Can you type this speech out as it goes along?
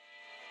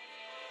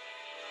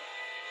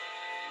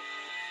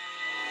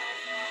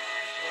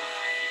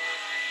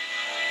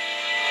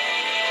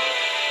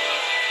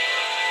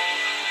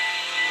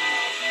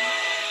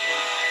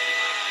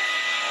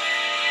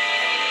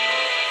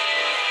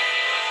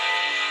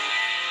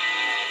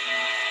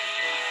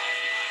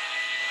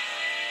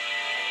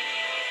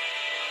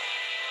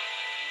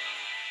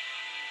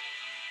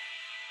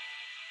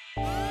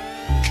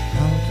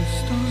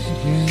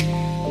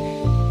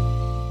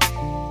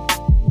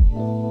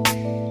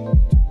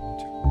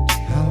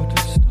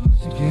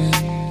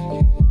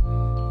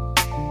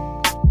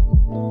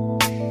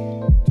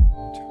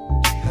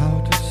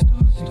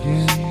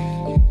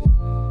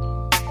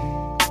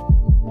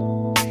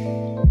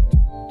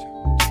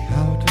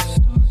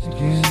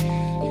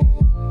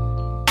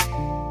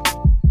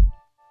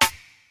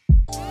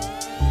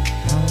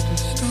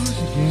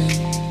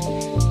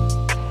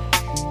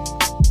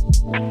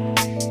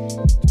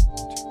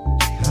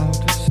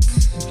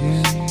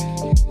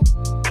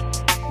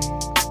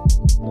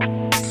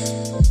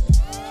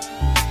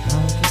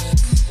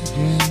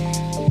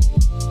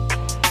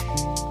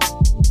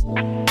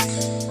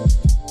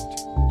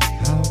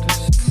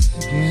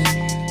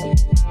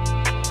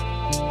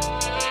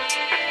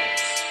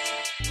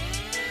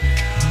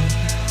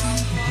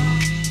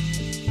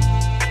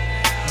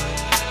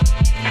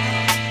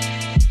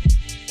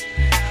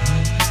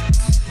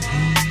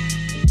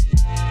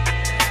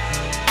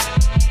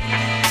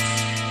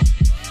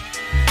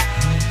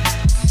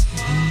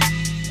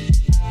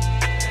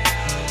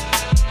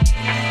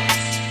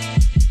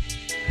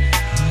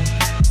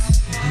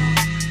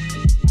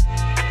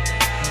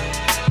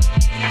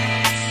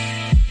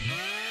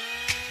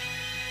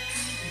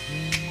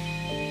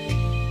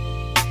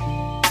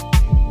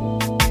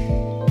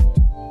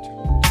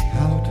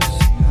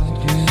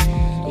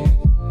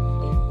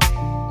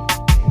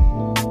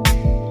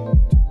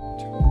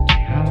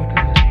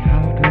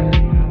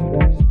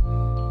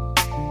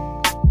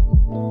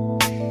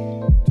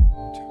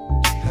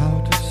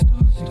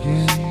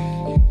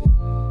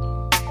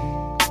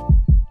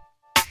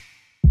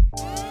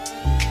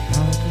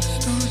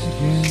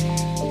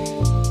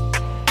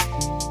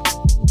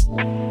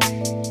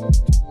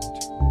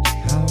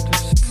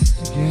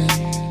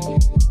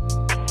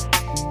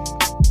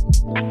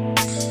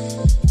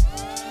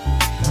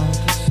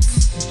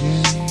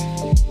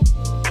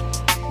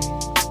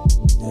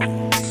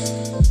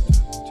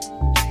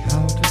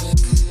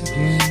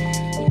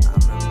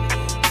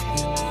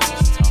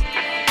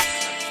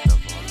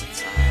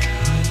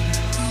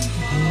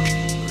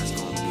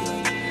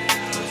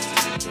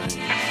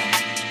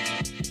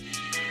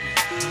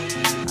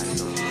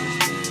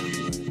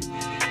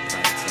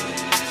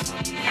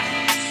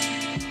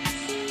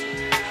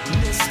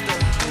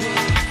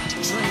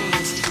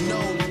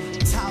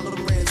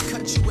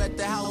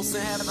house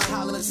and having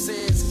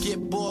holidays.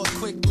 Get bored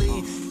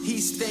quickly. He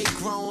stay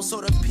grown,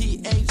 so the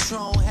P.A.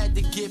 had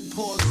to get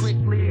poured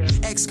quickly.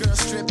 Ex-girl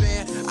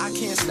stripping, I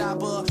can't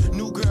stop her.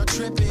 New girl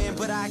tripping,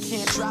 but I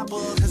can't drop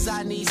her. Cause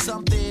I need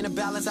something to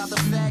balance out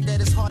the fact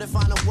that it's hard to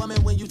find a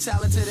woman when you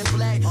talented and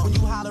black. When you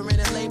hollering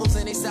at labels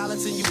and they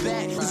silencing you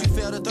back. Cause you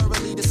fail to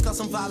thoroughly discuss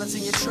some violence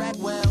in your track.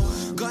 Well,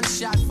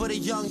 gunshot for the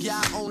young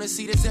yacht owner.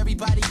 See, there's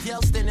everybody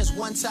else, then there's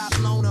one top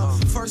loner.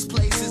 First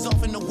place is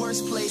often the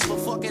worst place, but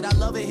fuck it, I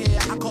love it here.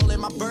 I call it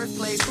my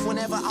birthplace.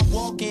 Whenever I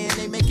walk in,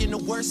 they making the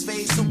worst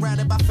face.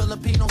 Surrounded by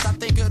Filipinos, I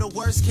think of the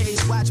worst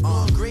case. Watch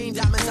blue and green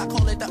diamonds, I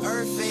call it the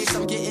earth face.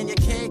 I'm getting your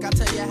cake, I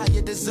tell you how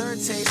your dessert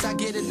tastes. I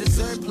get a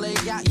dessert plate,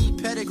 I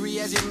eat pedigree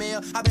as your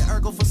meal. I've been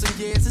Urkel for some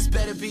years, it's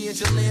better be in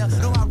Jaleel.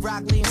 No, I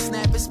rock, lean,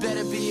 snap, it's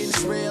better be in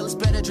Israel. It's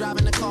better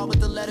driving the car with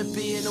the letter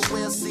B in the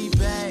wheel seat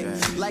back.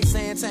 Like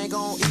saying tank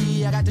on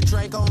E, I got the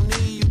drink on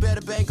me. You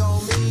better bank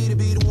on me to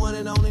be the one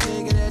and only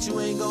nigga that you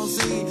ain't gon'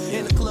 see.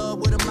 In the club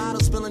with a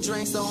model spilling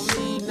drinks on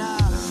me, nah.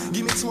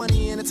 Give me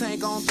 20 in the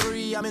tank on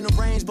 3. I'm in the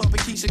range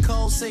bumping Keisha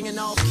Cole singing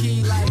off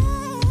key like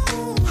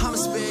I'ma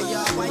spare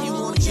y'all, why you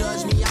wanna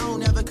judge me? I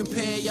don't ever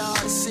compare y'all,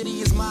 the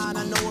city is mine,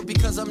 I know it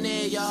because I'm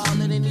near y'all.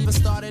 It ain't even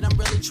started, I'm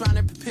really trying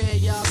to prepare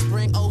y'all.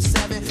 Spring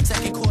 07,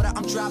 second quarter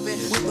I'm dropping.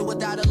 With or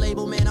without a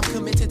label, man, I'm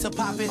committed to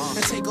popping.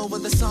 And take over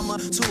the summer,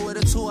 tour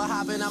to tour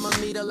hopping. I'ma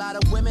meet a lot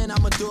of women,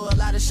 I'ma do a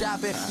lot of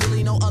shopping.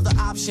 Really no other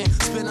option,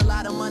 spend a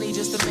lot of money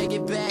just to make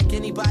it back.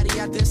 Anybody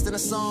I dissed in a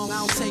song, I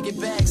don't take it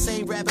back.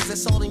 Same rappers that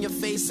sold in your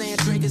face saying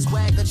Drake is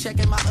whack. Or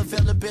checking my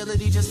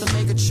availability just to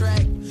make a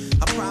track.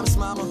 I promise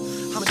mama,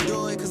 I'ma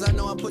do it cause I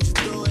know I put you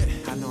through it.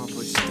 I know I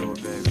put you through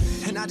it, baby.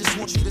 And I just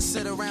want you to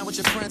sit around with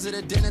your friends at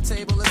a dinner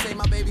table and say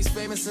my baby's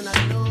famous and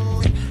I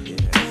knew it.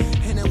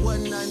 Yeah. And there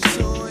wasn't nothing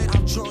to it.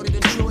 I'm drawn it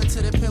and drew it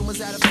till the pen was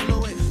out of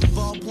fluid. The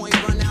ballpoint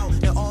run out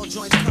and all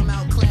joints come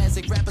out.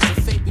 Classic rappers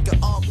are fake, we can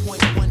all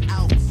point one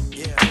out.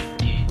 Yeah.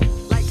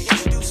 Like to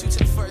introduce you to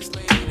the first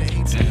lady, the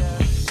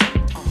ATL.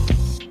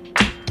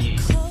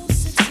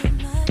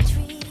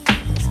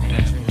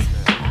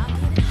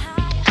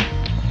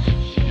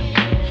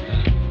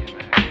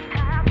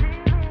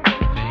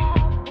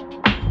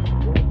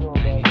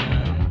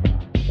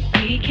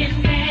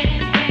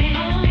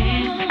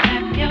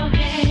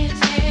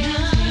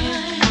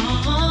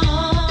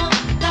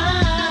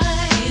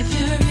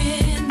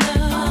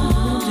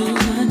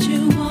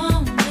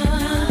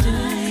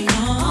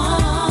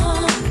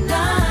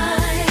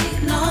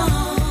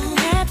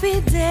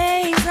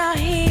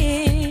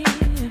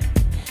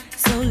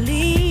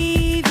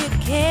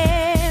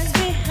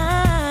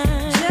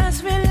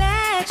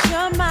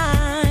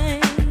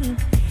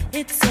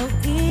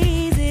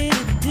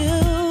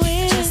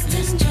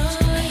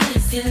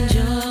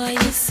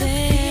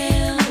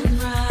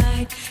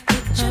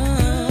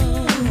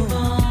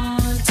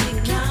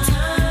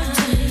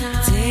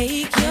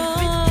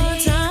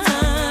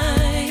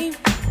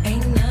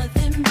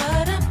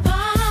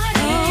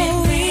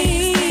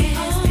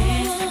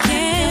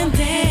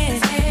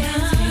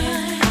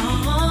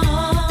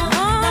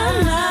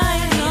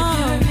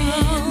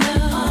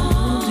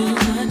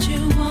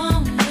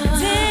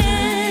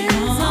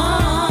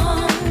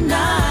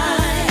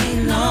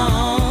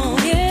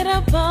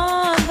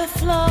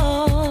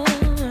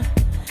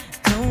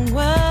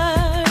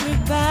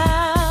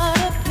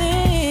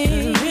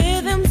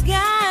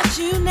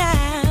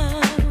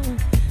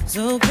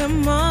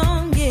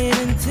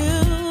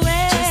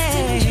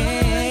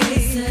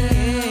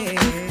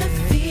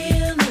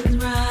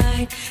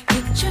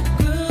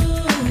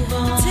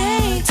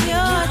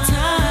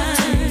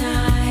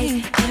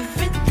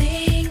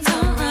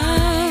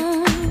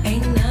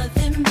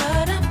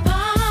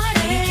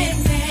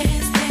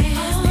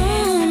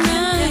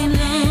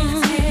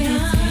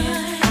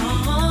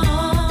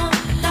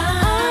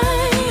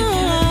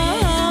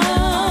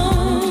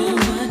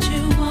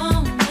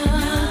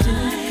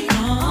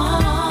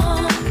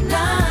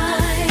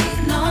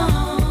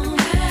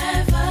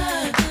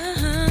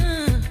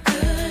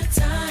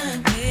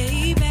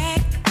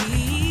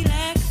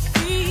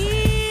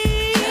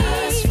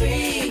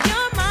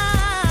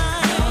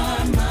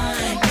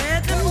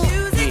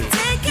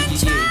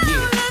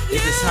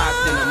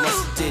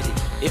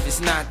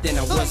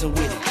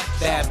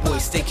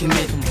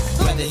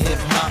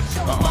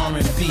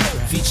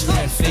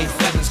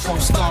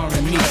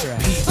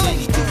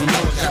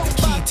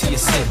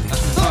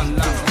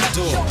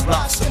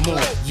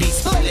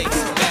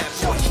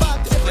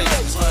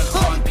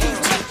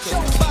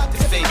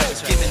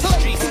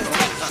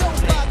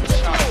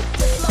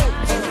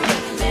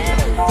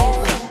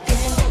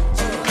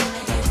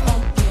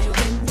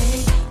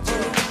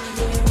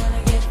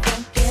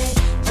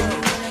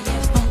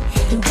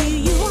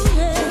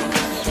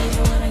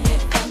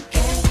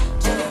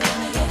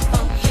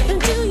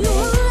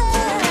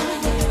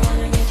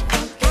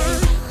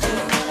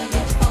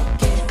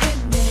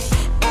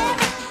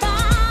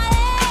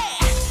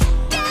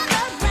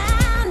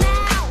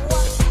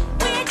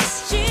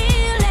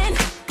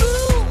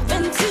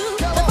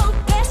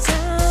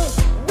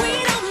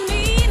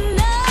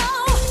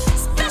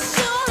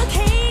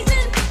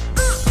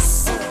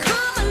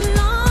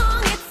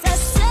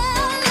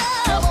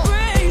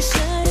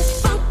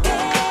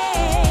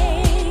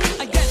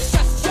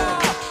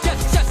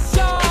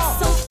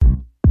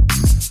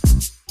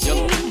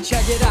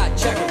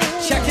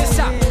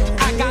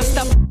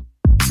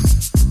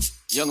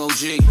 Young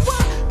OG.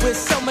 With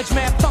so much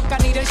mad funk, I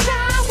need a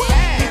shower.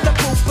 Need the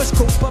Cooper's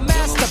Cooper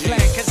master plan,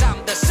 cause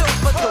I'm the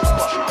super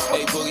duper.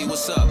 Hey Boogie,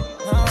 what's up?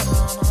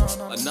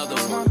 Another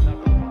one.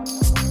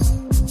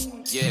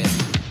 Yeah.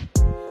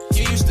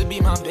 You used to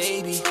be my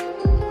baby.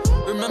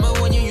 Remember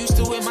when you used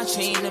to wear my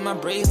chain and my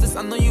bracelets?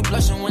 I know you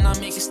blushing when I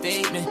make a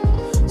statement.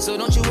 So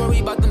don't you worry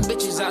about them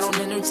bitches, I don't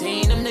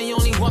entertain them. They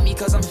only want me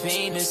cause I'm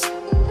famous.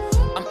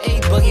 I'm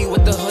A-Boogie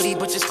with the hoodie,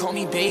 but just call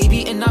me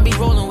baby. And I be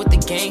rolling with the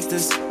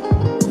gangsters.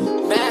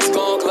 Mask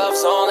on,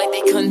 gloves on, like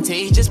they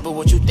contagious. But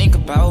what you think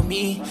about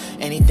me?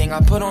 Anything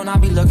I put on, I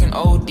be looking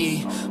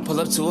OD. Pull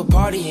up to a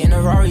party in a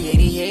Rari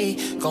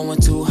 88. Going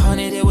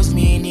 200, it was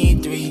me and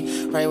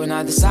E3. Right when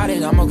I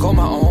decided I'ma go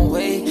my own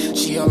way.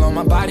 She all on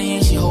my body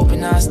and she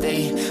hoping I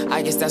stay.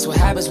 I guess that's what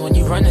happens when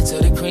you run into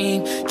the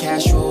cream.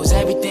 Cash rules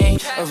everything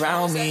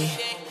around me.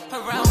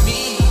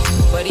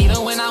 But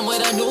even when I'm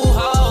with a new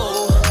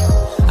hoe,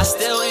 I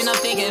still end up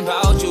thinking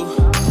about you.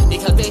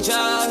 Because they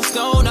just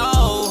don't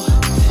know.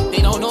 They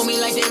don't know me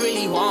like they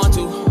really want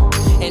to.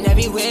 And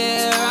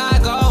everywhere I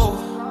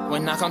go,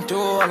 when I come through,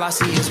 all I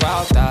see is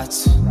wild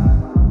thoughts.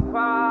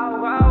 Wow,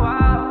 wow,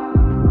 wow.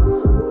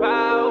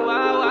 Wow,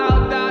 wow,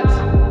 wow thoughts.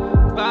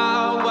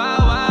 Wow, wow,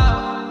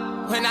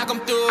 wow. When I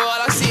come through,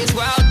 all I see is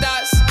wild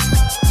thoughts.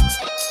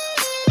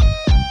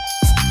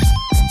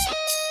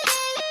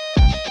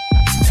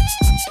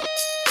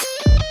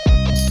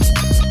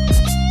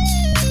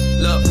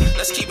 Look,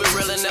 let's keep it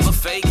real and never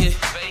fake it.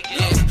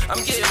 Yeah,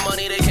 I'm getting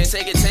money, they can't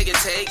take it, take it,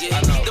 take it.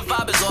 The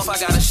vibe is off, I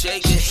gotta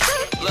shake it.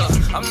 Look,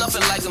 I'm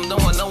nothing like them,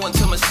 don't want no one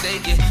to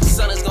mistake it. The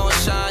sun is gonna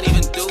shine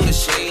even through the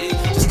shade.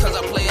 Just cause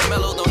I play it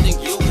mellow, don't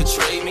think you could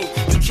trade me.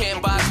 You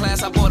can't buy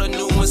class, I bought a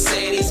new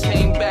Mercedes.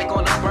 Came back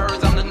on the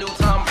birds, I'm the new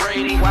Tom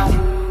Brady.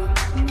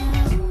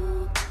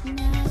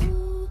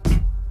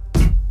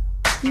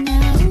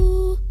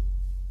 No,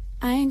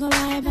 I ain't gonna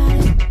lie about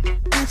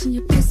it. Watching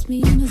you push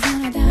me in the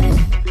zone, I doubt it.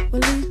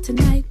 We'll leave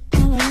tonight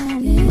all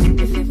alone.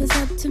 Yeah. If it was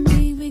up to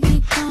me, we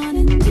get gone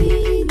and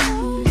leave.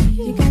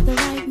 You got the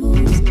right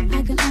moves.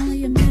 I can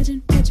only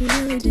imagine what you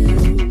really do.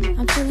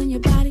 I'm feeling your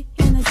body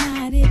and it's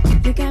not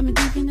it. You got me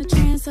deep in the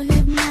trance, so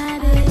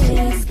hypnotic. I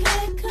just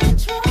can't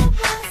control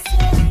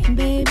myself.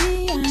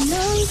 Baby, I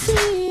know you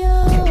see you.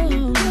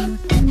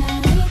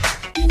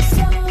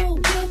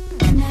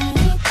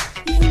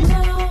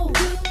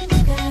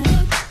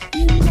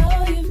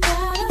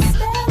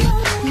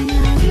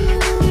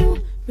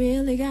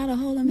 Really got a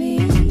hold of me.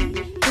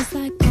 It's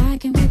like I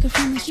can wake up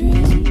from the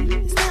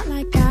stream. It's not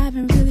like I've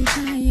been really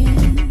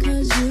trying,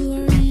 cause you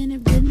are in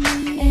it with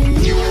me.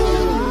 And you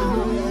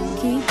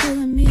keep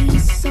pulling me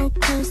so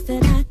close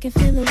that I can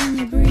feel it when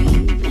you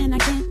breathe. And I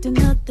can't do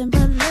nothing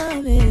but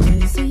love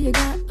it. See, you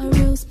got a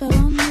real spell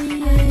on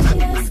me. I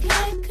just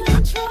can't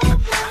control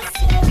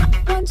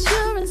myself once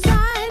you're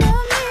inside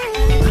of me.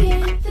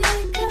 Can't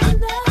think of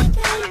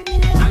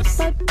nothing else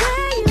but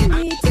where you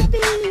need to be.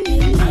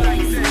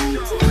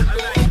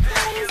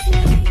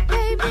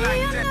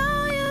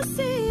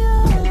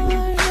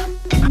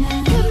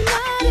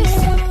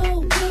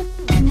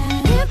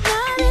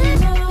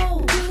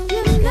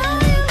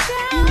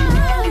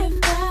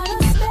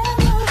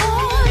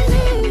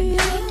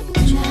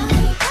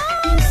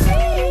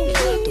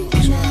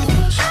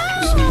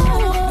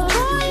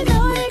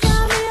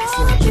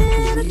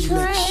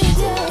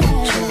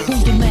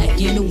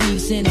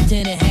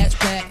 Independent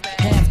hatchback,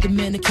 half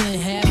Dominican,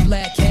 half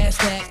black, cash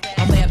stack.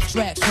 I'm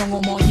abstract, strong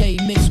on Marnier,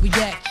 mixed with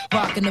yak.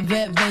 Rockin' the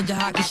vet, Venger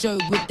hockey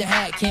shirt with the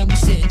hat. Can we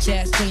sit and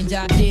chat, change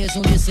ideas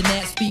on this and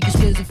that? Speakers,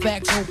 fizz and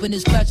facts, hoping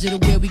it's pleasure to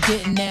where we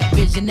getting that.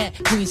 Vision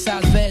that, queen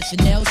size bed,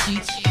 Chanel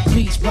sheets.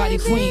 Beach body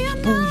queen,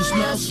 boo, you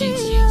smell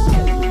sheets.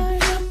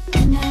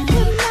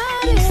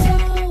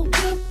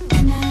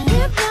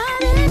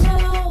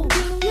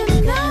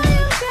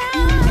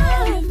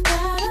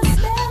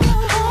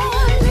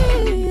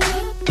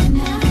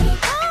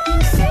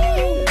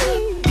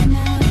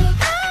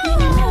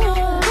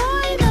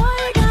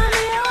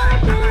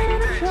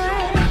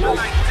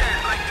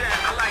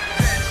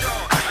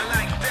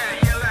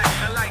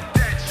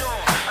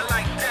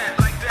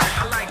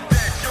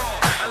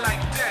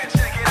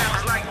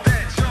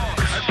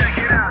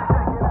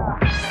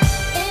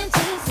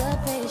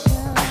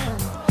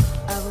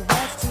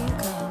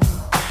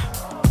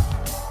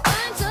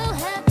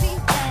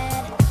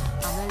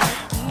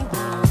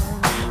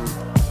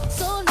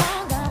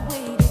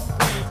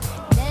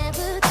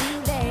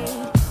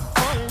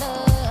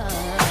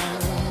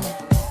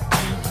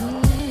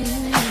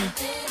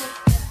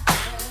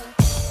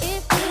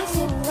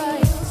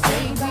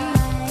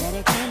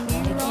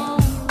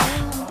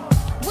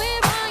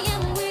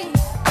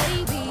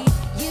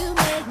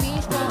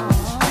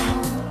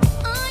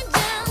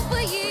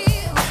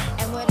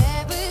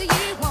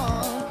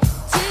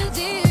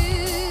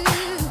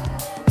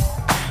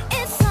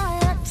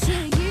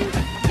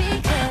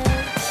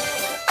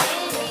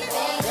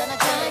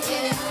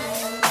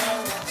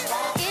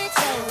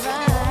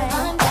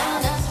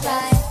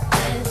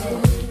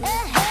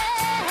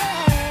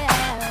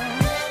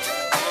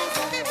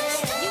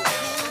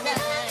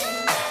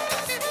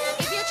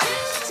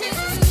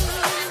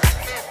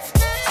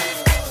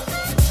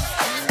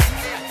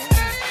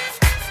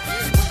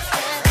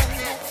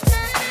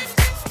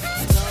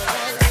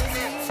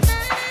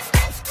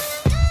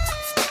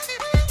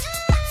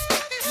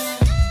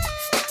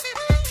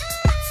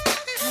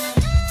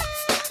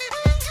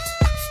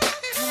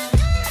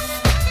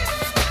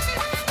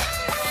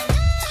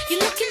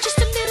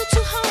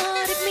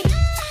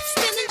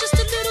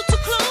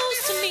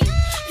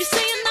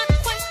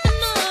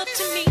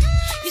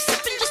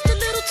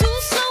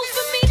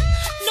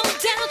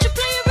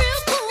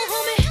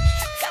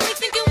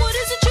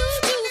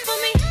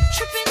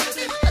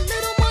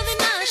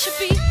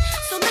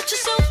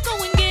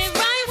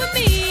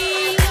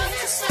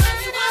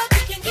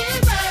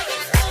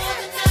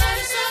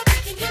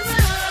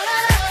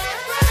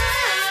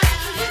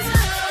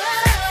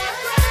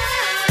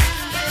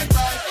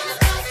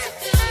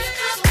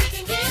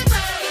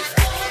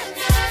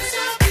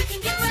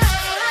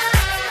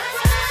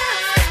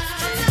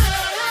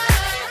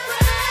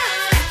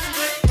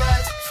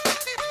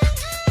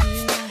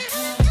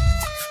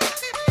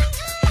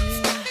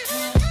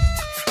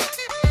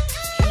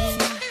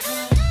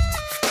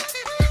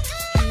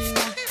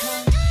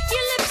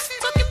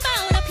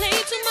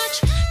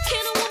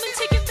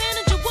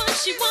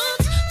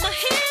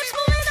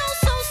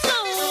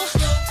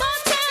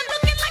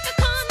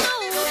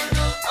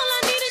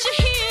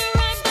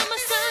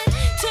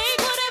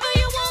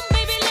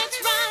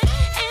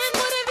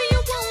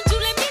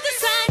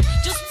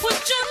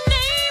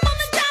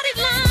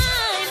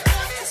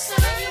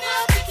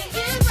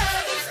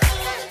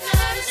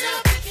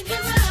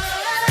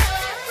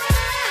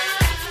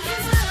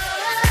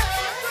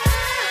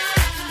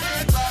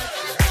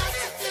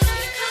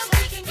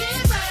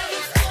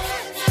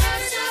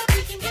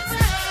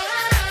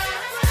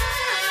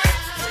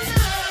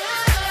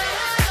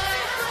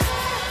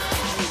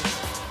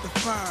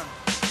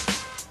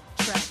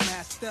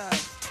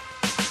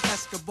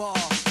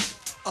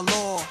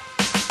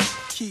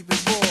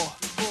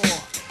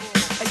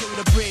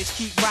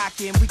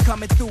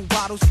 coming through,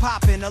 bottles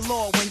popping.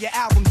 Allure when your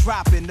album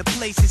dropping. The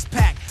place is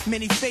packed,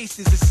 many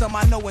faces. And some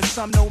I know and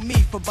some know me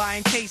for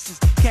buying cases.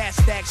 Cash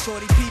stack,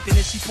 shorty peeping.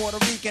 Is she Puerto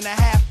Rican or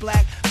half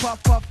black?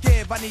 Puff, puff,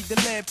 give. I need to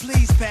live,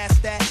 please pass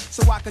that.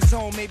 So I can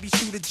zone, maybe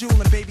shoot a jewel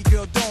and baby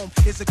girl dome.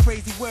 It's a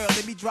crazy world,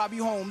 let me drive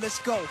you home, let's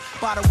go.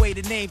 By the way,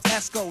 the name's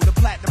Esco. The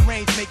platinum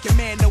range make your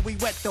man know we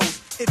wet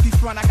those. If you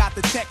front, I got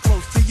the tech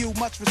close. To you,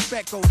 much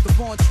respect goes. The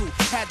born truth,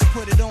 had to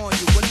put it on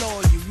you.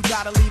 Allure you, you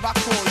gotta leave, I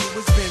call you.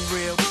 It's been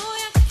real.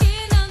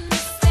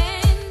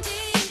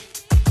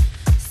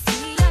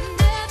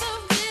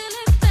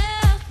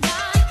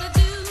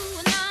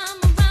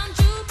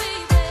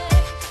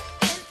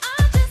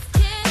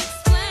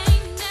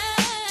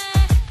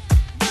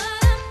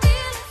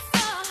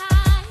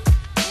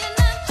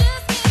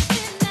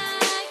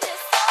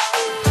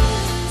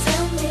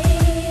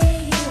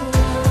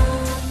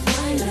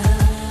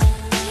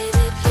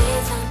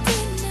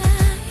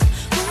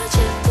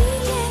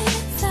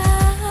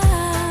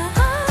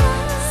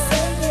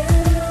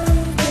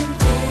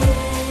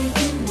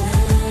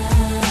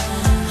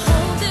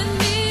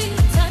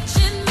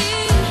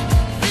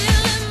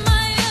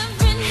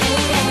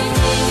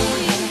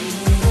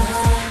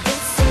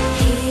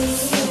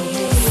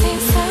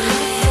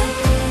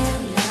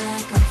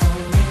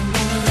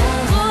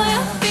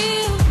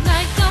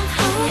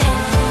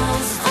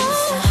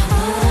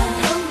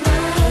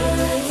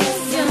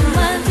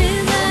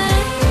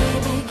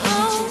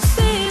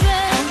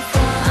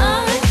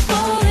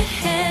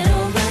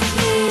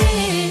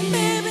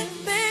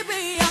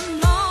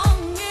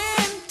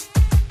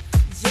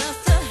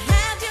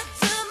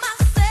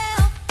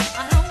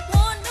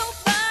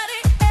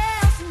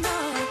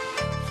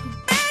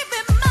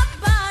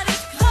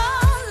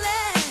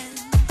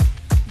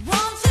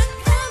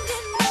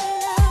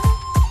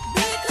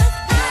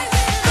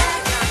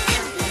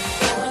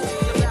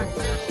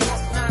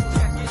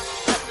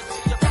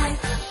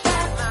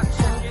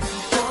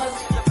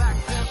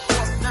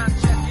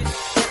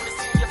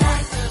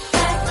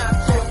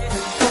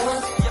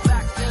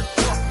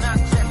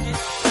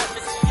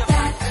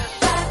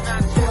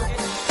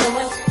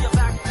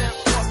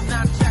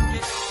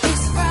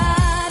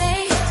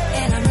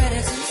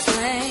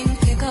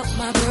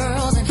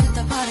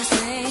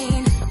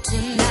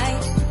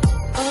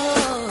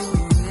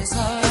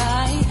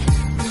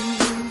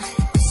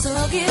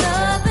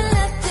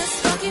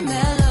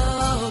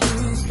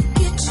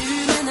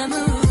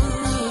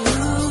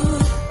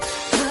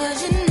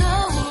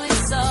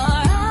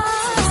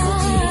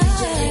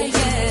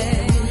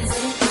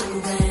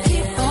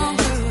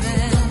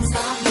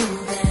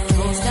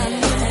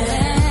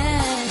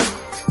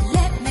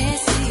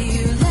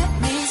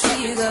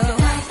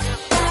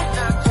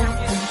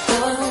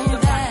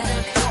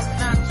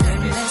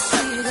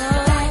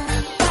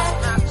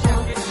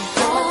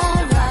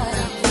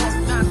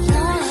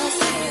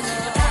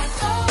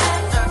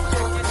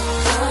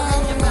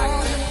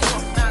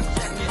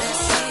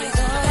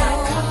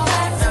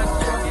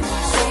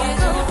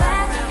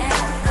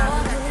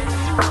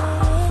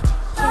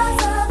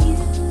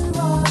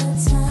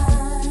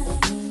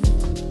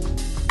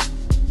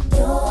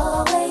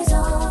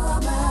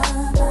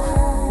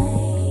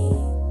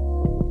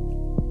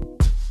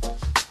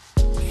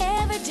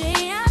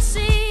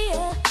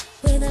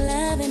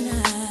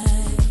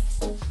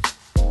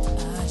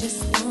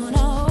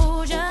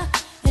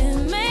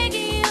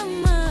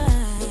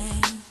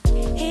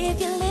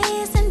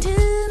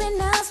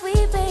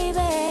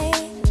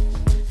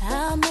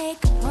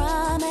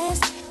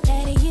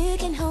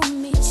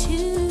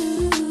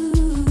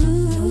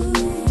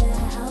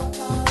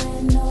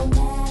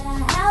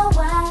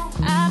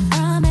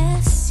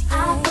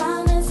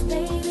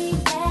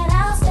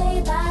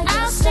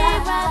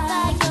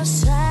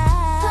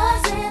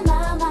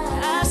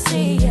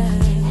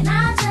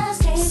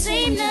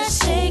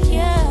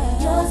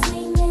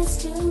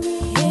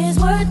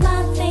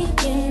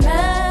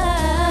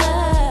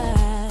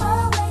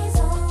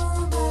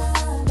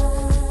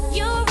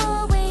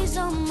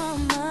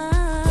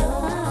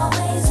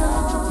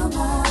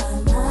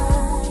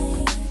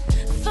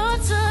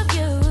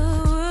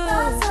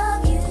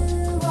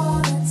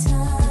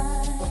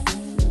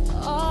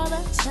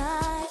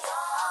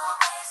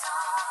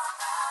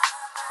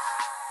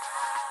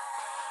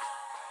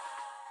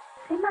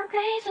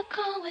 days are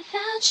gone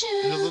without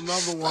you. Here's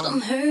another one. But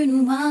I'm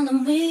hurting while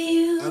I'm with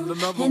you. And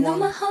another and one.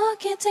 my heart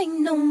can't take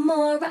no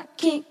more. I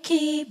can't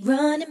keep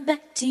running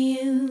back to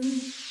you.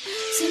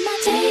 See,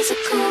 my days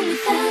are gone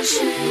without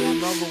you. Here's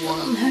another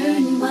one. I'm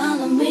hurting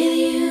while I'm with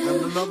you.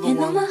 And another and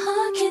one. my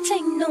heart can't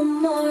take no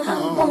more. I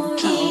won't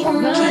keep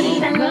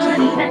running back.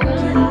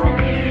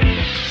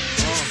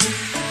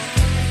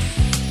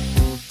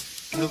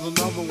 Here's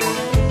another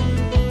one.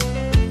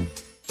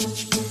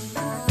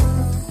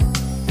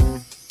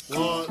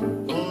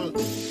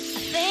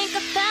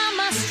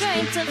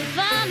 To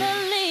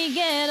finally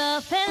get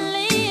up and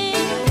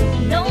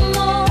leave. No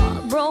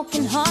more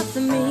broken hearts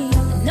for me.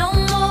 No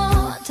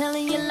more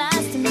telling you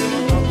lies to me.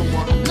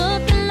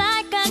 Looking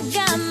like I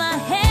got my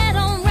head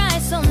on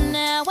right, so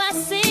now I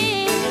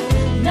see.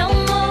 No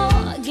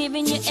more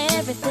giving you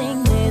everything.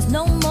 sing there's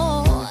no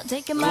more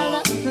taking my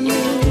love from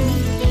me.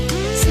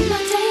 See,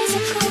 my days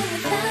are cold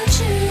without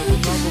you,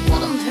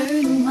 but I'm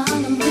hurting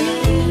while I'm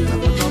with you.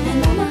 And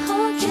now my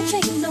heart can't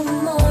take no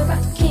more, I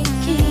can't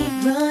keep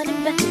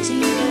running back to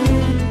you.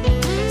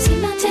 See,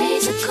 my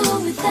days are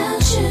cold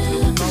without you,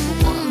 but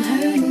I'm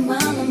hurting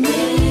while I'm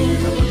with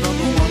you.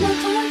 And now my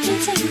heart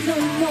can't take no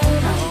more,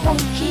 I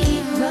won't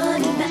keep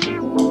running back.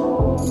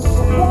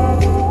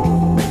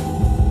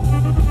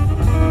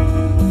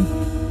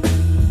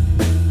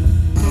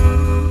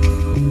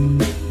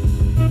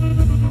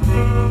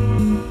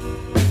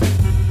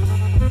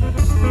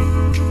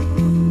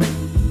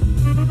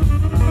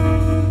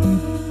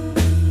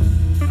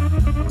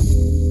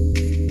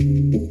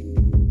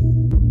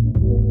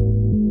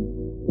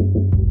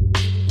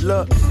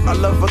 I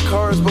love her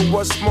curves, but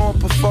what's more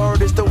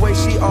preferred is the way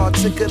she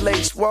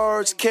articulates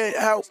words. Can't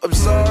help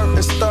observe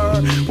and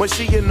stir when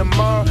she in the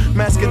mirror,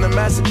 masking the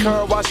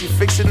massacre while she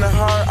fixing the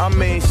heart. I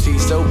mean,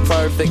 she's so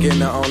perfect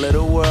in her own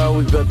little world.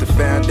 We built the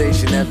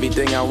foundation,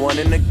 everything I want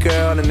in a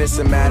girl, and it's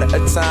a matter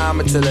of time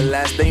until the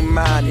last day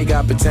mine. You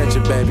got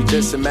potential, baby,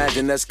 just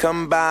imagine us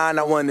combined.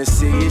 I wanna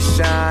see you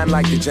shine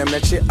like the gem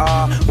that you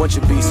are. Want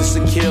you be so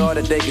secure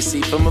that they can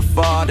see from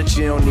afar that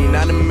you don't need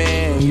not a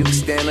man, you can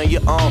stand on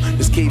your own.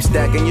 Just keep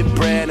stacking your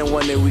bread, and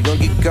one day we gon'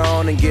 get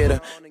gone and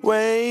get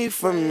away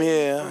from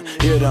here.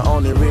 You're the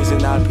only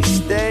reason I'll be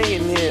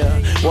staying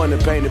here. Wanna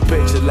paint a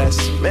picture,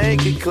 let's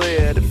make it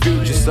clear. The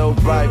future's so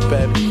bright,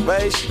 baby,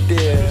 face you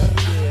dear.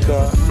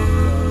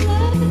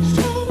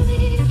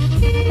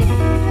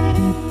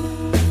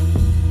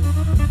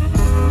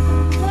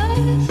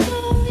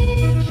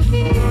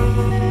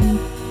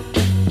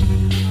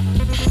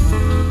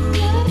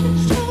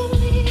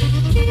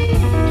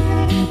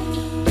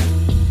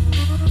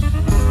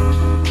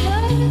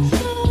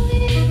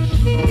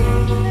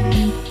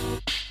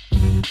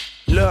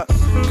 Look,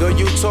 girl,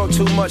 you talk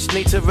too much,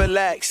 need to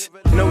relax.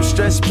 No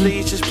stress,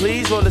 please, just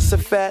please roll us a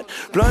fat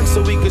blunt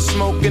so we can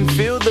smoke and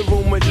fill the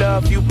room with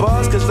love. You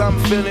boss, cause I'm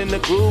feeling the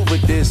groove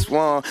with this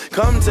one.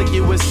 Come take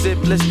you a sip,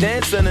 let's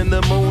dance under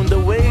the moon. The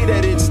way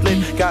that it's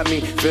lit got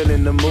me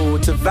feeling the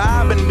mood to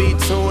vibe and be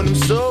tuned. I'm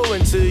so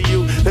into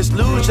you. Let's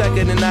lose track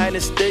of the night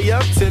and stay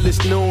up till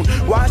it's noon.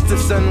 Watch the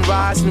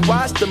sunrise and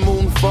watch the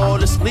moon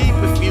fall asleep,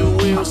 if you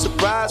will.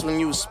 Surprise when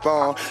you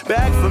spawn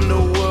back from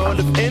the world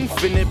of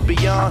infinite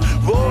beyond.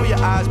 Roll your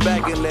eyes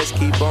back and let's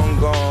keep on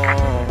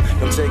going.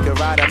 Don't take a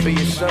ride, I'll be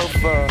your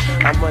chauffeur.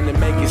 I'm gonna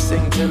make you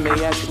sing to me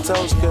as your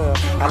toast, girl.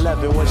 I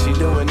love it when she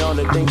doing all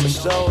the things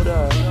I showed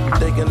her.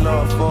 Thinking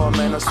Lord for her,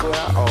 man, I swear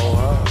I owe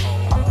her.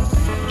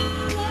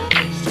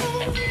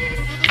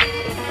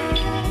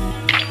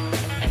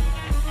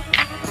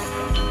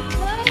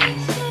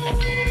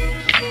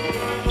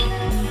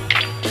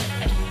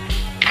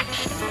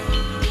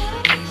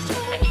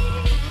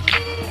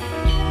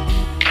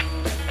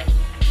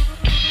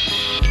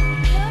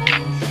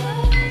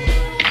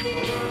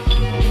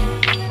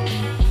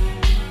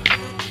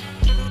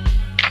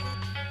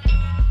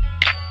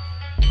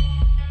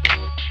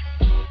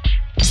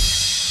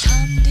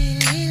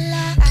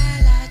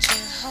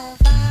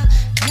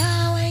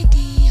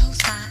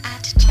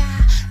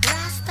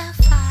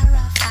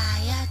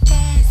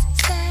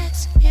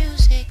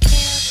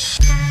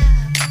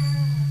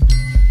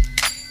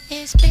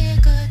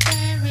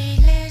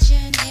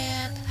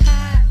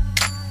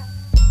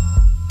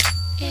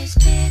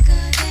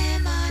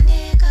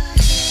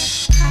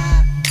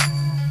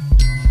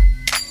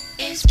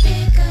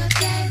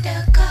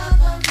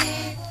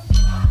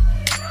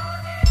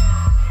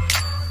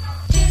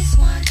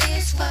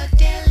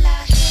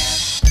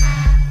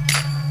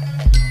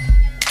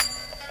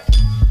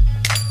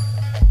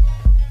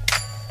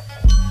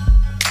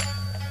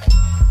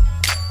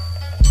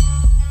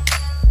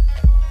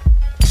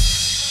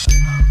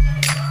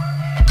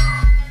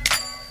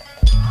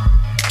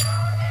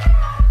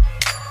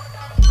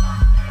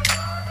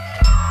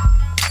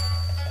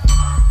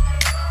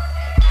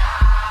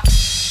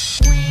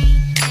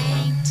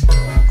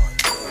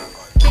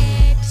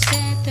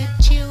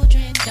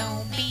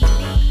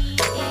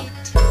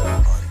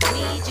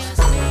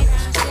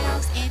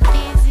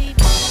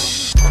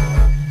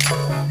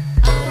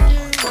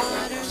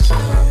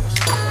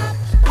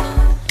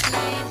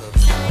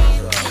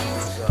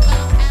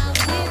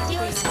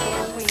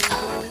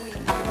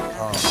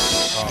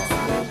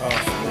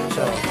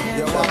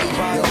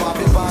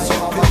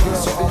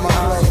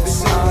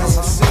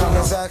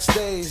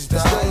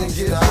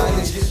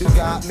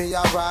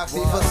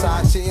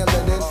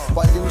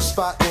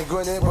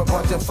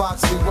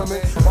 Foxy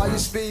women, while you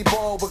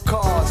speedball with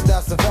cars,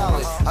 that's the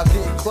valley. I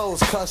get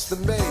clothes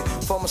custom made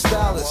from a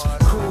stylist.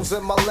 Cruise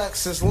in my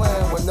Lexus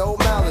land with no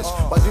malice.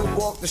 While you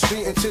walk the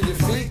street until your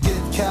feet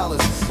get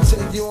callous.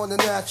 Take you on the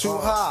natural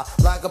high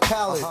like a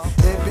pallet.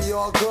 It be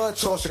all good,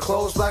 toss your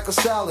clothes like a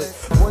salad.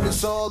 When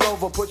it's all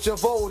over, put your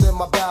vote in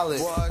my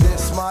ballot.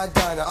 This my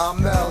diner,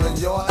 I'm Mel and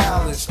you're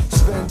Alice.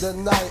 Spend the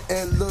night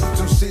in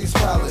Little C's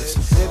palace.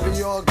 It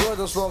be all good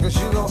as long as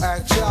you don't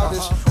act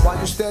childish. While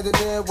you standing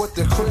there with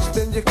the crisp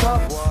in your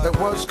cup, at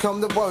worst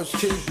come to worst,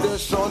 keep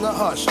this on the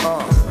hush.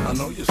 I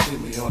know you see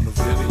me on the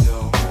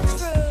video.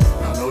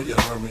 I know you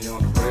heard me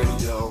on the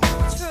radio.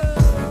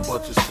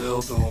 But you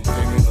still don't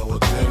pay me no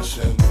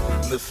attention.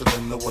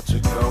 Listening to what your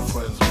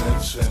girlfriends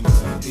mention.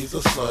 He's a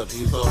slut,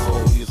 he's a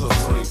hoe, he's a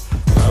freak.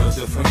 Got a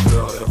different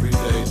girl every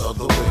day of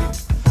the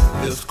week.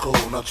 It's cool,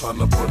 not trying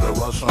to put a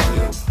rush on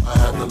you. I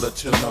had to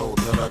let you know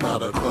that I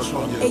got a crush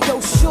on you. Hey yo,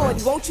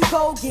 shorty, won't you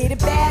go get a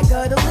bag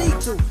of the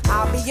lethal?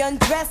 I'll be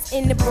undressed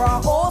in the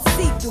bra all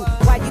see-through.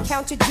 While you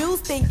count your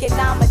jewels, thinking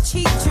I'ma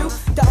cheat you.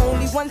 The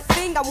only one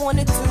thing I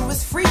wanna do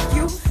is freak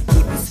you.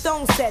 Keep your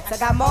stone sets, I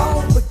got my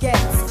own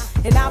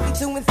baguettes. And I'll be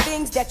doing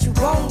things that you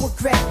won't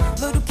regret.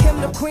 Little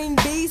Kim the queen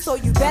bee, so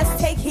you best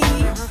take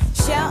heed.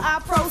 Shall I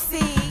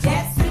proceed?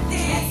 Yes, we did.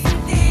 Yes,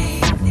 we did.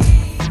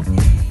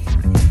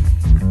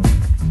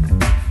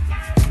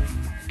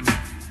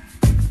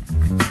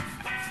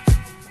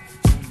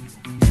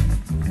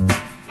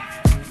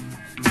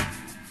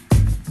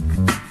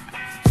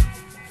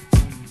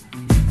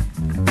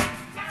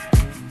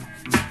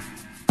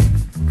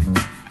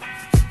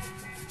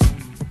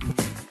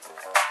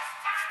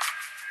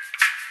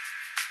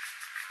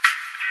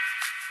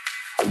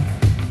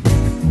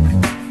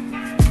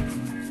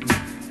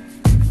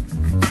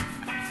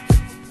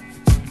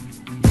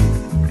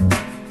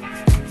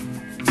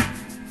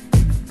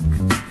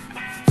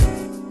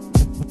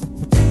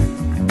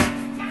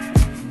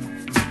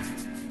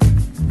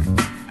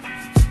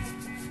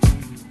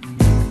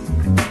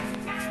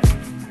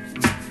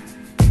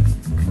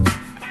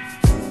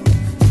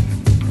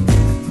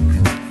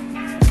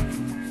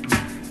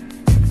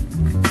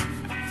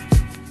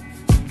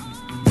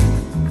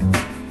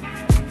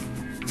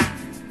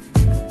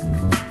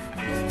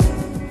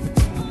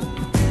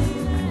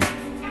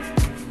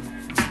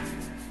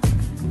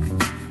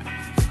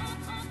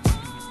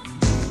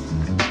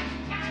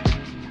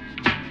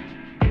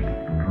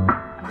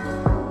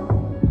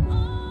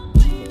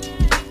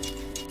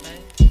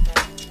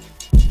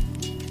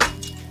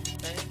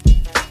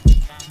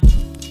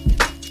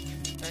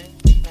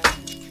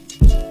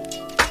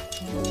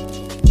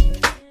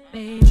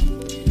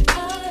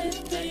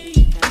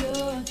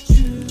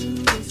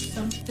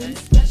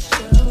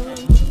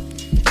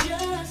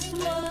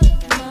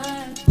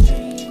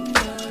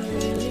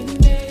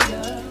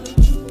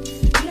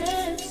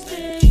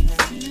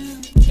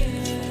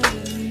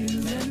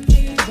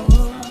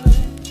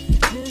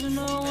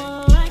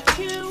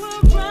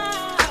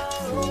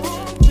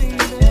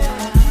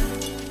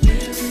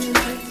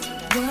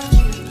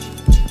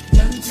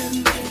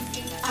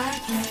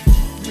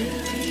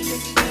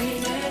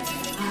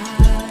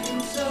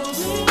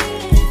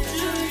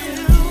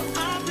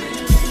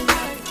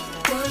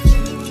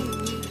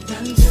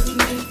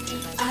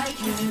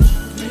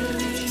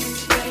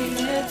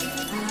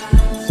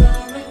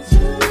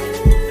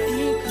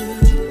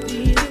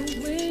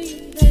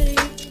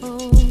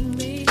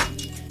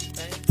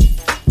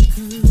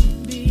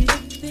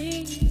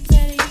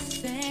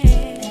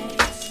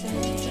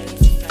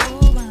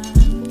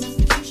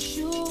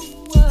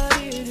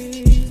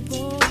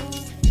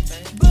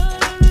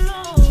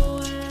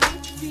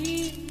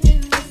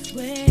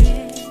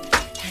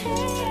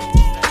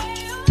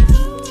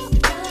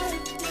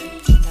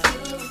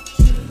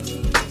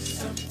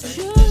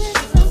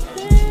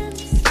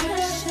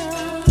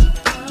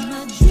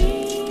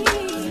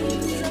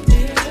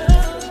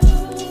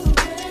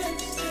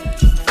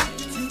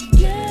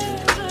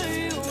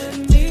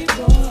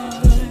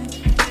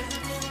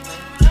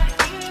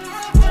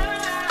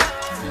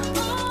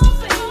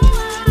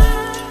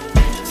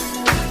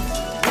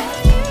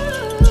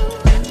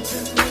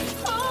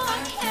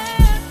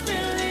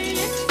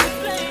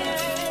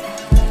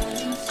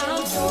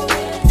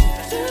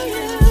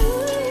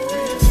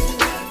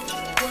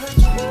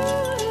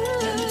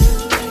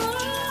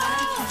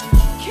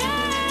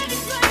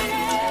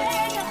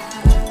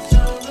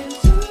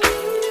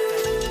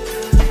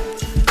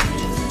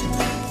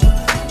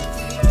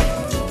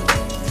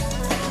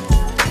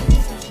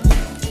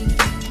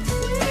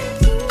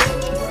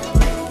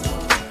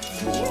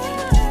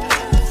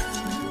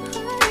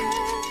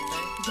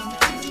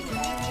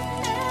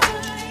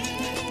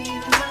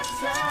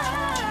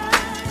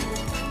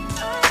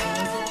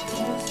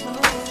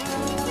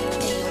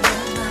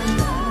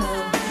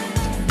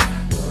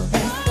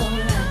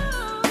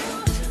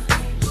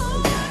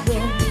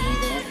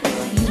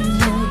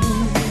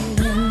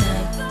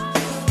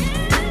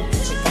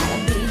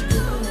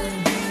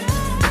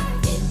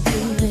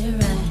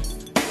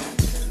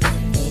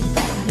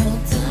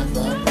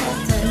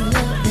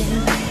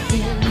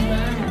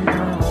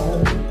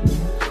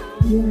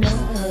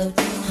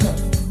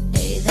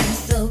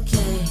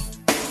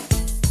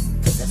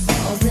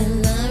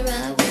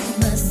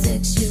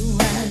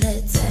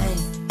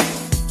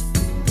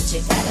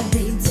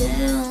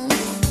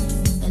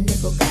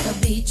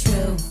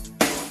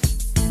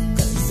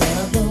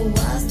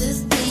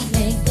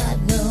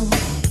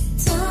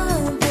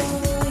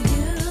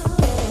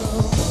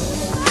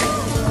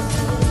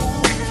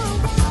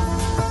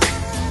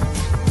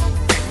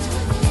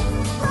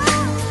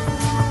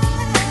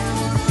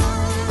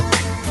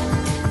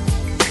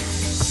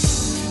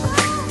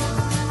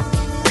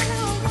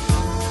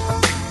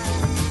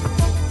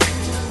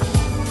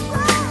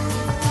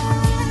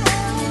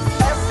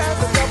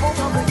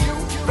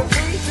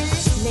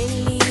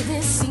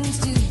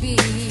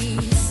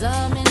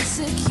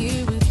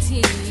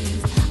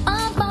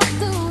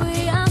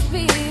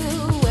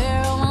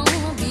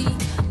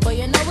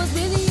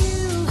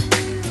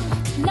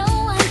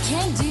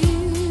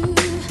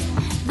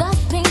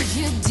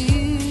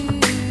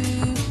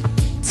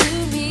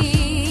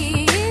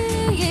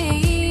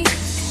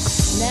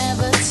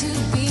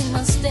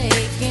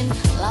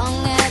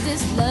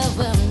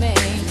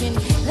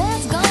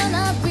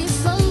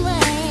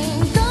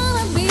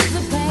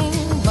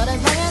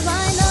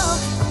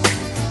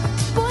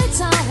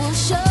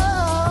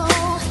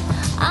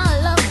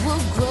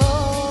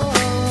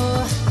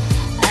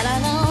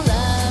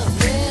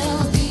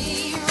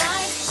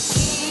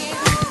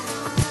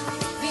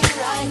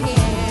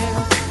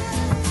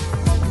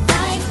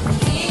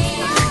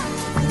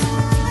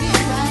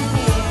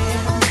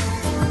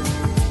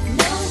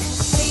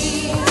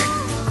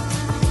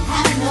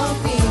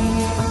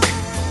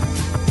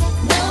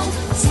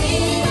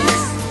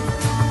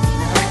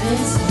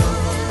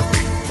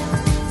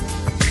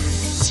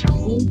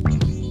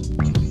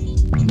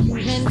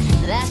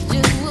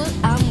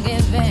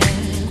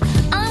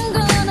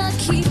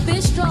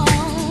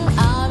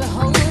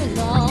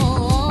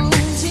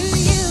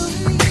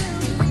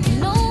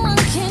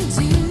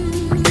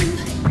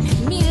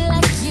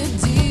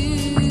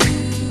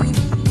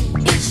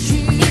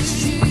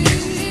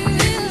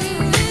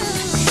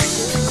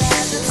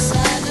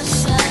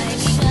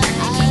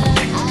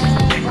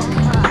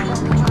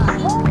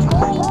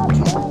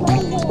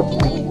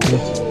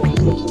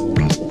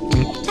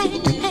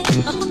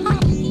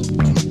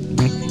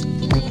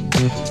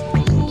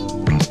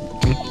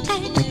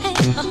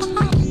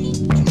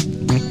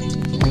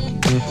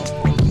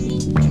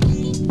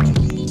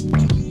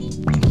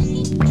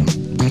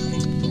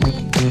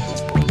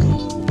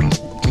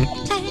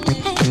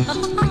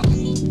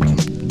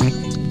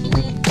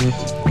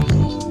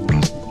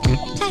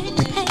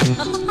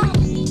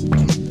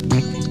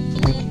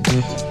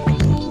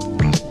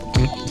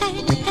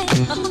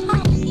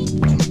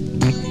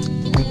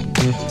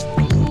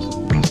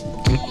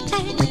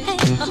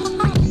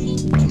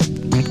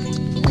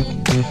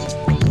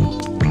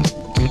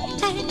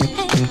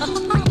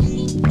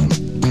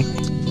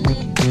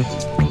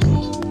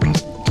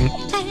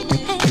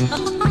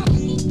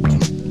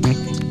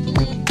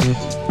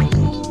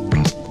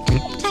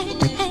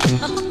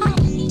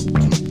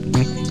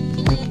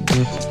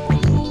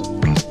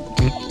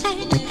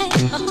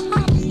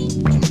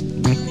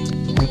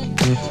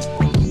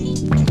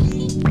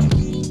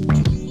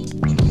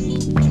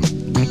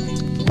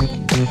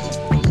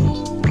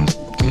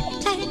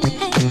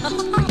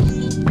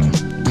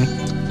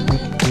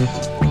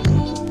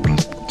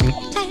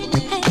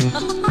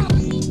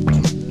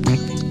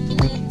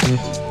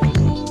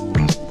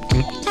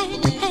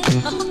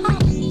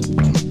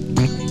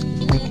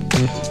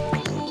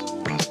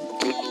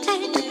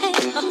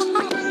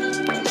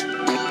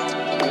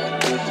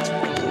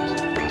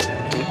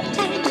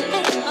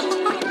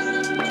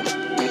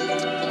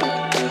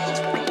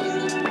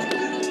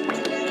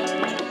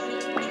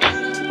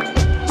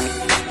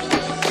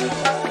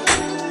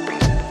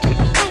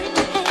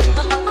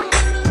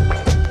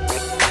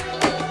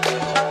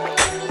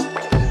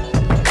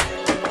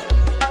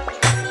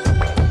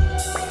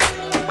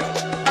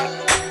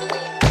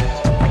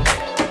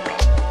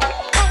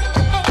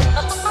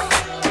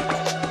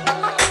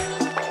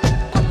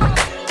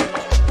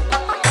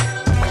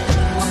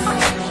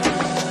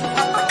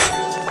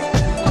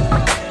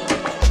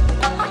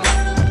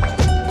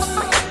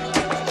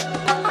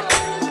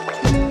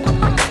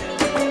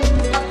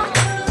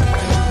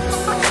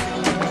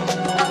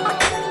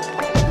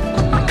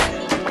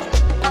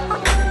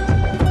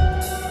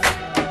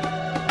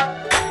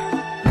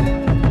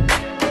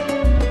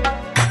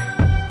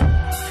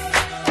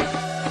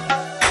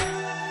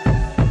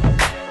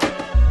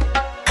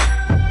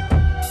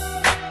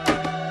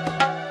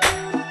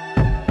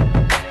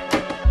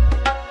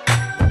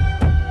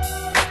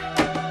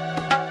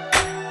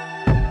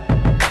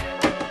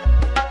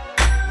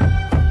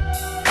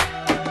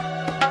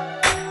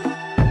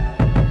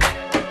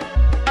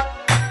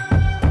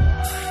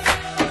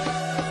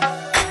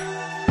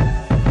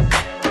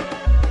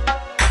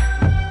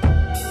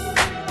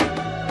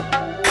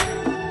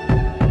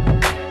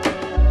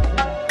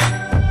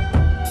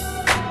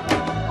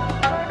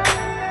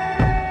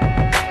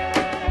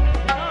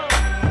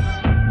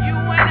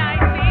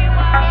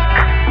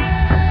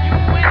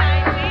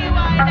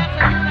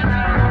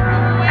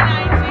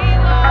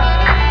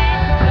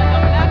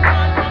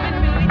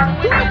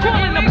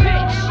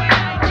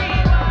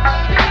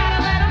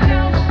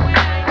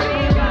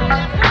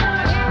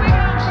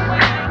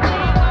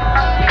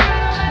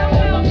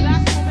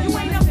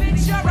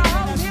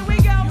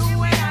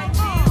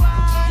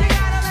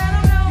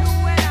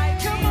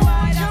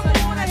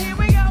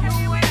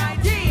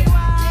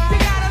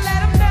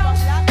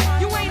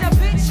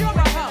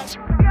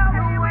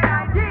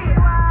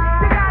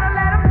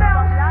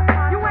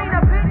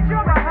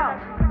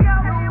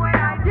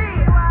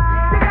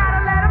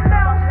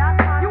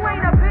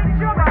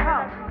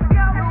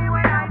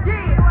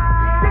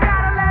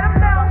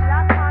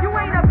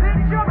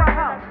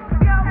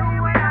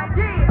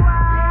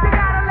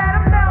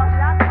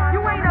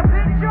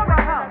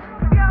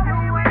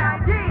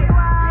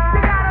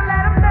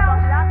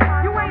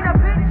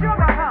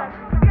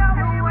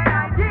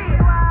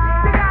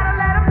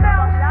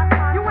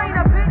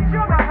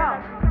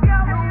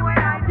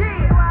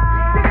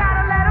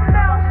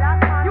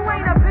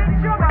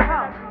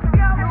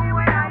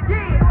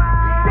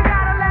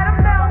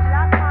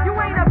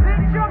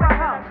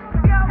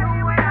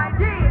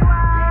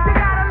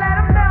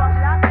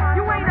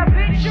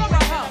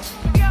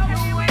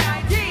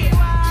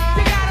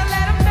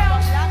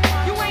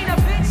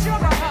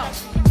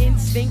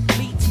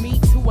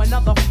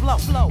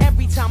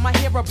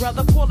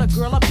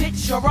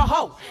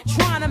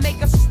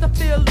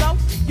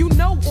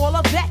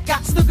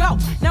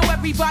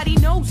 Everybody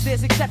knows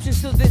there's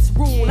exceptions to this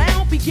rule. I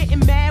don't be getting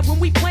mad when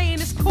we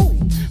playing, it's cool.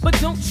 But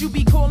don't you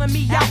be calling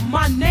me out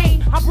my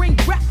name. I bring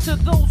rap to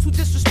those who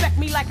disrespect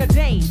me like a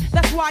dame.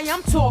 That's why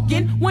I'm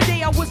talking. One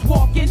day I was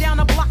walking down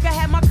the block, I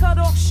had my cut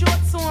off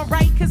shorts on,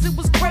 right? Cause it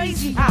was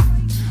crazy hot.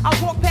 I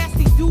walked past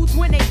these dudes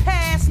when they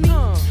passed me.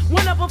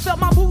 One of them felt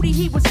my booty,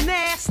 he was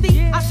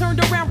nasty. I turned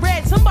around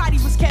red, somebody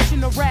was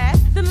catching a rat.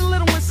 Then the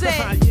little one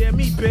said, yeah,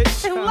 me,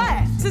 bitch. And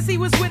laughed. Since he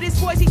was with his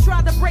boys, he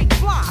tried to break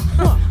fly.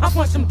 I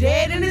punched him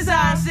dead in his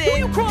eyes and said, who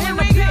you calling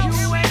the bitch?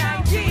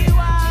 UNITY. You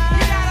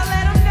gotta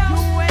let him know.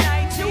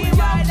 UNITY.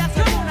 That's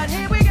a woman.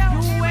 Here we go.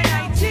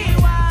 UNITY.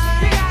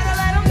 You gotta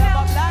let him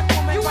know.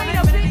 You ain't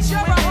a bitch, you're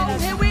a hoe.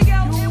 Here we go.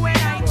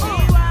 UNITY.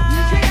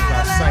 You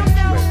gotta let him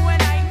know.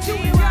 UNITY.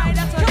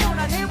 That's a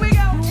woman. Here we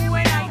go.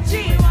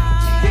 UNITY.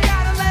 You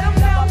gotta let him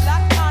know.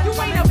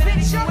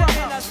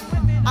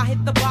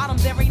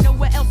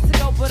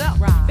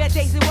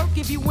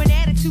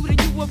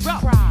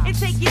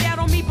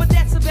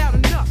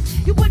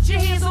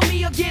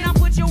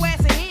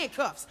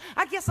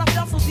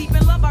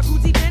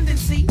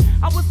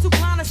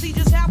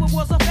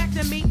 was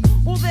affecting me.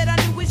 All that I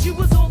knew is you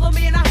was all the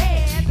man I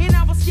had, and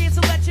I was scared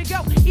to let you go,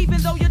 even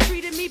though you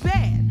treated me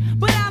bad.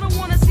 But I don't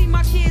wanna see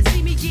my kids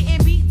see me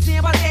getting beat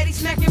down by daddy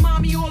smacking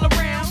mommy all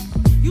around.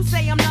 You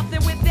say I'm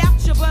nothing without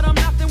you, but I'm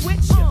nothing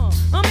with you.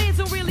 A man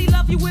don't really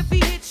love you if he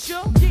hits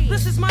you.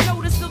 This is my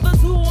notice to the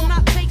tool. I'm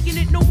not taking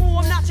it no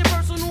more. I'm not your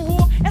personal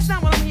whore. That's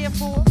not what I'm here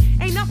for.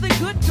 Ain't nothing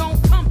good gon'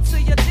 come to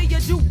you till you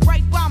do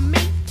right by me.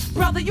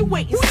 Brother, you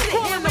wait and sit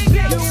in the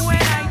bitch. You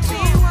and I T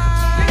Y.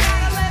 You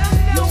gotta let 'em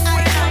know. You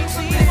and I T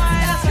Y.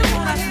 That's the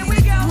one. Here we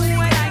go. You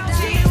and I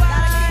T Y.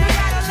 You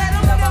gotta let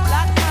 'em know.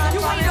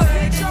 You ain't a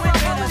bitch or a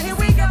brother. Here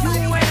we go.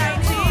 You and I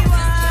T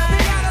Y.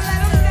 You gotta let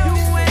 'em know.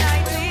 You and I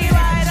T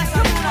Y. That's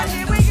the one.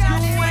 Here we go.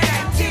 You and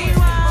I T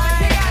Y.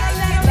 You gotta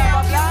let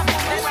 'em know.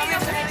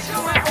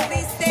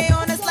 They stay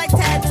on us like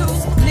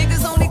tattoos.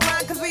 Niggas only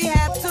grind 'cause we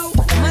have to.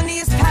 Money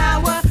is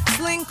power.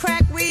 Sling,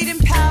 crack, weed,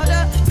 and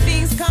powder.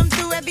 Things come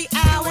through every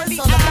hour. It's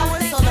all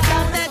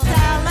about that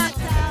talent.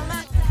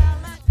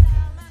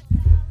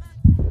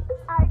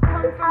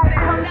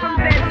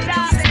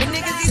 The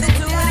niggas either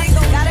do or they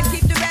gon' gotta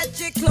keep the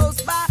ratchet close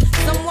by.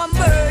 Someone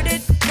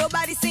murdered.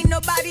 Nobody seen,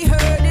 nobody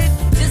heard it.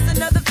 Just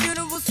another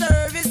funeral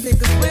service.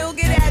 Niggas will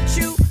get at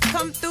you.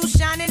 Come through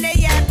shining, they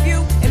yap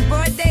you. In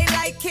broad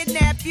daylight,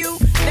 kidnap you.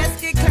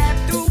 Let's get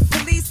clapped through.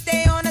 Police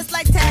stay on us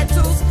like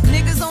tattoos.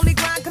 Niggas only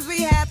grind 'cause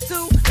we have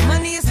to.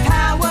 Money is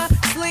power.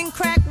 Sling,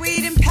 crack,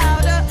 weed, and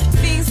powder.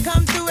 Things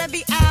come through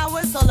every hour.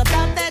 It's all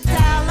about that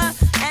dollar.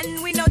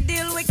 And we no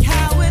deal with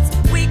cowards.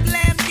 Weak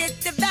lambs get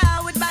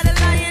devoured by the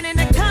lion in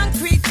the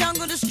concrete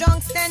jungle. The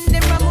strong stand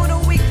and rumble. The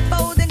weak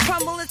fold and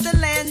crumble. It's the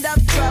land of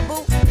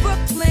trouble.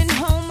 Brooklyn,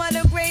 home of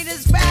the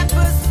greatest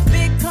rappers.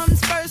 Big comes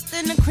first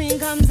and the cream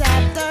comes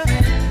after.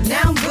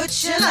 Now put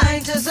your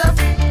lighters up.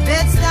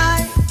 Bed-Stuy,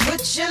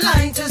 put your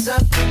lighters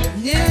up.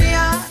 New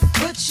York,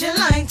 put your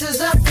lighters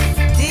up.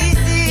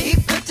 DC,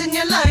 keep putting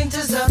your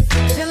lighters up.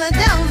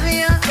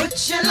 Philadelphia, put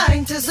your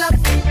lighters up.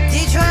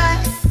 Detroit,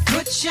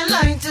 put your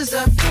lighters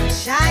up.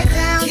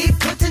 Chi-Town, keep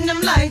putting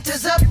them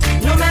lighters up.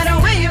 No matter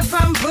where you're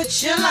from,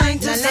 put your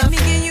lighters up. Now let me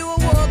give you a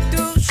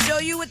walkthrough, show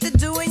you what to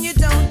do and you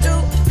don't do.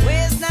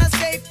 Where it's not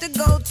safe to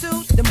go to.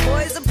 The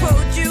boys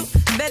approach you,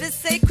 better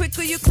say quick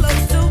who you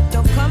close to.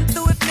 Don't come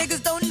through if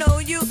niggas don't know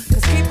you,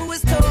 'cause people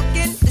is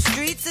talking, the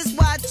streets is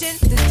watching,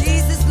 the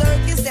G's is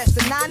lurking. Stash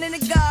the 9 in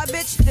the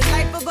garbage. The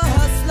life of a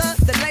hustler,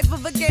 the life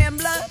of a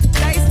gambler.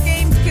 Dice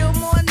games kill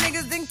more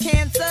niggas than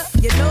cancer.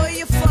 You know who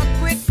you fuck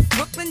with.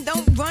 Brooklyn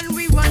don't run,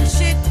 we run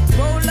shit.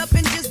 Roll up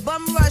and just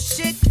bum rush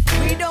it.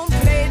 We don't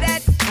play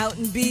that out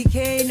in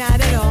BK, not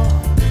at all.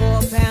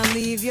 £4,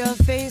 leave your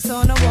face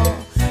on the wall.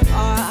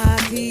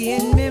 R.I.P.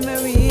 in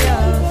memory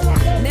of.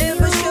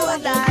 Never sure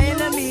thy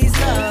enemies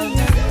love.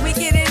 We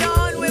get it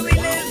on where we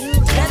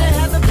live. Better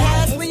have a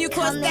pass when you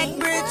cross that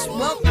bridge.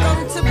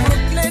 Welcome to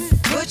Brooklyn.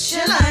 Put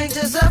your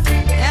lighters up.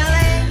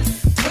 L.A.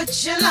 Put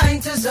your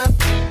lighters up.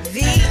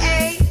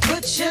 V.A.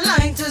 Put your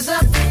lighters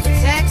up.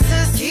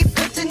 Texas, keep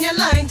putting your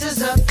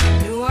lighters up.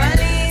 New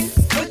Orleans,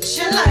 put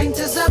your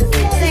lighters up.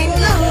 St.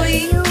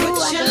 Louis, put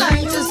your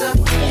lighters up.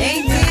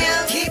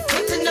 ATL, keep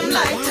putting them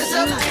lighters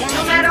up.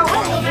 No matter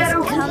what, no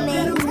matter what.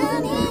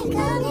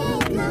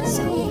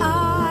 So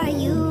are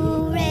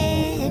you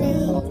ready?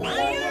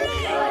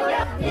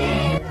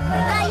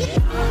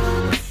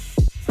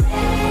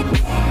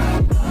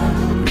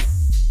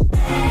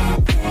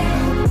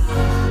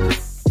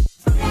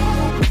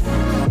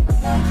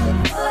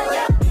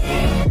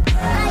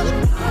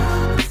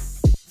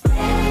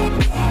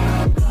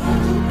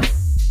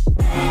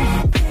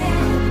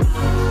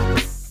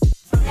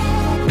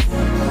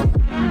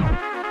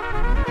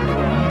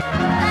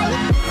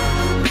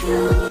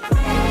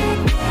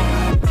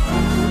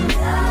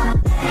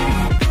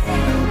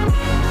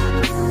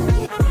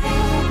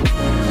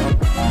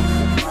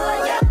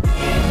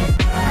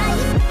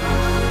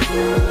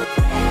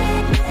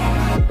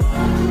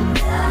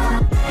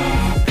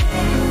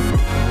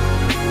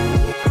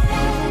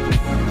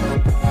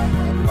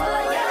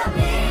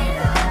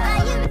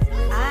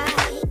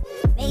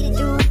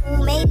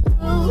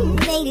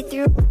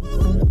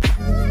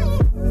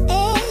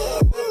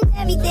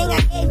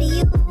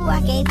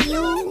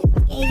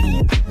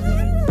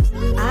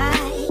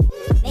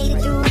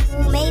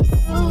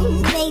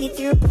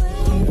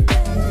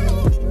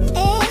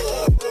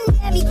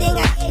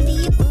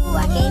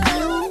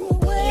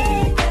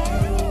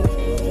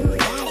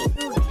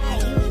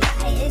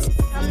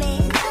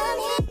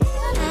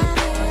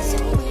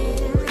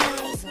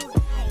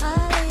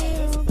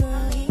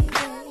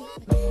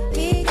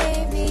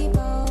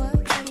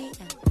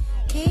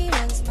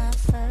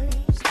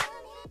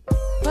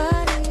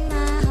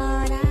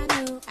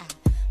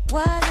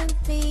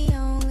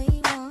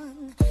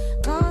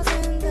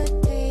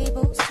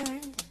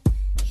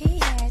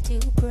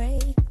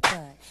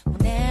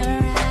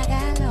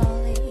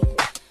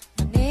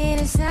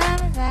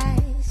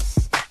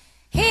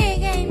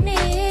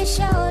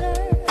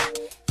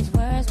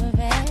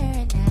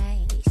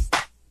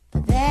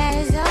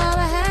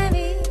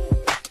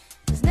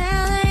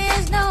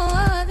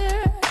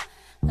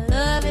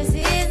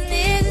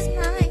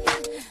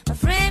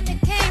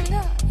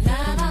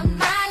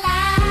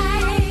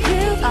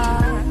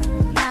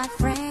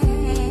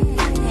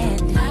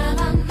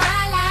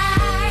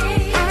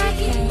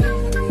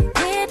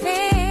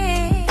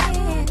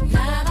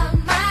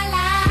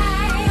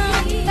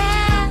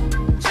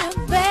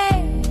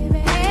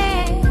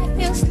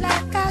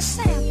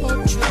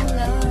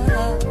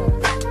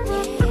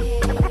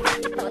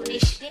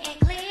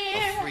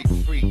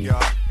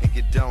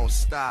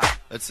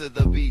 to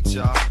the beat,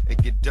 y'all.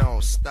 And you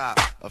don't stop.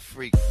 A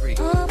freak, freak.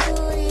 Or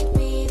would it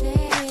be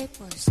that it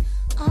was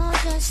all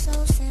just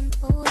so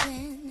simple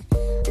then?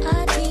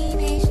 A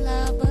teenage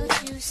love,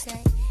 but you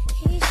say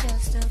he's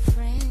just a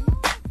friend.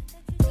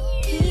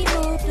 He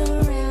moved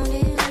around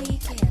and we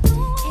kept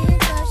in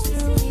touch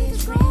through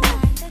his friend.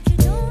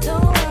 The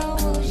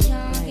world was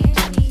young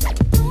and we was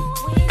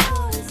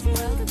rush, but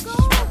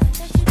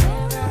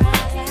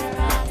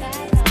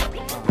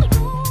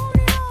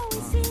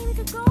never seem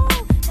to go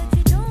that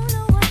you don't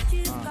know what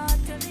you've got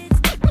till it's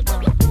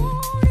gone.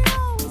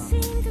 Always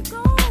seem to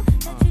go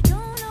that you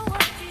don't know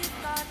what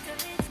you've got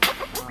till it's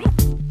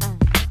gone.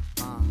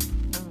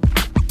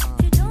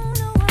 You don't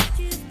know what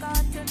you've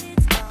got till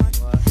it's gone.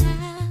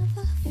 Have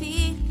a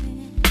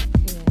feeling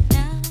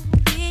now,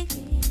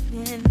 believing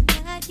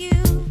that you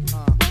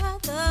are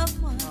the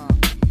one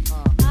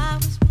I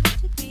was supposed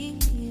to be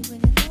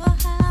with. Oh,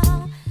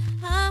 how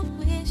I'm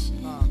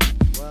wishing,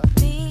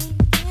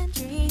 thinking,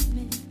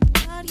 dreaming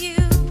about you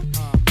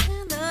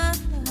and the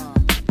love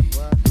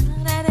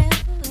that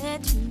ever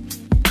let you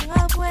in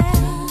love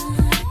with.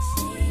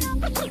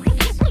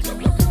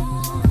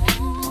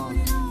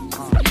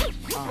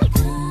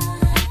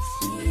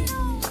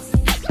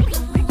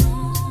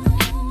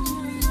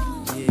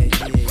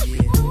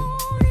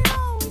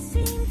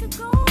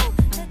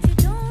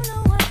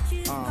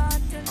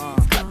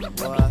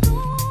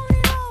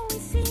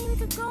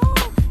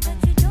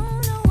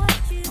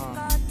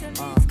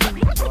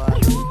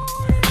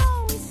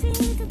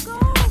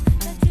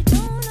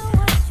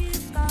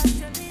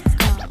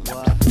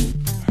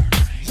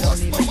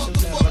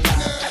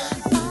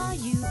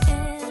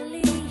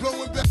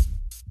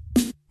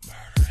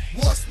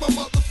 What's my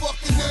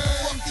motherfucking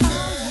name?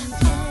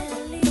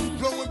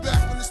 Blowing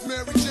back from this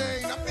Mary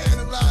Jane. I'm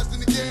analyzing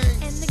the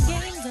game. And the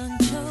game done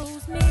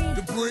chose me.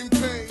 To bring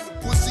pain to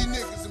pussy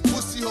niggas and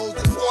pussy hoes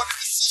that wanted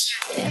to see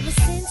you. Ever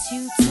since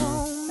you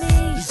told me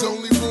There's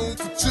only room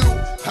for two.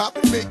 I've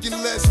been making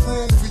less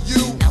room for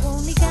you. now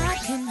only God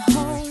can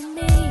hold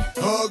me,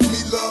 Hug me,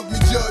 love me,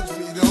 judge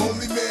me. The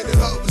only man that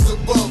hovers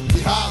above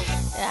me. Holla.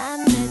 I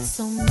met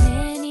so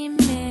many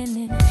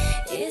men and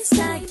it's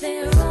like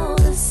they're all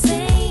the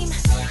same.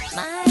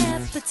 My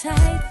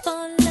appetite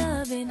for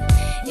loving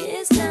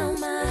is now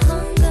my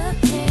hunger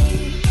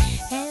pain.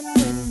 And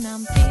when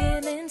I'm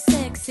feeling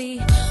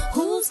sexy,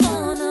 who's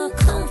gonna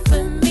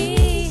comfort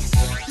me?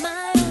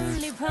 My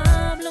only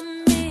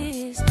problem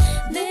is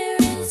their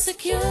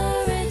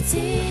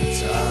insecurity.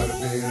 Tired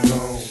of being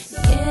alone.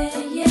 Yeah,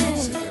 yeah,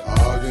 Sick of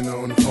arguing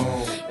on the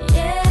phone.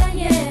 yeah,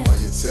 yeah, While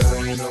you're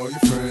telling all your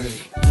friends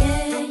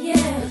yeah,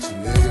 yeah. that your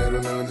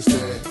nigga don't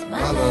understand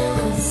my love.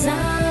 'Cause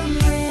I'm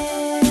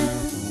real.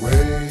 The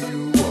way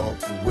you walk,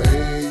 the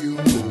way you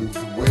move,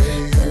 the way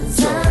you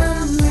talk.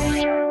 I'm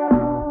real.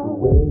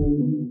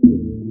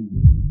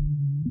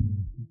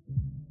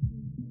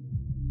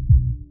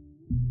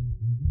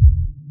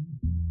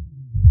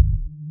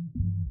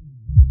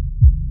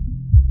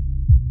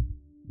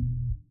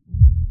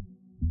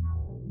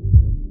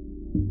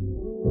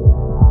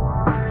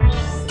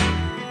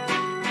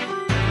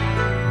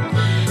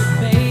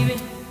 Baby,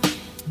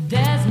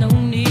 there's no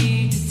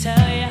need to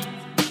tell ya.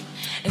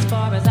 As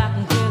far as I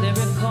can clearly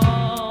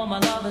recall, my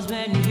love has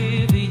been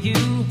here for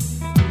you.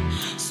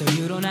 So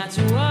you don't have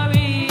to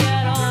worry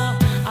at all.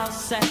 I'll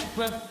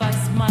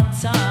sacrifice my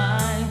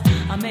time.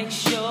 I'll make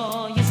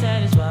sure you're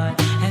satisfied.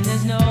 And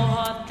there's no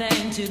hard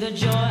thing to the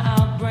joy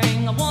I'll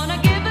bring. I wanna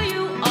give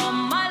you all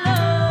my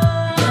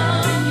love.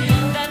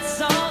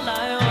 That's all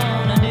I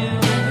wanna do.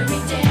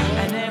 Every day.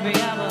 And every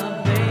hour,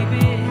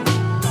 baby.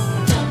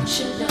 Don't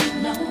you love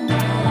no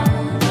more?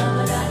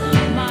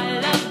 My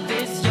love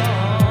is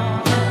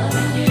yours.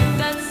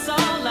 That's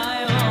all I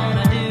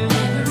wanna do.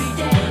 Every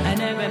day. And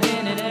every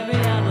minute, every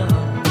hour,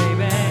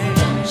 baby.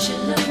 Don't you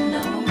love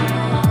no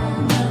more?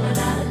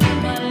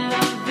 My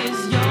love is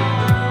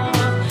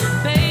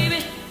yours, baby.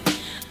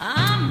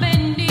 I'm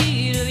in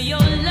need of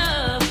your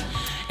love,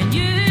 and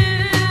you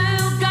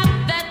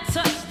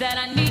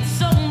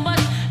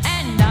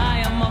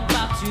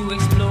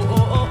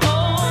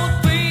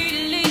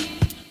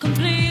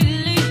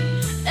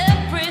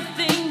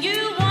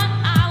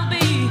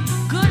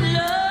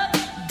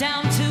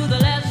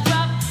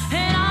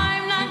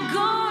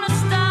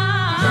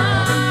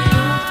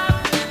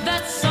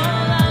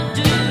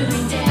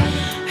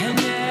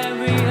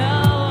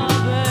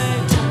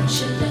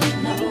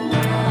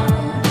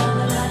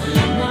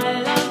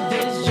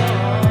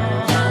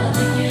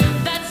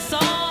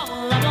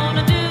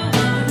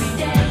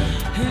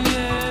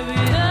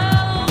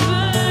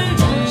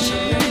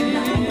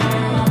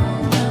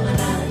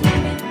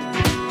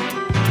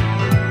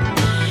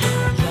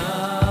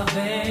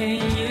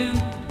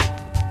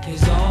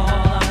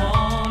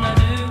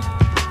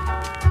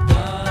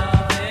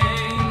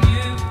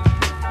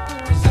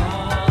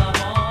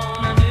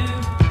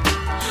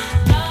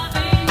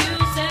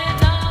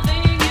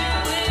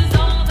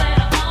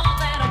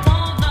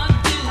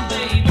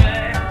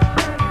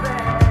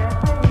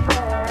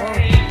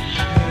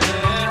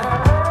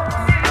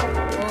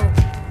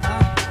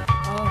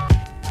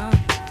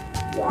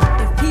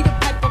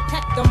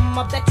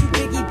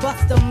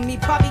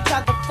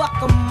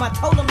fuck 'em. I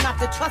told 'em not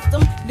to trust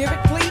 'em.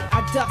 Lyrically,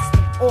 I dust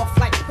 'em off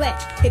like clay.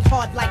 Hit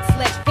hard like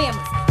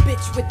sledgehammers.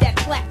 Bitch with that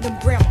platinum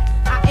grammar.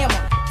 I am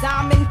a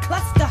diamond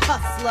cluster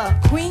hustler.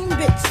 Queen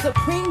bitch,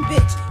 supreme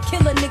bitch.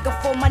 Kill a nigga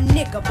for my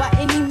nigga by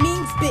any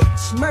means,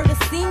 bitch. Murder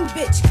scene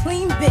bitch,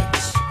 clean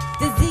bitch.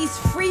 Disease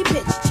free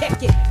bitch,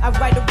 check it. I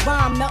write a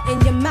rhyme, melt in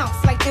your mouth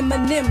like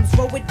M&M's.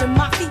 Roll with the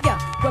mafia.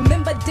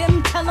 Remember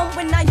them? Tell 'em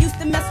when I used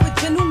to mess with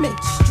gentlemen.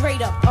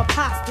 Straight up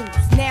apostles.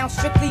 Now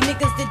strictly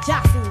niggas that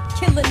jostle.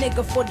 Kill a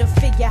nigga for the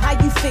figure. How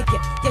you figure?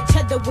 Your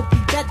cheddar would be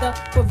better.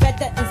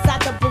 Beretta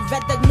inside the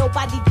Beretta.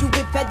 Nobody do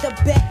it better.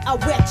 Bet I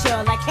wet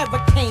ya like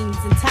hurricanes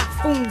and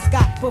typhoons.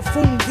 Got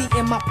buffoons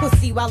eating my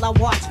pussy while I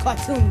watch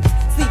cartoons.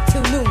 Sleep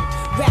till noon.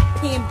 Rap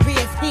pen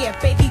beers here.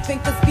 Baby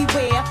drinkers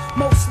beware.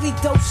 Mostly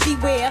dope she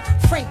wear.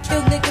 Frank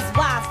kill niggas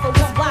wives for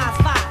his wives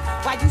five.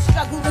 While you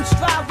struggle and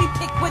strive, we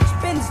pick which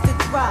bins to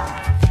drive.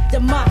 The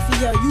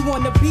mafia, you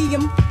wanna be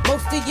him?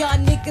 Most of y'all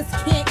niggas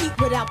can't eat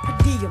without per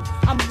diem.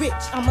 I'm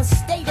rich, I'ma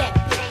stay that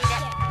bitch.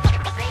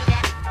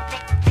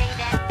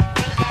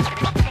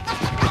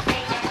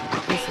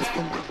 This is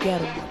from the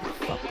ghetto,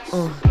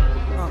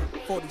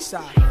 motherfuckers. 40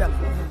 side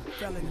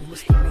felony,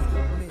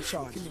 misdemeanor,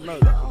 charge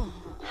murder.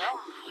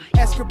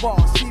 Escobar,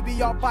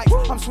 CBR bikes,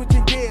 I'm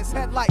switching gears,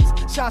 headlights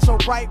shine so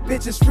bright,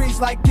 bitches freeze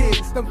like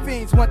this. Them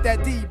fiends want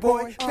that D,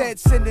 boy.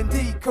 Feds sending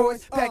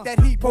decoys, pack that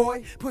heat,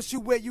 boy. Push you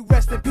where you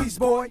rest in peace,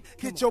 boy.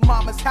 Get your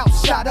mama's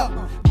house shot up,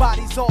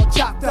 bodies all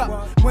chopped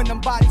up. When them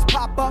bodies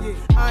pop up,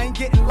 I ain't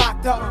getting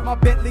locked up. My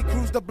Bentley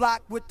cruise the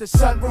block with the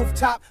sunroof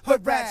top.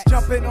 Hood rats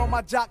jumping on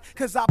my jock,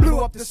 cause I blew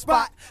up the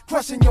spot.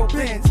 Crushing your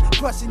bins,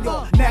 crushing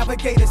your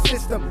navigator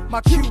system.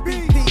 My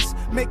QB piece,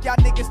 make y'all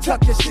niggas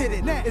tuck your shit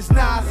in. It's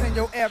Nas in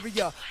your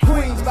area.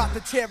 Queens about to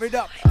tear it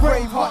up.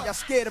 Braveheart, y'all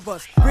scared of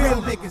us.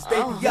 Real niggas,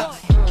 they be us.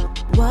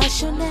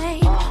 What's your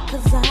name?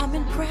 Cause I'm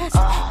impressed.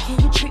 Can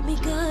you treat me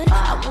good?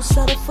 I won't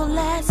settle for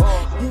less.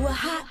 You a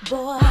hot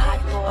boy,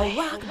 a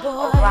rock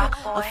boy,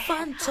 a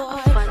fun toy,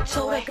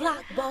 so a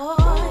Glock boy.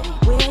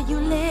 Where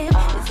you live?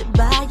 Is it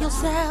by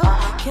yourself?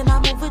 Can I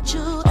move with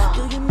you?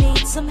 Do you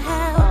need some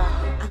help?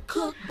 I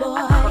cook, boy,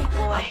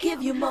 I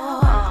give you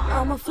more.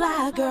 I'm a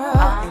fly girl,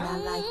 and I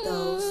like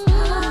those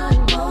hot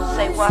boys.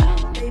 Say what?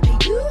 Baby,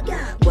 you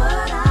got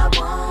what I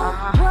want.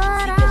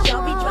 See, cause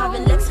y'all be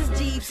driving Lexus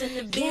Jeeps and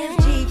the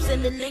Benz Jeeps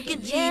and the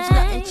Lincoln Jeeps,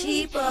 nothing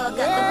cheaper. Got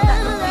them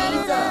platinum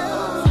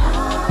visas.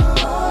 Hot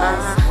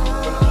boys,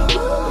 baby, you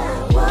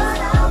got what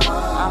I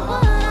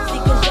want. See,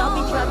 cause y'all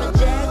be driving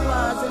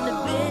Jaguars and the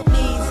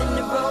Bentleys and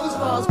the Rolls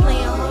Royals,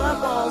 playing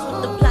hardballs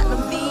with the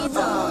platinum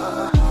visa.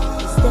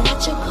 Is that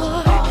your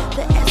car?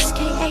 The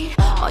SK8?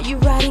 Are you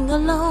riding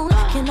alone?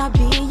 Can I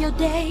be your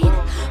date?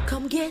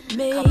 Come get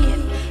me.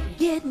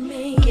 Get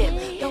me,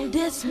 don't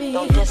diss me,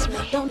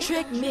 don't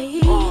trick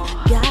me.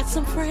 Got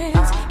some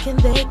friends, can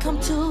they come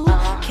too?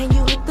 Can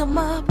you hook them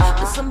up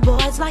with some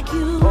boys like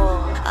you?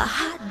 A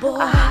hot boy,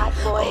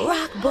 a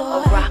rock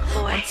boy,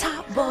 a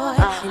top boy,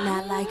 and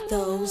I like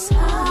those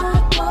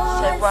hot boys.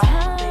 Say what?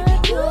 Baby,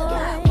 you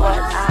got what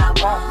I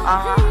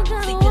want.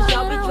 See, cause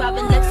y'all be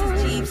driving Lexus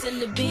Jeeps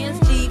and the Benz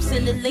Jeeps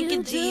and the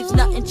Lincoln Jeeps,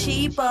 nothing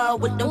cheaper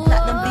with them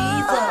platinum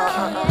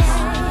visas.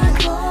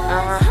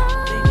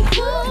 Baby,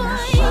 you got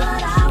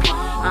what I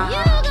want.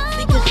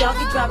 See, cause y'all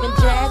be driving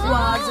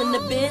Jaguars and the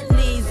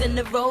Bentleys and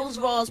the Rolls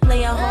Royals,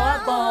 playing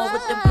hardball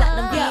with the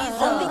platinum visa.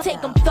 Only take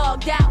them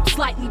thugged out,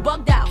 slightly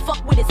bugged out,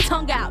 fuck with his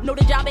tongue out. Know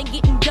the job ain't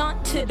getting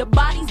done till the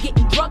body's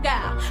getting drug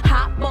out.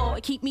 Hot boy,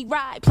 keep me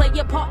right, play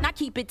your part, not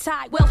keep it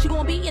tight. Well, she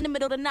gon' be in the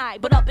middle of the night,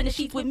 but up in the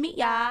sheets with me,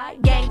 I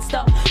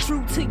gangsta,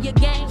 true to your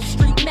game,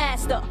 street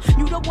master.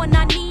 You the one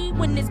I need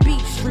when this beat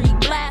street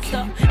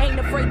blaster. Ain't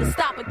afraid to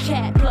stop a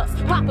cat, plus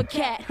pop a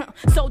cat.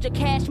 Soldier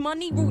cash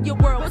money, rule your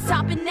world, what's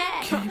topping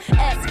that?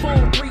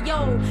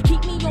 S430,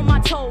 keep me on my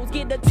toes,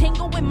 get a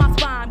tingle in my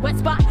spine. Wet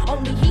spot,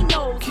 only he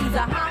knows. He's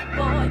a hot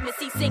boy,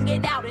 Missy sing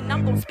it out and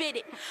I'm gon' spit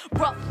it.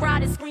 Rough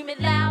riders screaming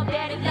loud,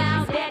 daddy,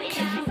 if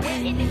you with it.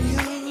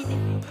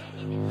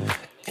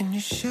 In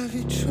your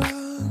Chevy truck,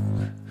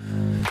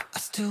 I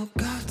still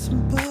got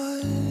some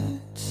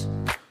bullets.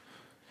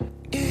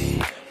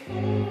 Yeah,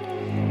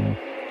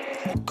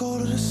 we'll go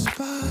to the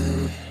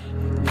spot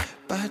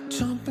by a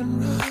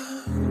jumping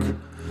rock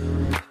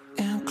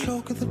in a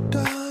cloak of the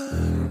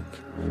dark.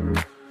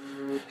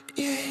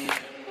 Yeah,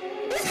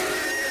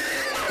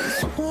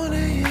 it's 1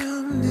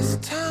 a.m. This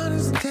town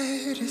is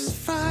dead. It's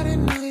Friday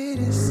night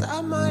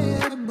inside my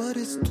head, but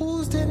it's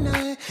Tuesday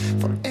night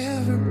for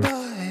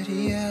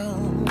everybody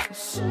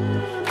else.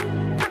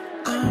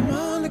 I'm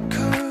on the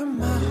curb,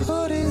 my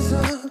hood is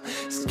up.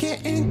 It's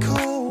getting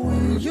cold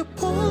when you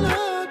pull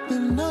up,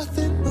 and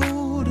nothing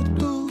new to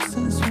do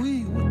since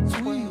we were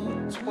 12.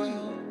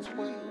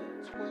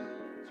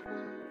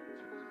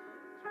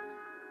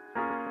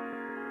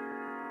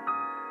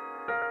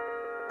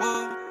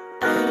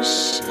 Oh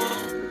shit.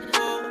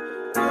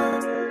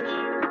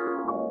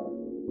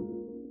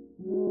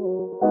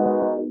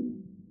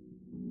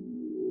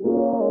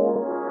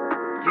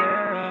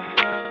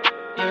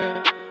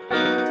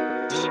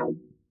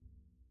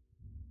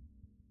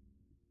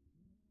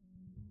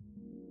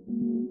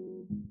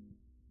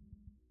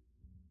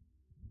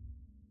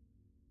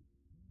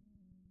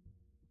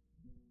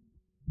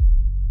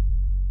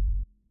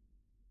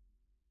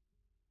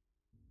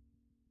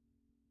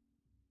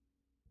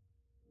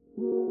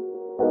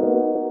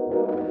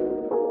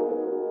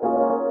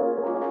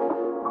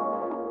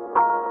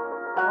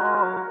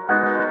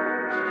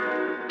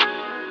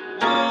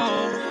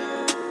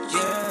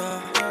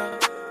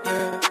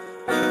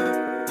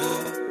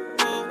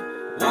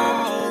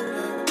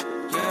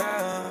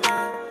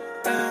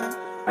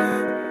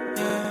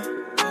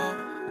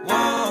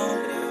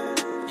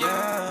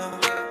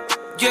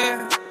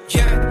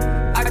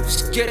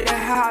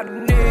 how it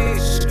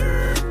needs.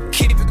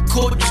 Keep it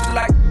cool just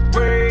like a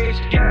breeze.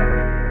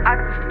 I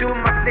just do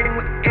my thing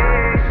with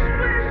ease.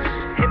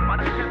 Hit my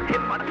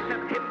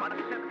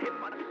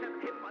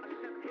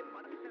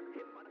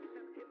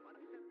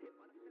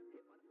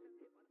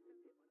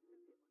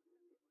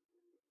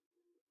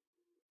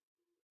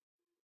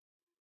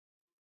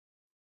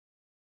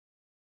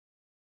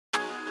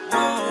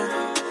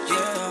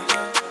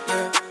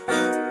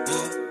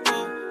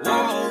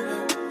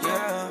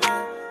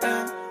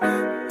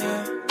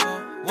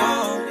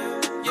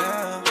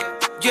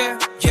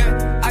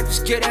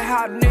get it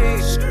how it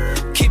needs.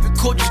 Keep it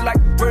cool just like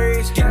a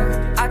breeze.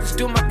 I just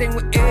do my thing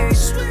with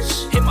ease.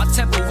 Hit my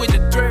tempo with the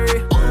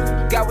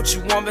 3. Got what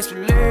you want, best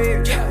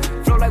believe.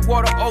 Flow like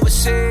water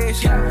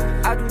overseas.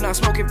 I do not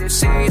smoke if there's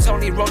seeds.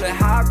 Only rollin'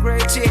 high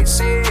grade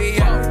THC.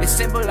 It's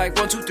simple like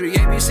 1, 2, 3,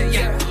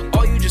 ABC.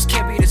 All you just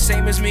can't be the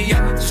same as me.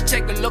 Just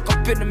take a look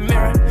up in the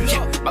mirror.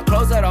 My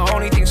clothes are the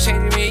only thing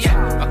changing me.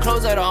 My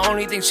clothes are the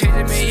only thing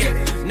changing me.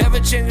 Never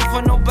changing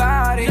for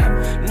nobody.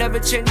 Never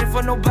changing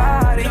for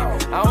nobody.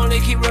 I only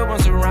keep real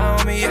ones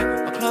around me.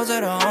 My clothes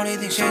are the only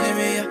thing changing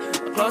me.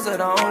 My clothes are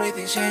the only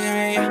thing changing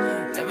me.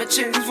 Never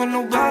changing for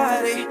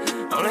nobody.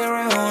 Only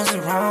real ones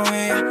around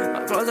me.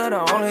 My clothes are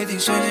the only thing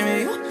changing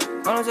me.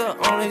 My clothes are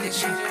the only thing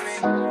changing me.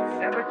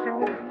 Never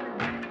changing.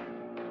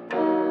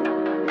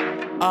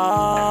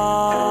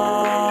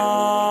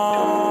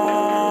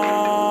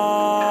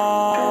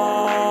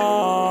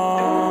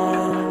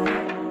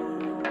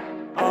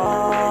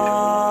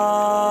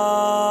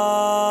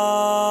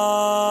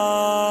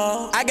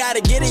 I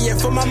gotta get it, yeah,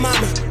 for my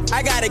mama.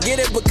 I gotta get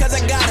it because I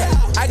got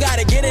it. I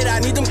gotta get it, I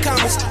need them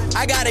commas.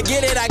 I gotta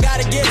get it, I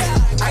gotta get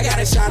it. I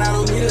gotta shine, I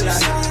don't need a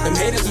lot. Them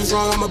haters was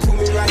wrong, I'ma prove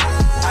me right.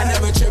 I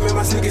never trip in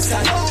my sneakers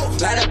tight.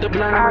 Light up the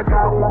blunt, I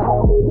got it.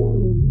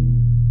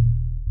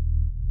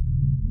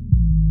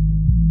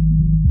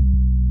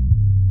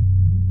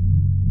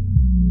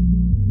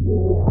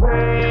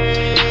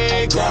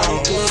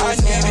 I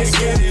need to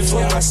get it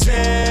for myself.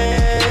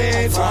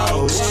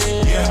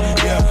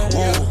 Yeah.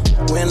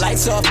 When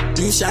lights off,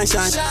 you shine.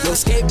 No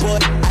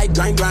skateboard, I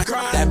grind.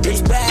 That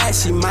bitch bad,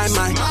 she mine.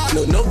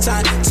 No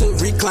time to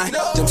recline.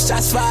 Them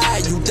shots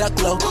fired, you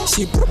duck low.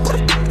 She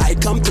I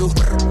come through.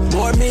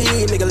 More me,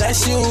 nigga,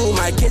 less you.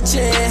 My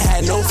kitchen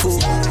had no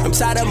food. I'm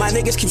tired of my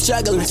niggas keep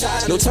struggling.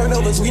 No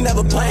turnovers, we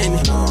never playing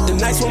it. The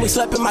nights when we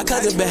slept in my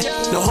cousin bed.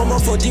 No homo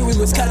 4G, we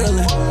was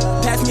cuddling.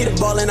 Pass me the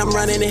ball and I'm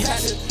running it.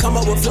 Come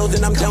up with flows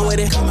and I'm done with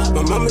it.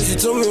 My mama, she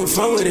told me I'm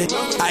fun with it.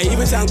 I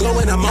even sound glow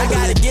when I'm on. I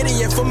gotta get it,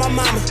 yeah, for my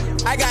mama.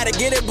 I gotta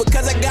get it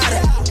because I got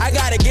it. I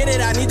gotta get it,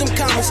 I need them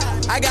commas.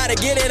 I gotta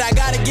get it, I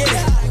gotta get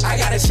it. I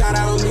gotta shine,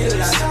 I don't need a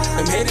lot.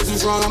 Them haters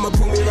was wrong, I'ma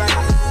prove me right.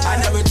 I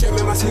never trim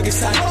in my sneakers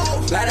tight.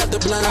 Light up the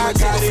blunt, I'ma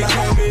take a flight.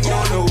 Coming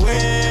on the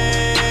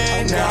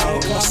way now.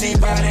 See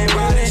body,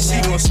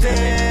 she gon'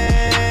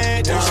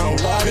 stay down.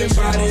 Been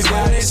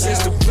body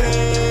since the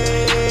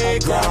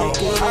playground.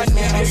 I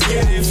need to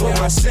get it for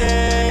myself.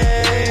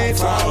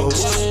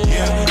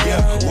 Yeah.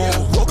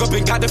 Woke up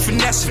and got the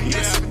finesse.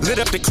 Lit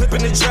up the clip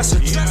in the dresser.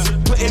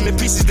 Putting the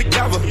pieces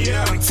together.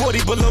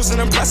 40 belows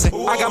and I'm blessing.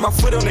 I got my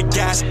foot on the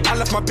gas. I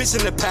left my bitch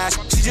in the past.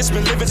 She just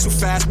been living too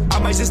fast. I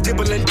might just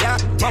dibble and die.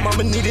 My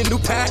mama need a new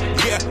pack.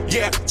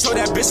 Yeah. Told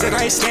that bitch that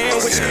I ain't staying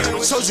with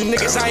you. Told you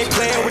niggas I ain't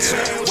playing with you.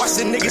 Watch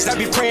the niggas that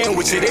be praying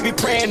with you. They be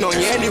praying on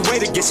you any way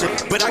to get you.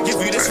 But I give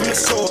you this from the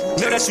soul.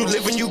 Now that you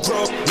live and you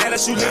grow. Now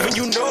that you live and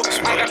you know.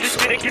 I got this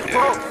shit against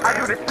bro. I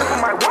do this shit for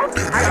my work.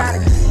 I got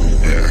it.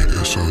 Yeah,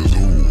 it's a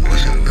zoo.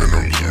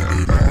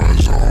 And I'm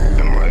zooted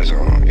in my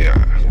zone. Yeah.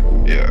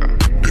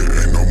 There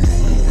ain't no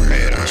movie.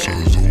 It's a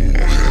zoo.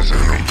 And I'm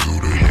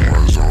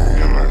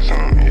zooted in my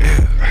zone.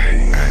 Yeah.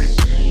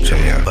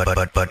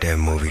 But that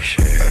movie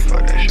shit.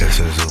 That's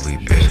a zoobie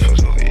bitch.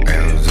 I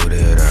am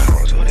zooted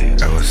out.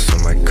 I was on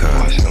my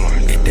car.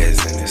 Get that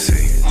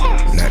Hennessy.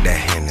 Not that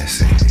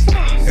Hennessy.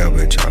 Yo,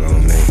 bitch all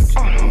on me.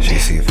 She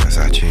see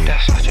Versace.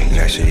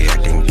 Now she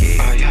acting gay.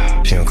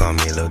 She don't call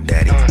me little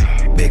daddy.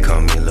 Big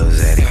call me little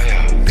zaddy.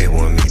 Big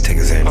want me take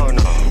a zaddy. I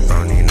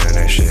don't need none of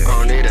that shit.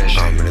 I'm in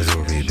a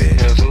zoobie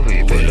bitch.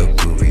 With a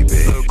groovy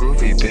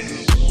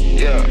bitch.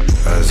 Yeah.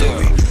 A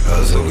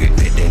zoobie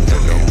bitch. They know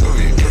no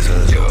movie. It's a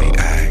zoobie.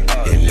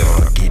 You know I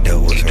get that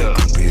with some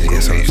groupies.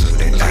 Yes, I'm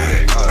zooted.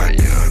 I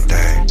do my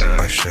thing.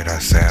 Or should I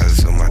say I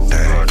zoom my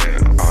thing?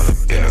 All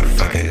up in a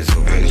fucking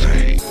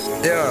zoobie.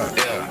 Yeah.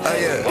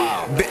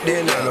 Bit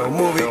there not no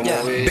movie.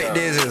 Bit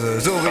this is a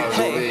zoobie.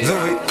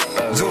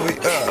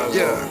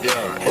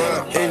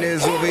 Well, in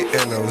this zoobie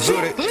and I'm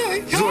zooted.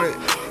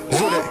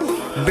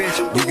 Bitch,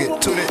 you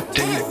get to it,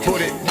 then you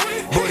put it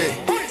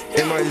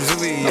in my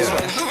zoobie.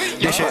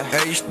 This shit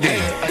HD.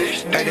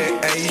 That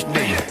HD.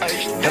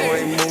 That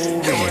ain't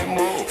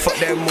movie. Fuck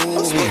that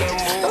movie.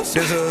 This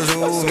is a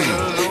zoobie.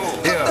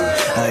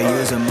 I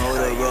use a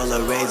Motorola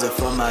Razr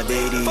for my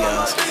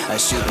videos. I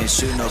shoot and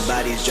shoot,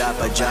 nobody's drop.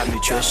 I drop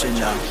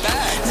nutritional.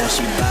 Now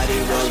she body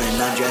rolling,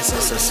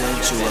 undressing so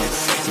sensual.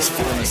 These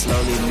feelings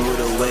slowly move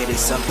away to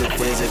something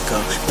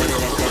physical.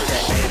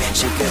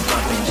 She could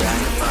bump and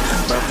grind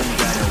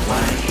and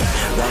wine.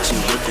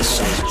 Ratchet with the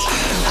shake,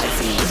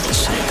 hyphy with the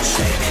shake.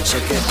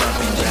 Shake it, bump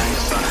and grind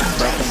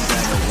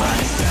the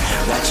wine.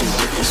 Ratchet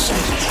with the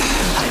shake,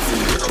 hyphy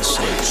with the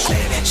shake.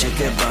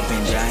 Shake it, bump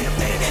and grind,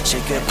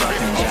 shake it, bump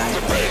and grind,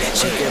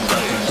 shake it,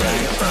 bump and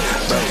grind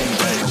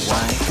the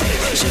wine.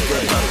 Shake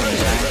it, bump and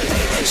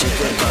grind,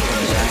 shake it, bump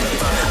and grind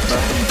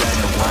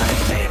the wine.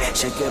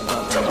 Shake it,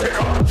 bump and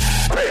grind.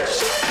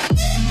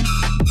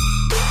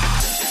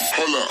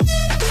 Hold up.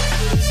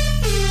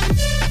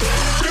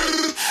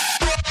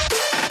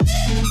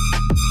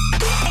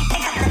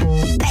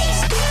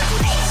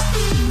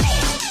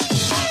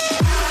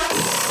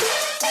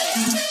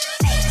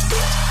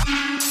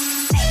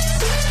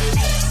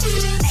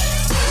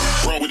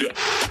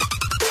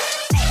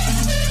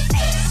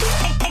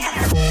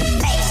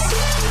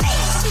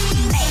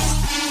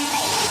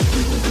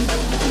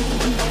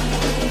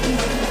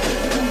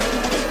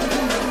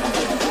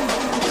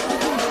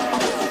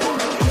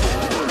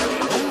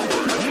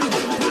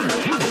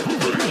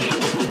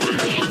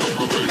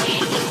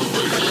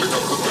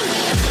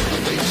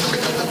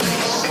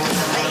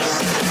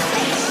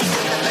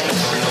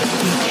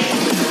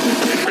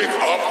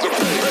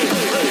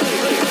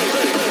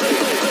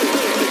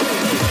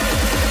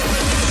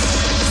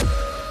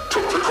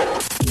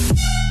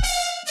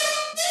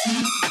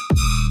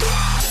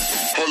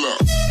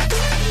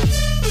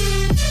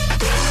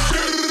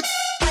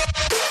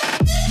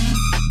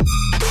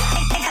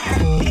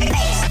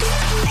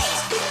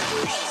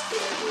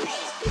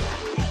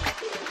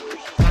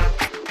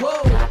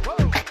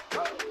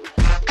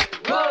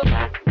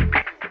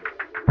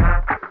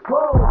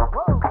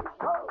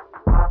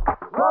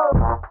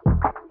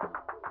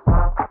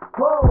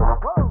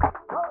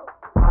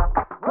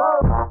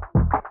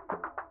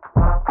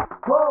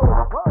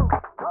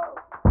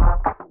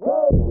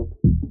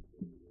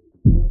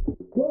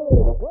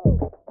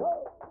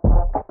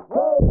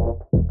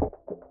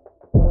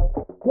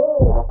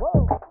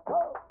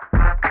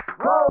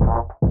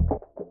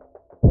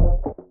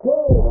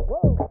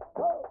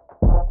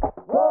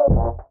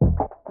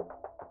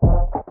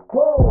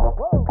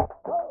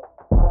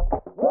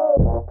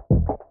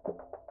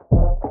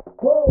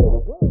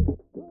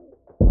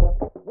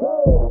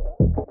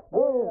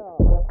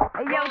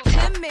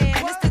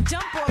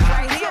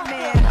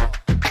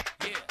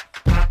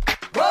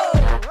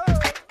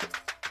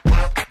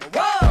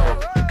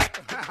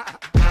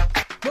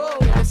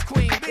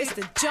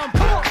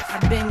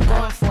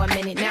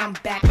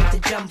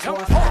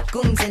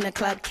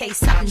 Case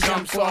something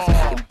jumps off.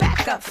 You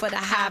back up for the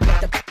high,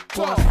 but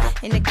the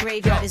off. In the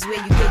graveyard is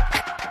where you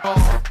get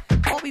off.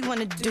 All we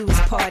wanna do is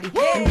party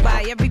and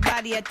buy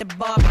everybody at the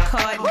bar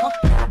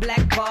Bacardi.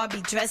 Black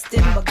Barbie dressed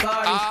in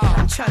Bulgari.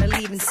 I'm trying to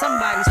leave in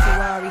somebody's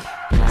Ferrari.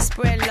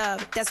 Spread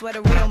love, that's what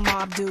a real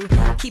mob do.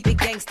 Keep it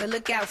gangster,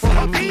 look out for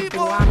the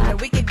people. I'm the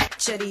wicked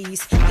bitch of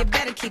these. You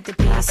better keep the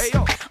peace,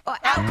 or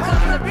out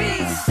come the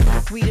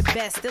beast. We the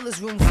best, still is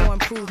room for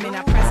improvement.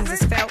 Our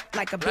presence is felt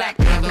like a black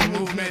people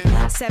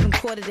movement. 7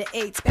 quarter to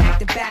 8, back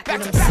to back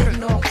when I'm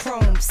sitting on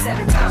chrome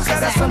 7 times.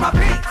 That's on my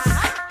beats.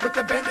 With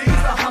the Bentleys,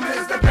 the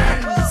Hummers, the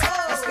Benz.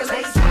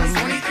 Escalade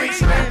 23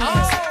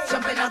 trims.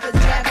 Jumping out the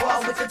Jaguar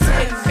with the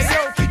Timbs.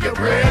 Keep your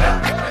bread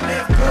up and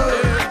live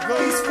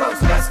good. East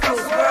Coast, West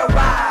Coast,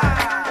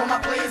 worldwide. All my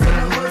players in the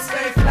hood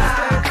stay fly.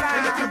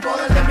 And if you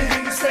ballin', let me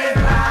hear you say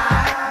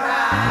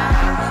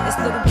ride. It's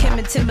Little Kim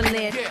and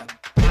Timberland.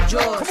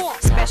 Jaws.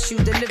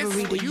 Special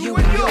delivery to you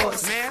and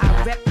yours.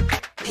 I rep,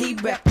 he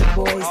rep the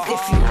boys.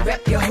 If you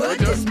rep your hood,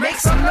 then make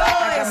some noise.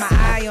 I got my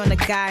eye on the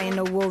guy in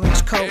the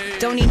orange coat.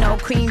 Don't need no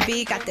cream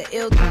bee, got the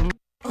ill.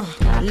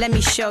 Let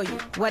me show you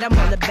what I'm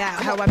all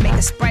about. How I make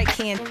a Sprite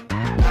can.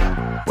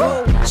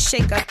 Whoa,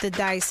 shake up the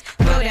dice,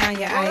 throw down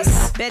your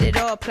ice. Bet it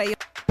all, play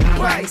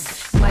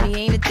price. Money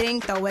ain't a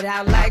thing, throw it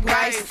out like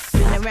rice.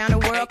 Been around the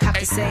world, cop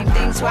the same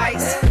thing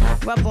twice.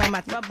 Rub on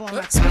my,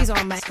 squeeze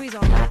on my.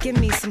 Give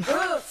me some,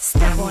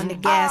 step on the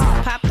gas.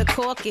 Pop the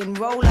cork and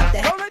roll up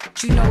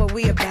the. You know what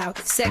we about,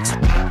 sex,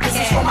 This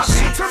is for my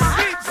beats.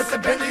 With the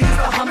Bentleys,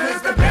 the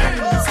Hummers, the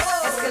Benz.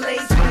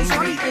 Escalade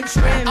 23 inch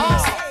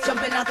rims.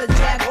 Jumping out the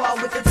Jaguar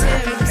with the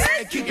Timbs.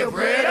 And keep your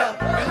bread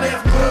up and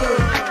live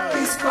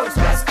good. East Coast,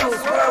 West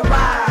Coast,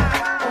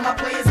 worldwide. All my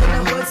players in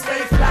the hood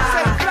stay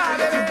fly.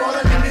 And if you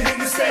ballin', let me hear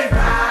you say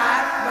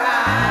ride,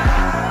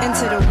 ride.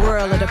 Into the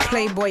world of the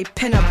Playboy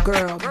pinup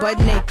girl, butt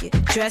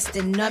naked, dressed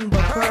in none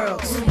but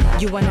pearls.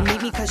 You wanna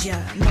meet me cause you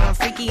know I'm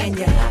freaky, and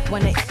you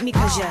wanna eat me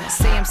cause you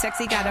say I'm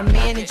sexy. Got a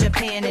man in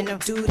Japan and a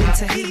dude in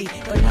Tahiti.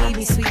 Believe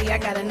me, sweetie, I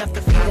got enough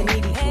to feed the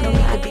needy. No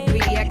need to be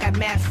greedy, I got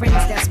mad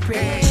friends that's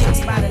pretty.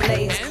 Chicks by the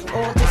layers,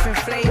 all different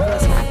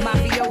flavors.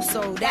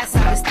 Mafioso, that's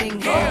how this thing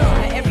goes.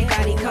 Now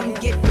everybody come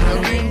get me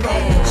the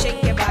lingo.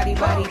 Shake your body,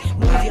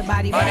 move your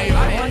body.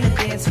 On the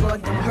dance floor,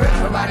 don't hurt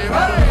nobody.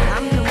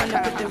 I'm the one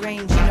that put the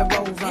range in the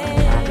Rover.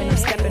 When I'm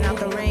stepping out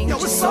the range,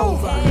 it's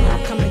over.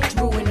 Coming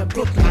through in the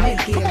Brooklyn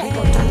mid-gear. We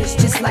gon' do this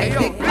just like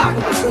Big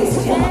Papa.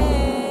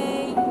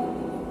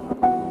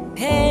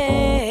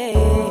 Hey,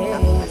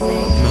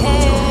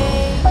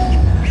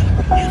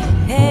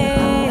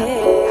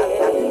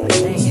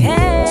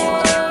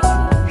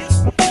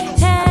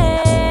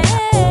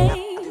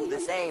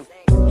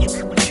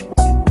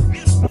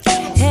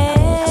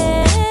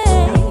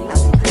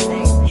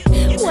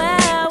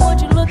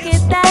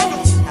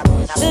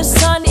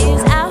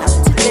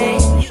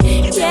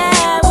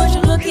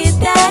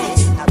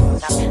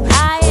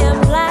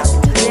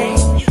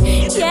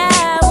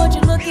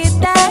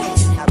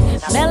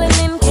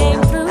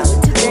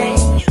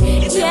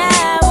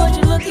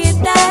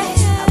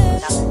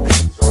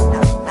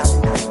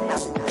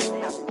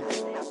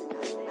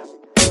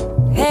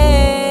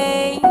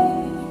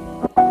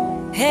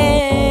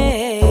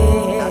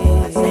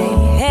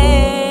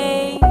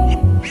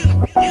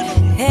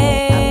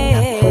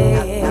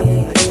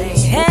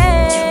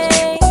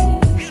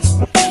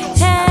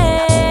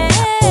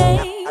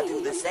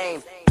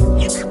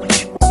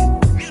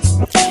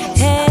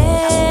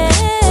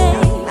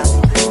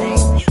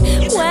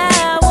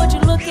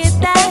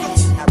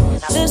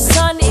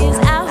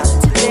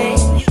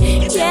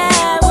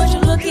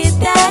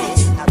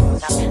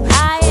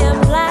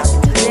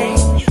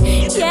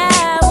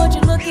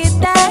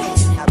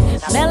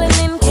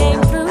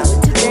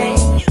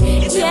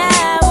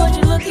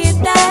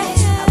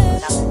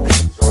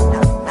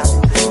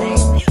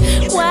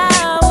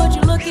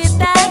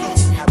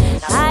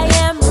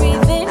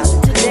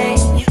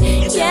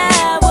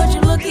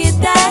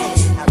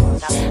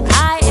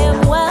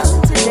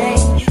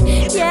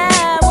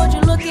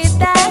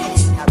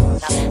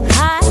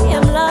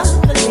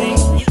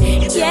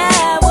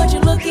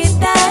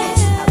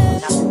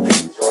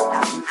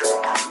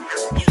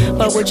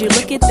 Well, would you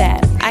look at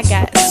that? I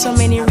got so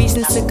many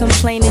reasons to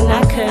complain and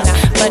I could,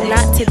 but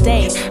not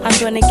today. I'm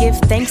gonna give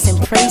thanks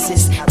and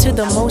praises to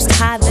the Most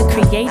High, the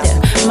Creator,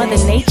 Mother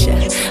Nature.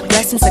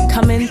 Blessings are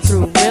coming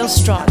through real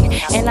strong,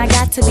 and I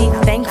got to be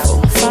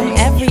thankful from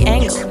every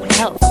angle.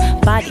 Health,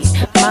 body,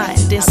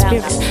 mind, and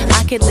spirit.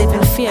 I could live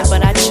in fear,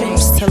 but I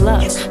choose to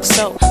love,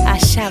 so I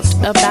shout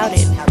about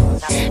it.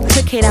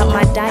 Took it out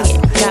my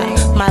diet,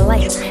 got my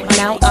light.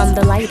 Now I'm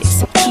the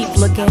lightest. Keep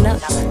looking up,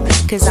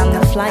 cause I'm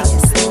the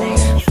flyest.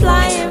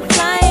 Flying,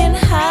 flying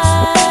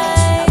high.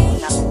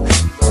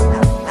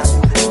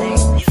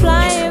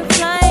 Flying,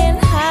 flying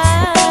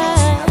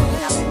high.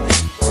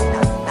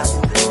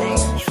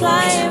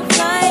 Flying,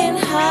 flying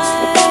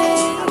high.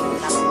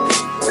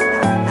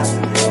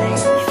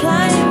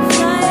 Flying,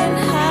 flying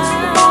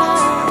high.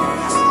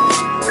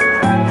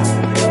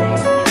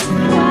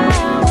 Why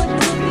would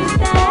you be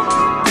that?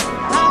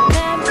 Our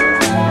family's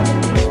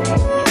loving you.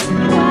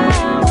 Why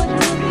would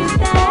you be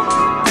that?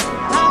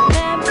 Our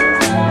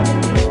family's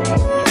loving you.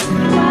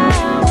 Why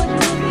would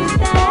you be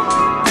that?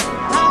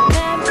 Our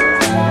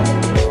family's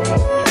loving you.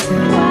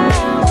 Why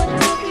would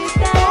you be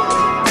that?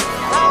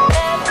 Our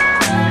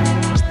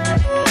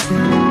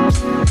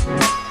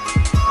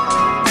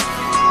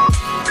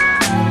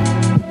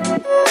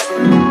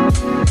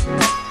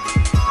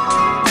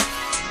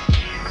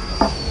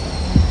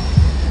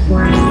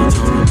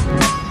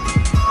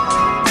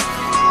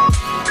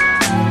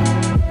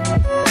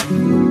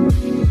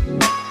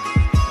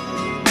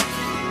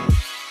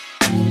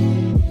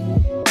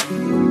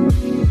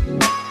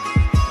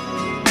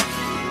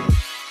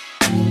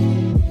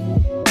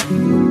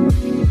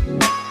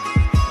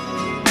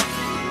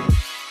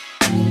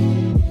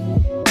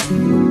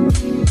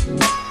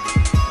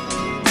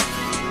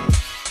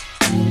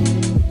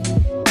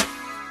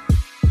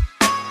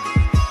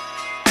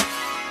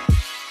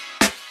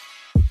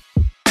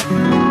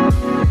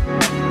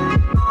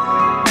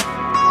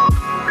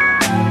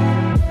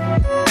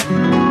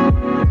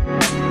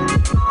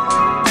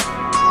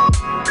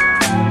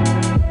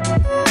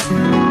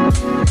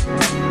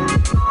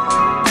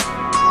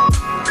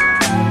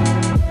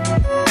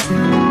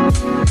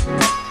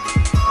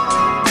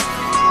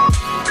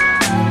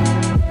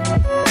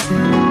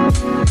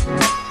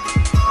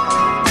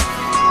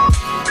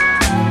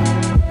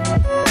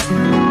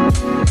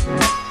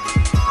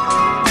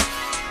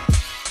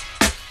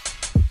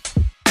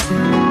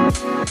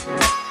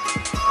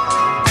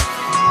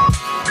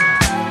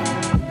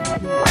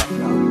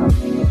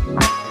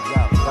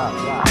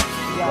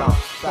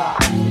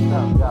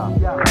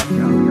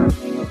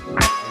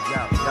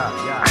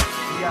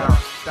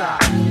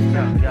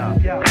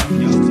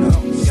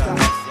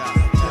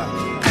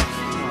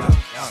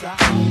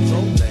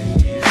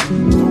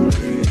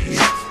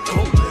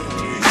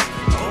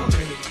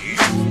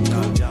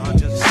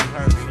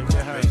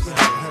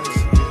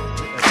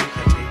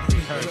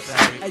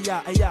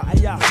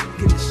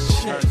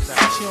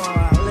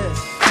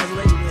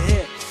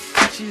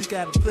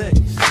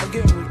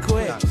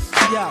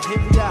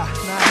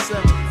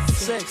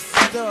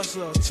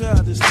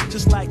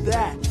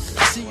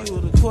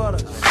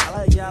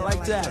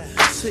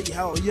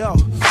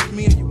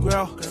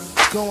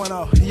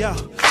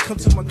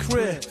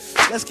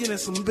Let's get in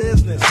some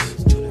business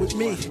with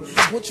me.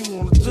 What you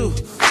wanna do?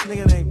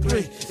 Nigga, it ain't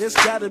three. It's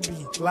gotta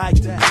be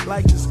like that.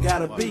 Like this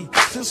gotta be.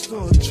 Just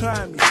gonna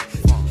try me.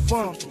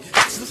 Funky.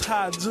 This is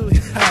how I do it.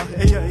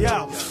 Hey, yo,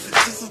 yo.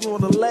 This is for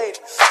the ladies.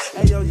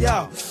 Hey, yo,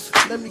 yo.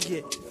 Let me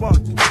get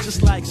funky.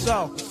 Just like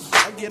so.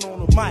 I get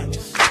on the mic.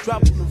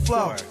 Drop on the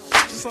floor.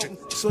 Just something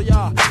so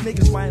y'all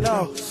niggas might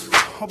know.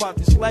 How about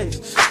this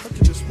ladies? Look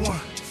at this one.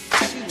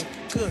 She look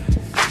good.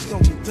 It's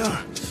gonna get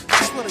done.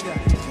 I swear to God.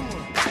 Come on.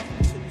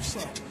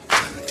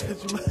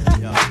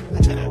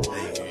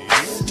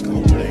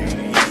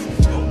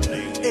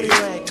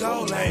 Anyway,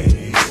 go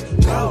ladies,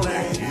 go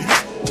ladies,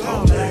 go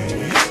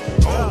ladies,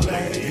 go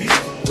ladies,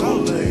 go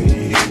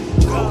ladies,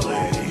 go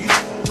ladies,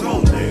 go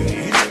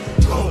ladies,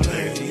 go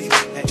ladies.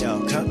 Hey yo,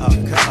 come up,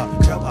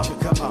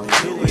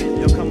 do it.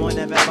 Yo, come on,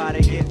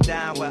 everybody, get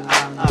down with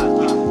us.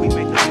 We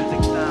make the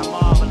music sound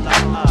marvelous.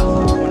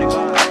 20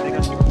 guards,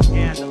 nigga, you can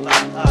handle us.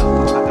 I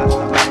got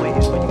something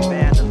waiting for you,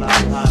 vandal us.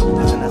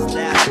 This in a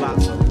snap box,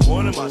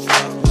 one of my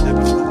stuff.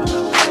 Every stupid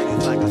little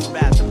ladies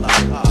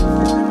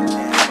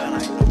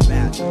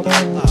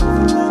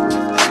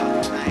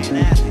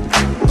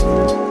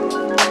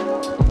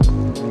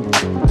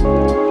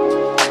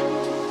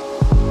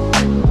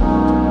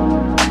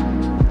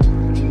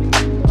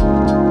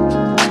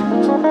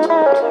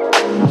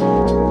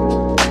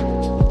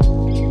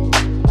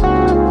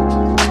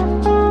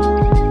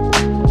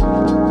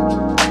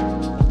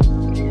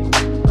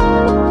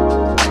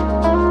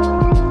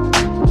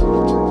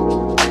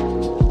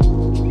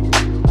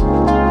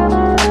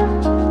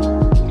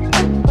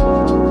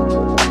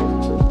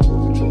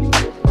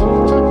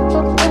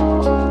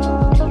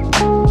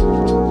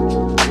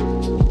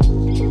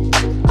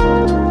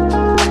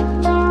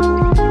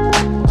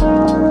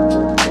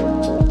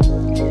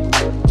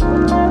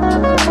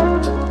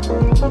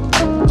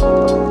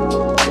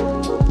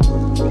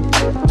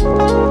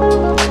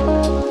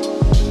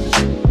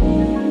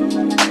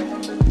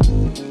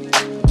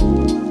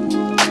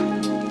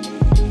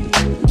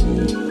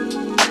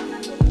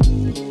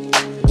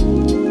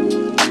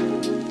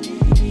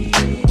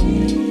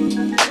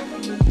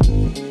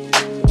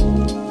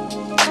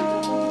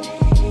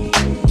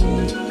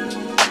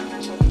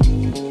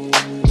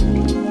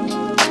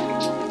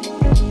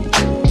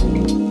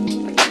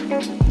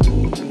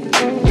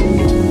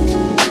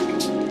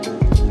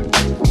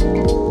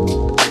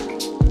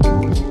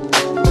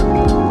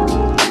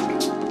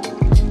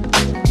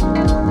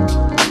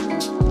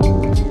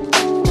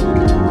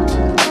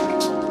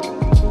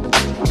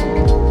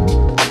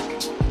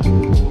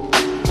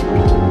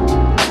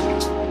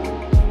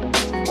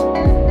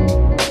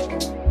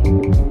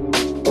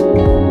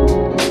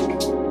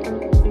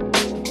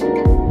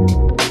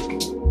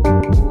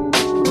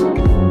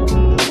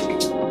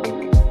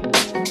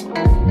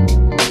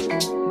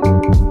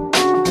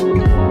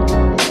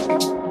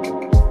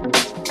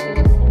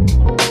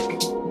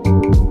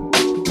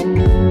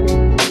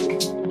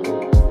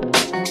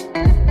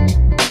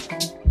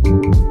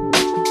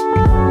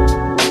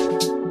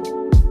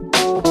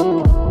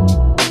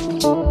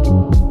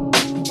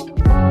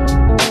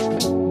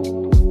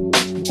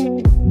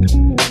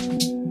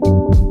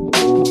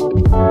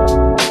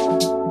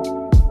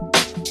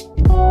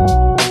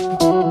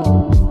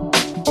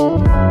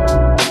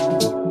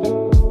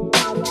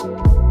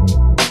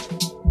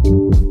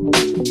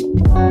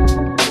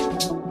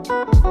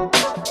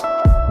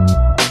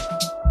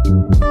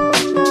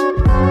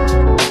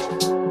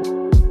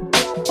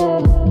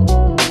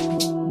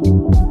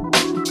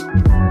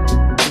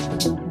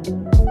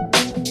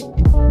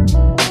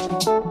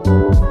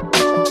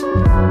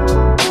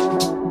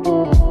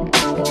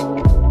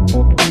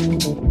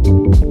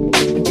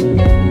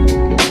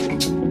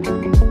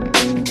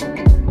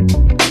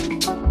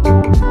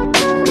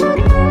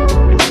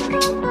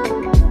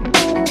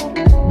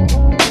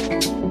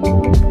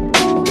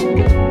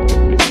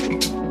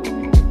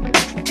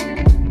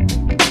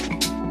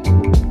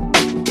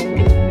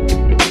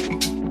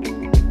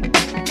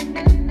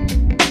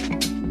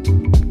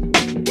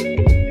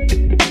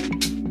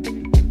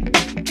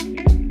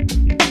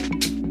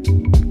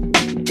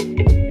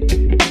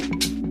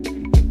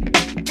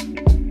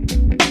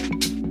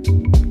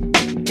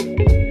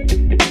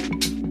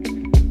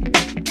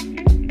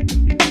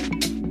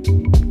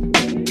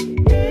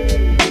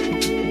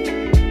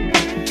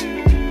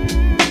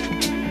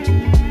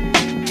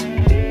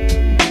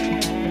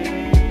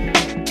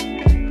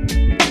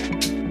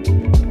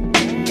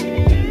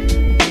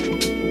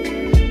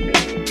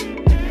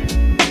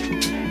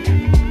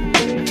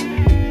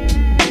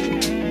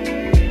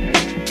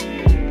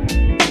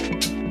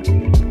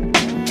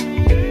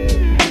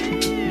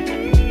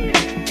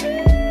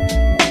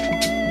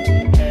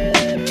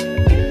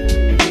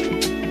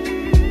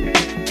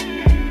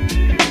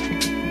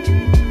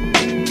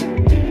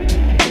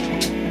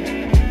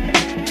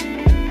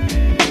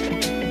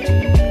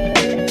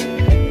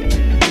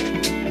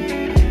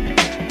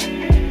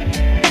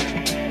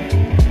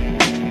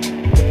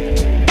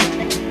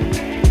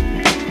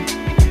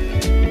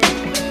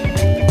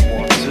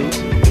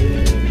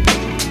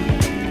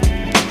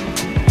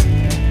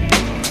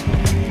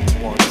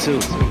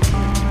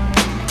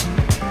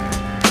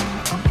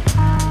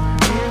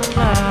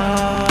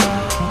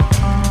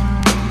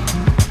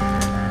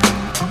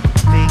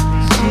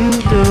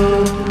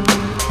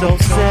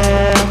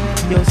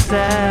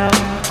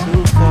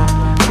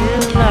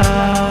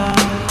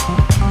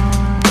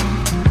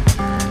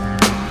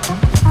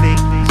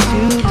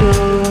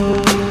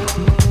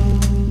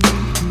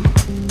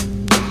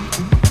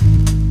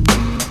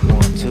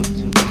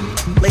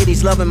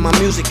Loving my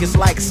music is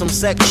like some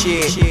sex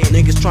shit.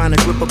 Niggas trying to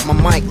grip up my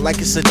mic like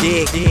it's a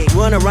dig.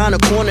 Run around the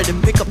corner to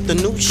pick up the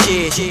new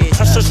shit.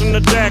 I sit in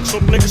the deck so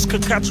niggas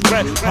could catch a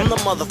rat. I'm the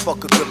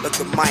motherfucker gripping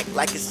the mic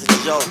like it's a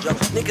joke.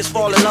 Niggas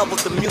fall in love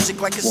with the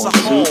music like it's a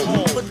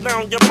home. Put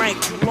down your mic,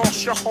 you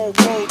lost your whole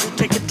road. You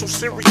take it too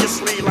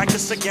seriously like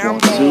it's a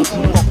gamble.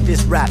 Fuck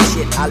this rap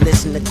shit, I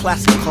listen to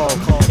classical.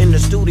 In the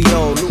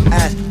studio, new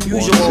as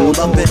usual.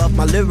 Love it,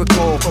 my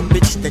lyrical. For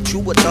bitches that you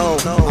would know.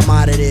 I'm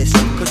out of this,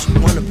 cause you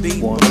wanna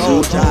be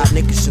below. Y'all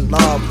niggas in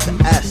love with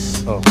the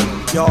S.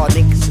 Y'all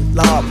niggas in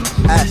love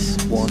with the S.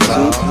 One, two.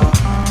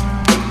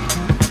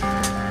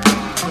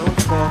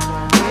 Don't fall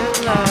in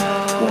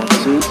love. One,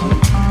 two.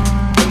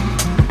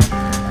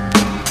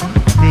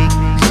 Things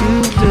you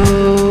do.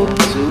 One,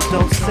 two.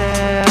 Don't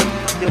sell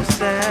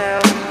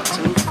yourself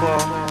to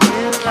fall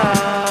in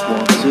love.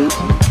 One, two.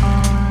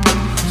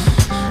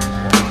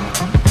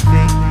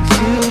 Things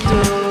you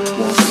do.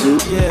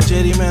 Yeah,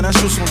 JD, man, I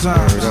shoot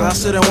sometimes. I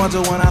sit and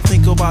wonder when I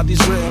think about these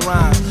written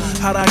rhymes.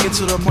 How'd I get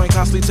to the point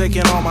constantly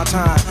taking all my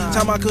time?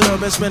 Time I could have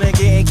been spending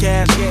getting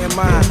cash, getting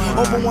mine.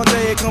 Over one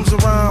day it comes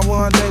around,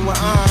 one day when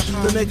I'm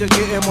the nigga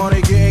getting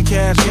money, getting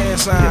cash, getting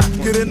signed.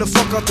 Getting the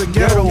fuck out the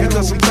ghetto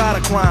because I'm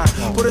tired of crime.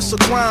 But it's a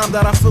crime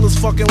that I feel is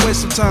fucking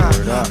waste of time.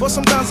 But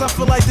sometimes I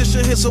feel like this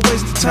shit hit's a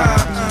waste of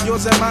time.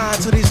 Yours and mine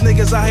to these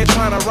niggas out here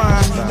trying to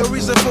rhyme. The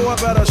reason for it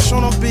better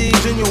show them be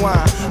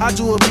genuine. I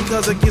do it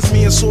because it gives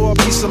me a sore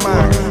peace of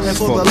mind. And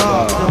for the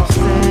love, don't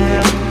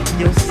sell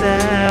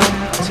yourself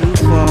to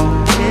fall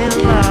in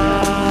love.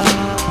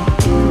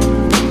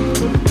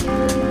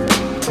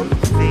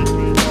 Things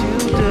you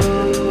do.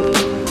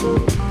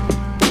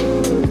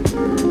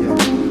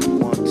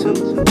 One, two.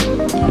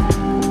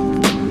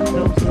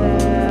 Don't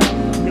sell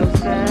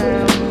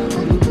yourself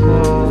to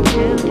fall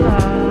in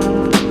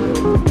love.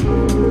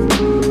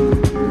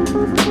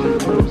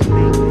 With those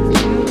things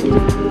you do.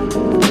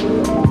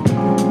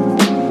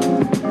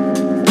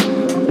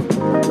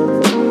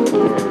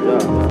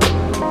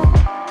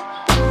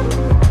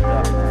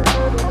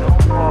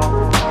 Don't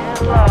fall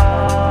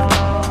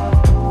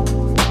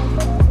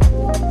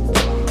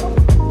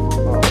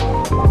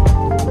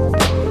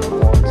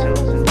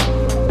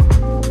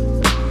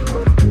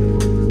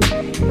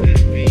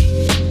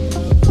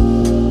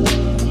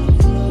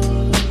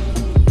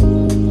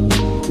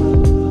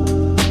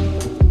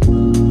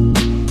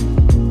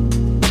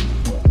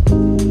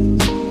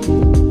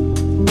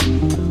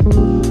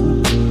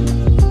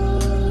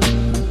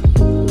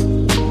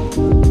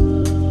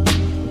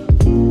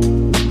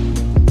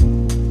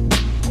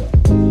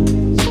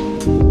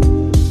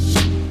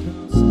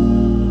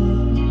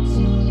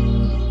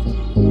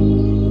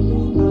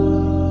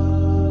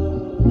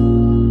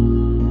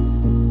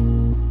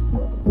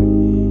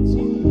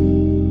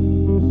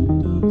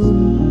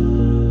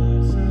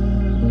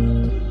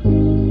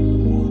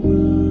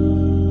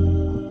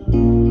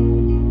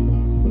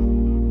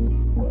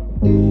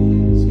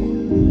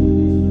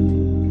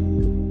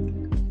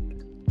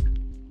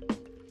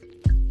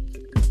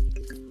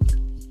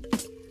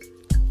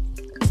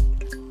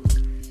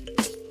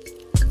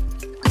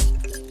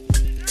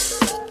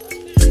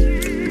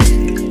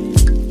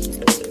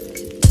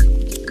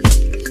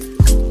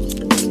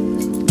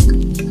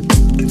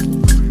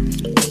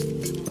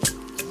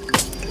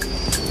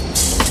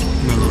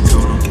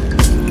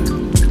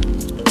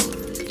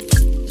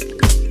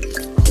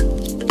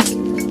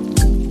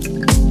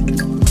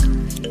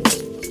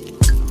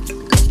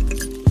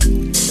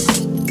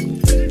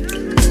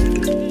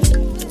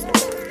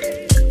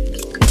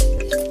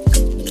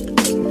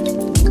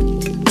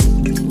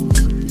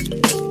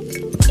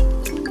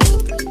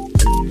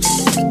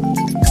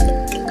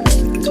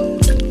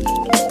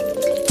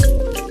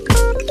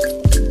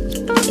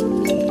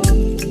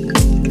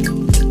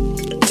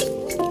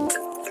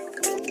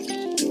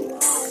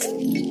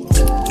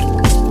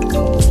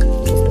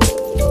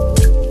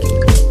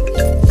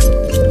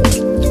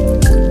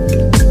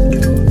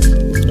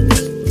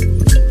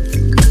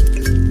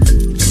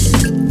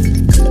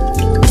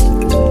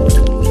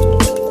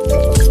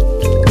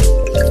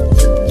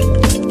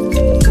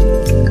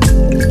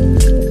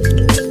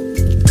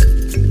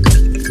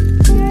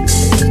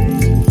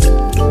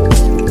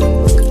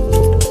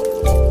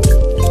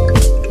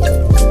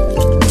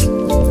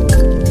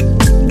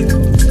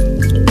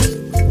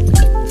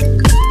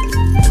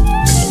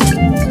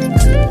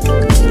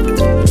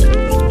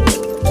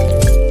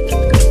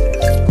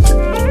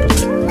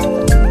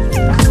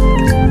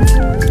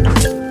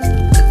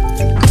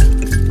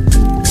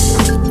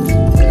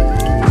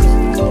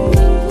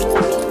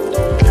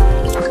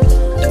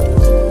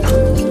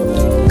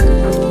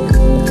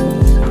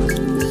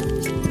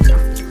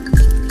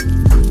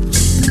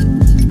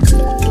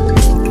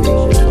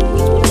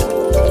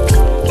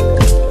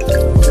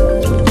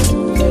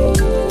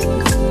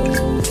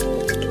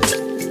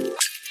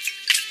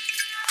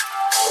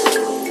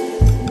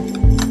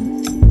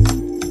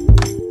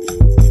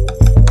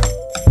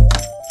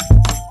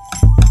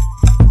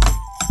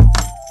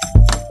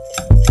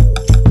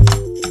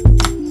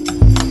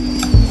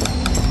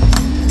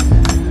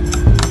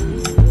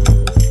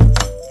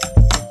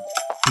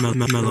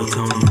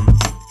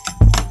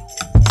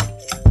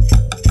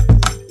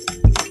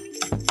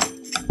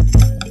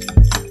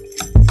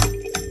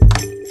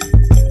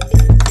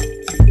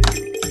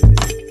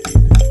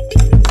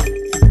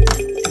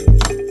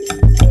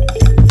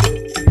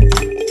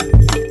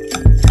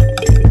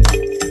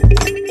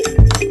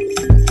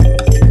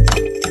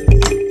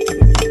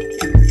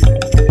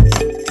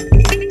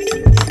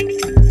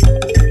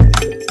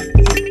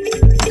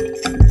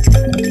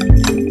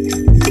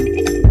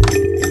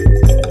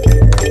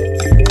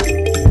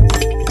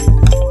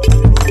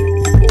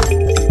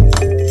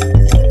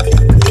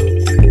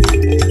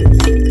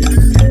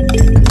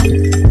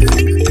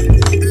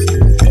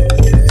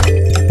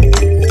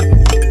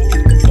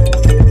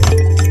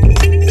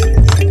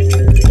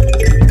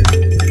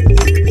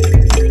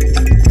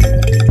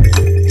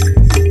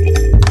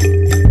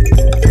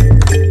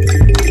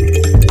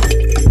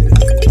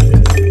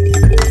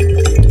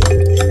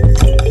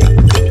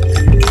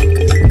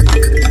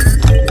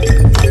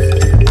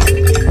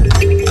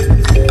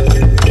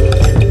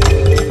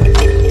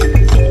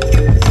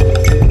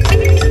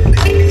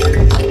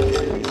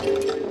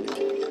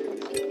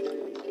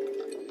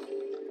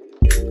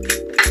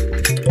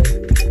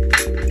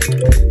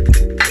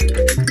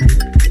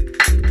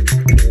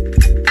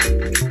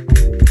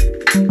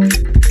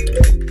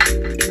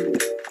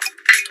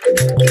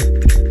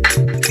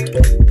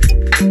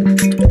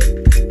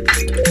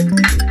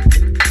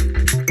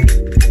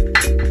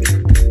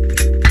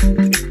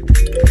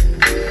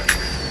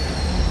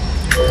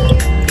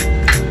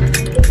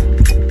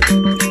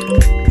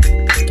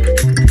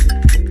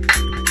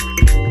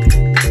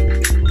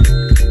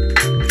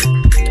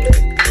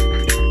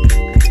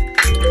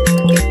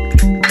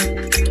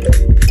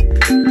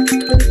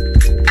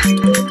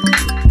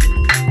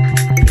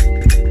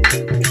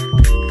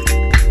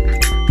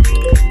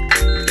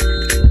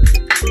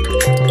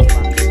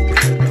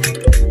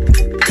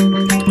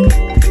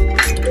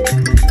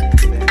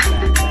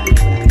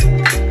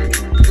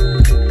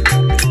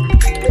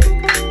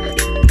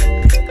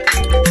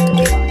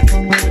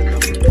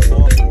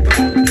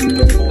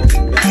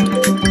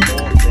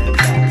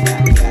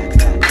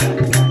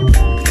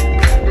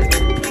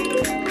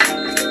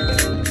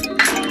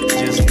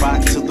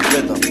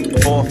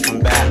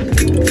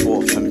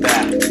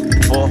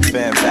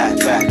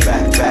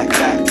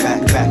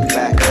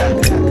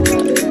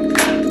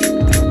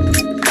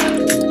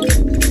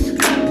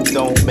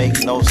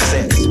make no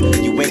sense.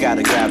 You ain't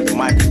gotta grab the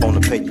microphone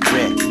to pay your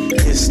rent.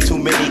 It's too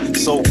many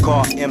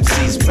so-called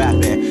MCs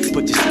rapping.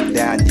 Put your shit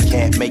down, you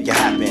can't make it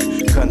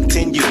happen.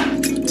 Continue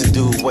to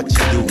do what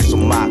you do, so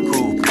my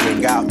crew can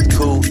bring out the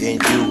cool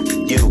in you.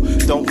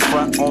 Don't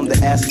front on the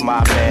S,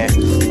 my man.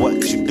 What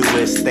you do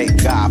is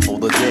thank God for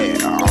the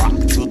dead. Rock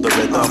to the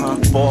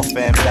rhythm, forth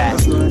and back,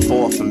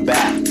 forth and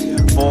back,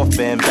 forth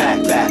and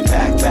back, back,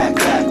 back, back,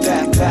 back,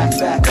 back, back,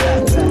 back,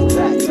 back,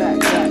 back, back,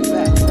 back,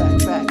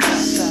 back, back.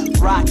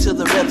 Rock to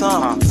the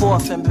rhythm,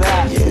 forth and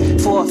back,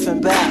 forth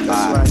and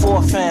back,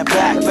 forth and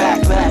back,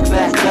 back, back,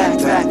 back, back,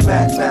 back,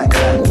 back, back,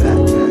 back,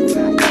 back.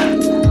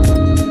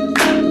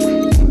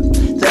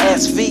 The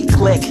SV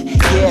click,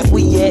 yeah,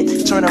 we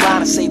it. Turn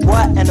around and say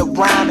what? And the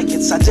rhyme it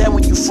gets. I dare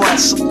when you front,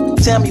 so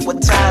tell me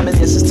what time it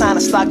is. It's time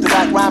to start the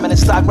rock rhyming and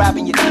start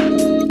rapping your.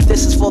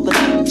 This is for the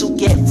to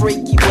get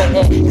freaky with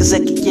it, cause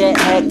it can get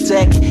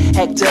hectic,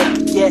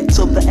 get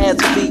till the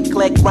SV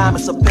click. Rhyme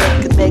is a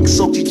pen connect,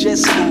 so you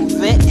just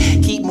move it,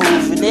 keep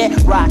moving it,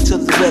 rock to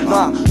the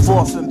rhythm,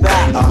 forth and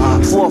back,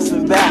 forth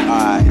and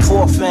back,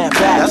 forth and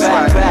back,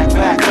 back, back,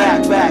 back,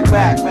 back,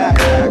 back, back,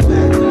 back,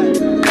 back.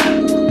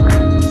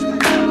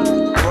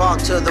 Rock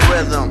to the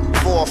rhythm,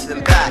 forth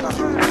and back,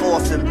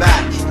 forth and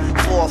back,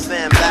 forth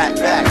and back,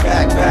 back,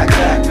 back,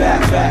 back, back,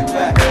 back, back,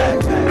 back, back,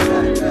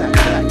 back,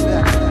 back,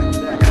 back.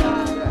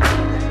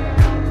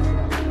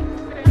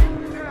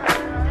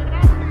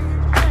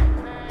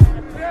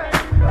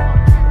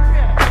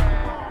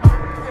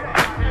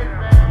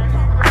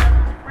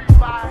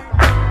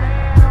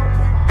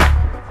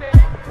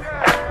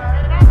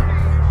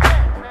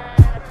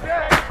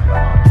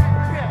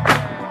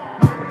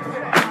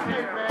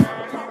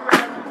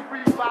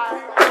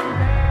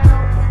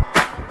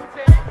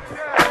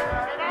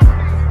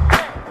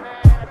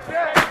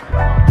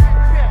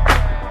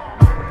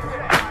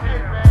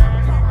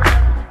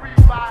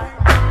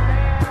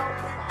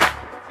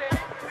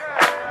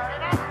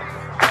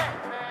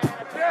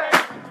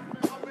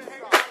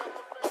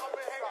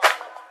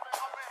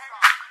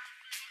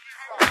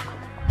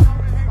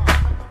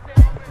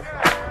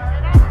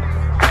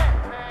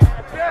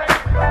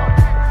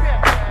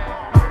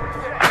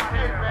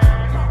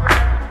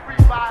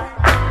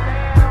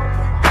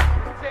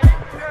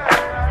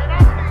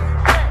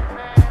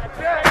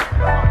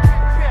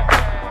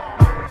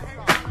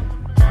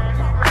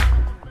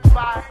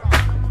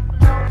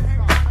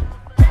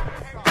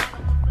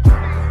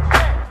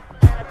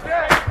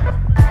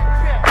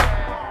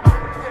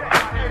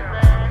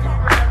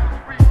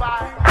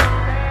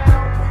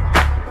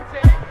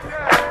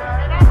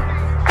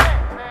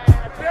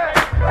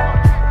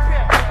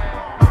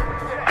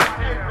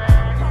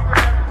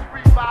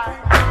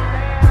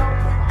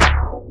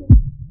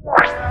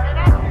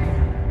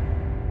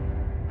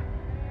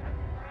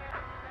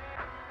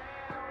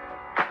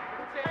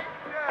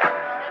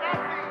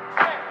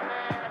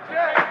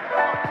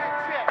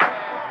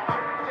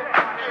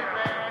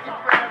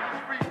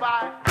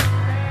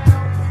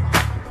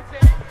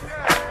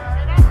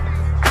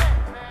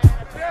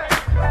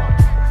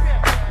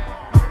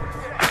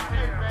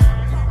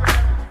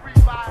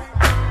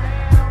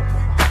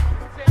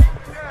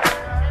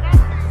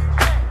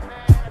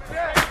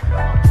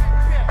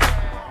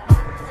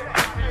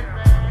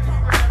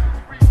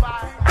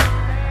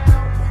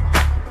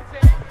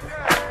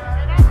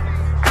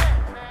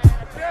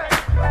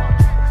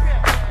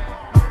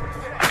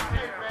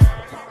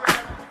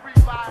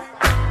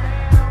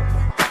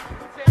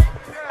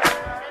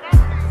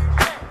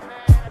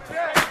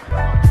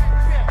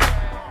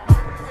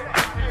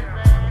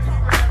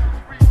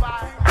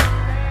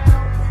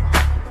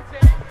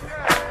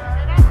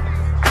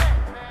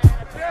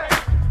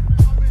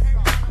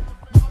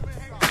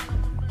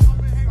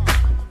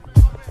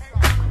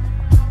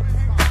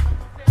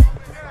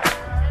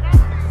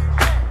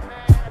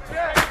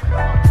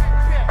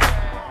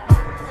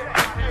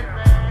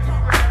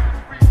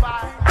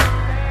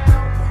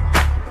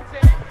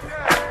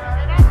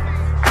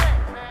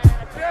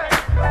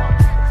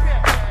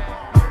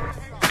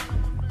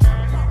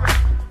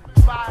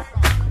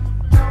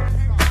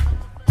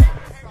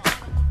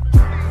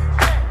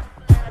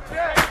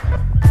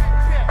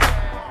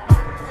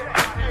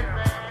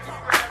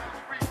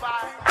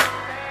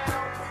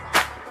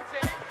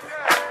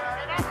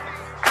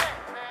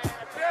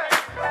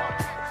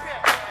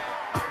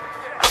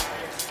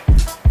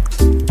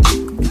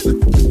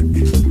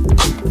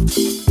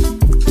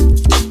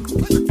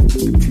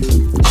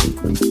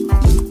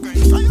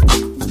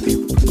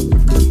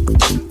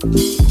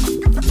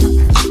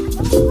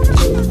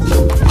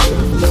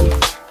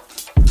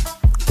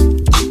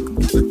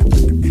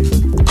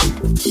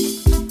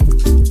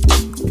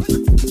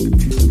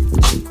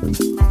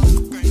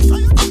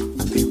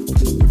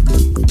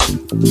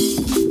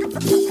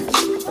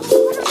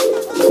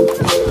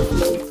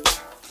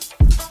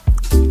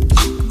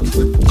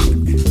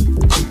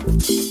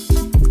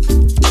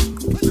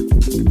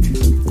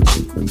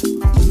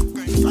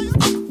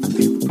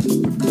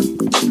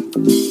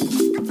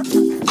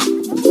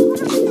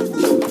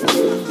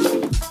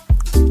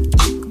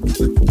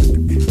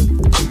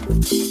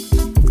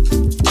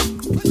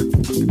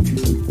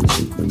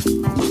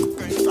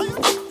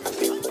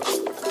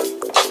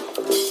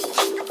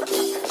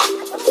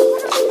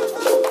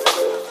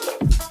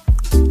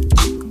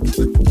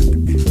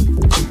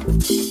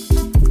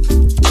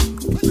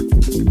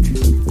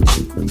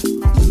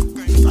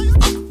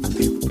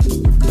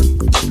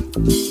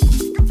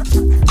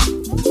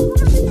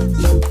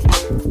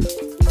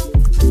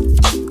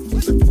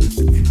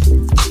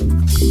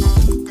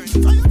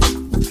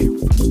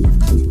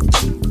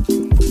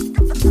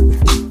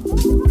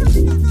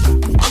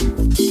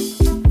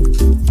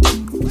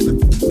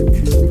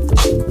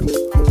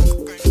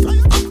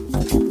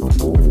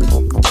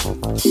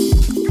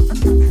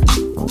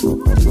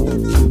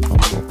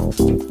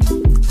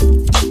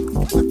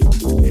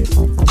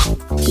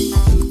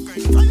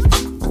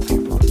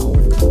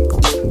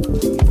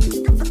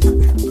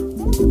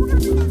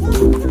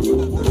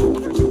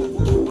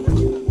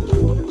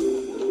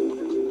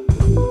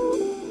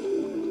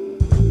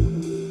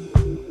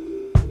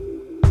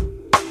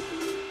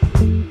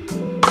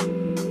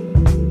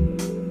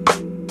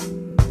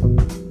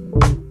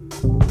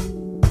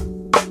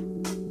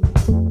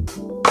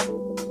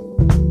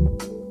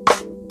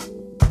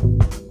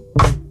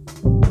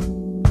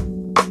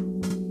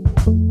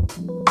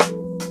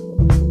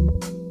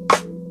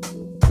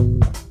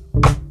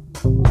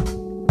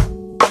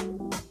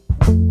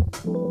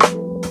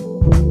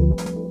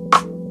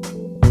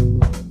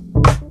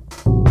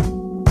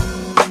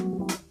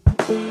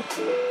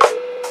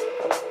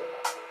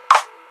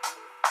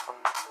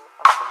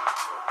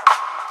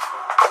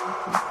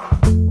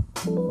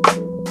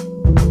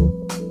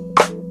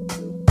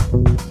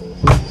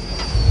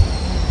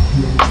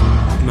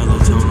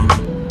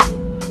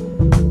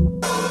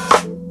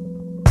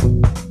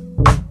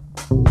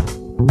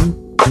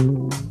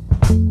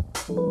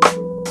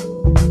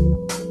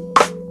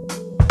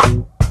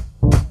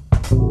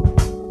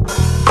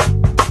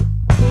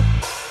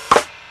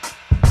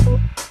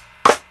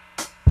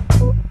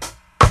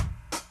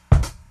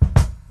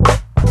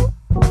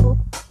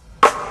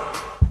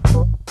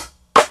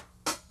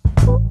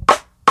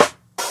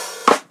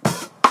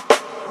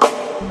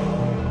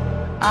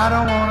 I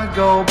don't wanna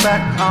go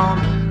back home.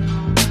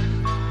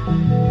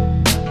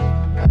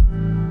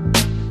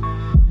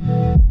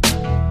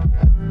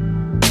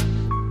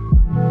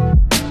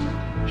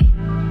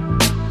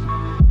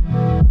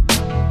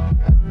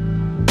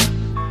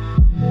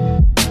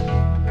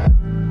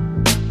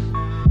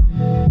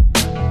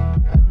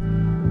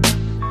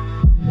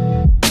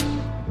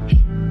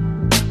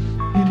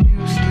 It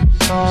used to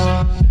be so.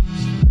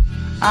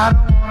 I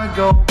don't wanna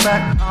go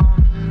back home.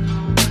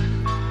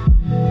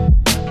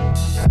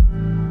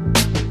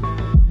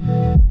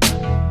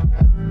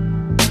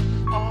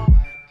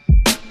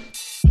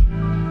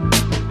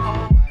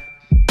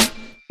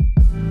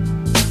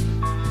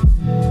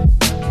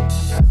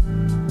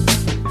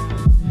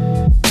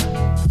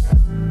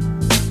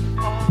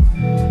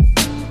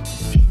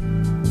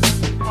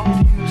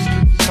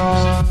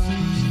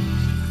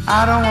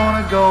 I don't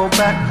wanna go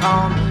back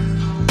home.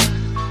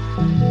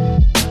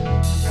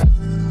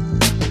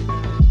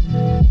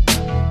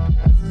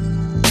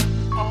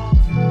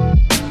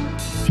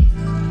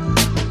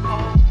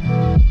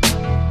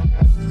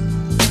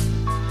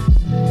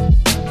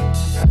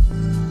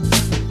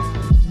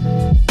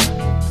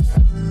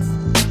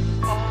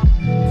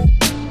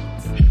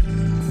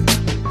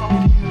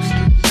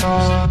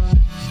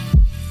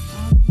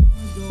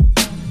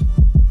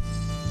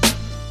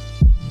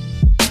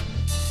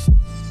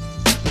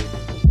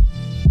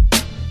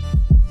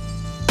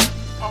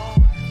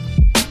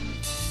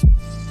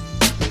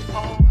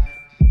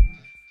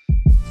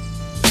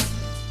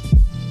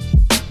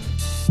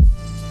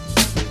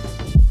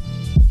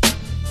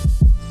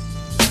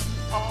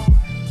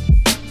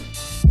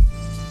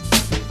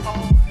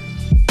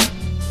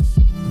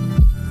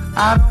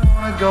 I don't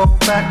wanna go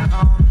back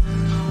home.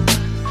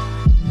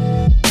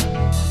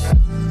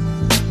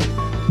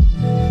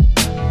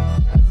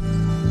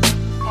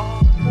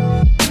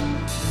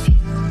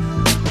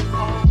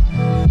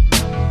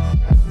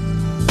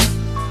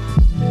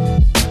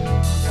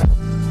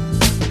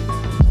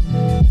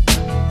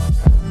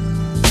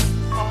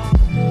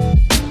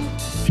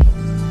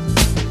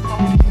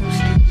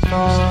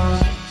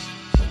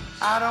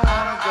 I don't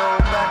wanna go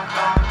back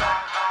home.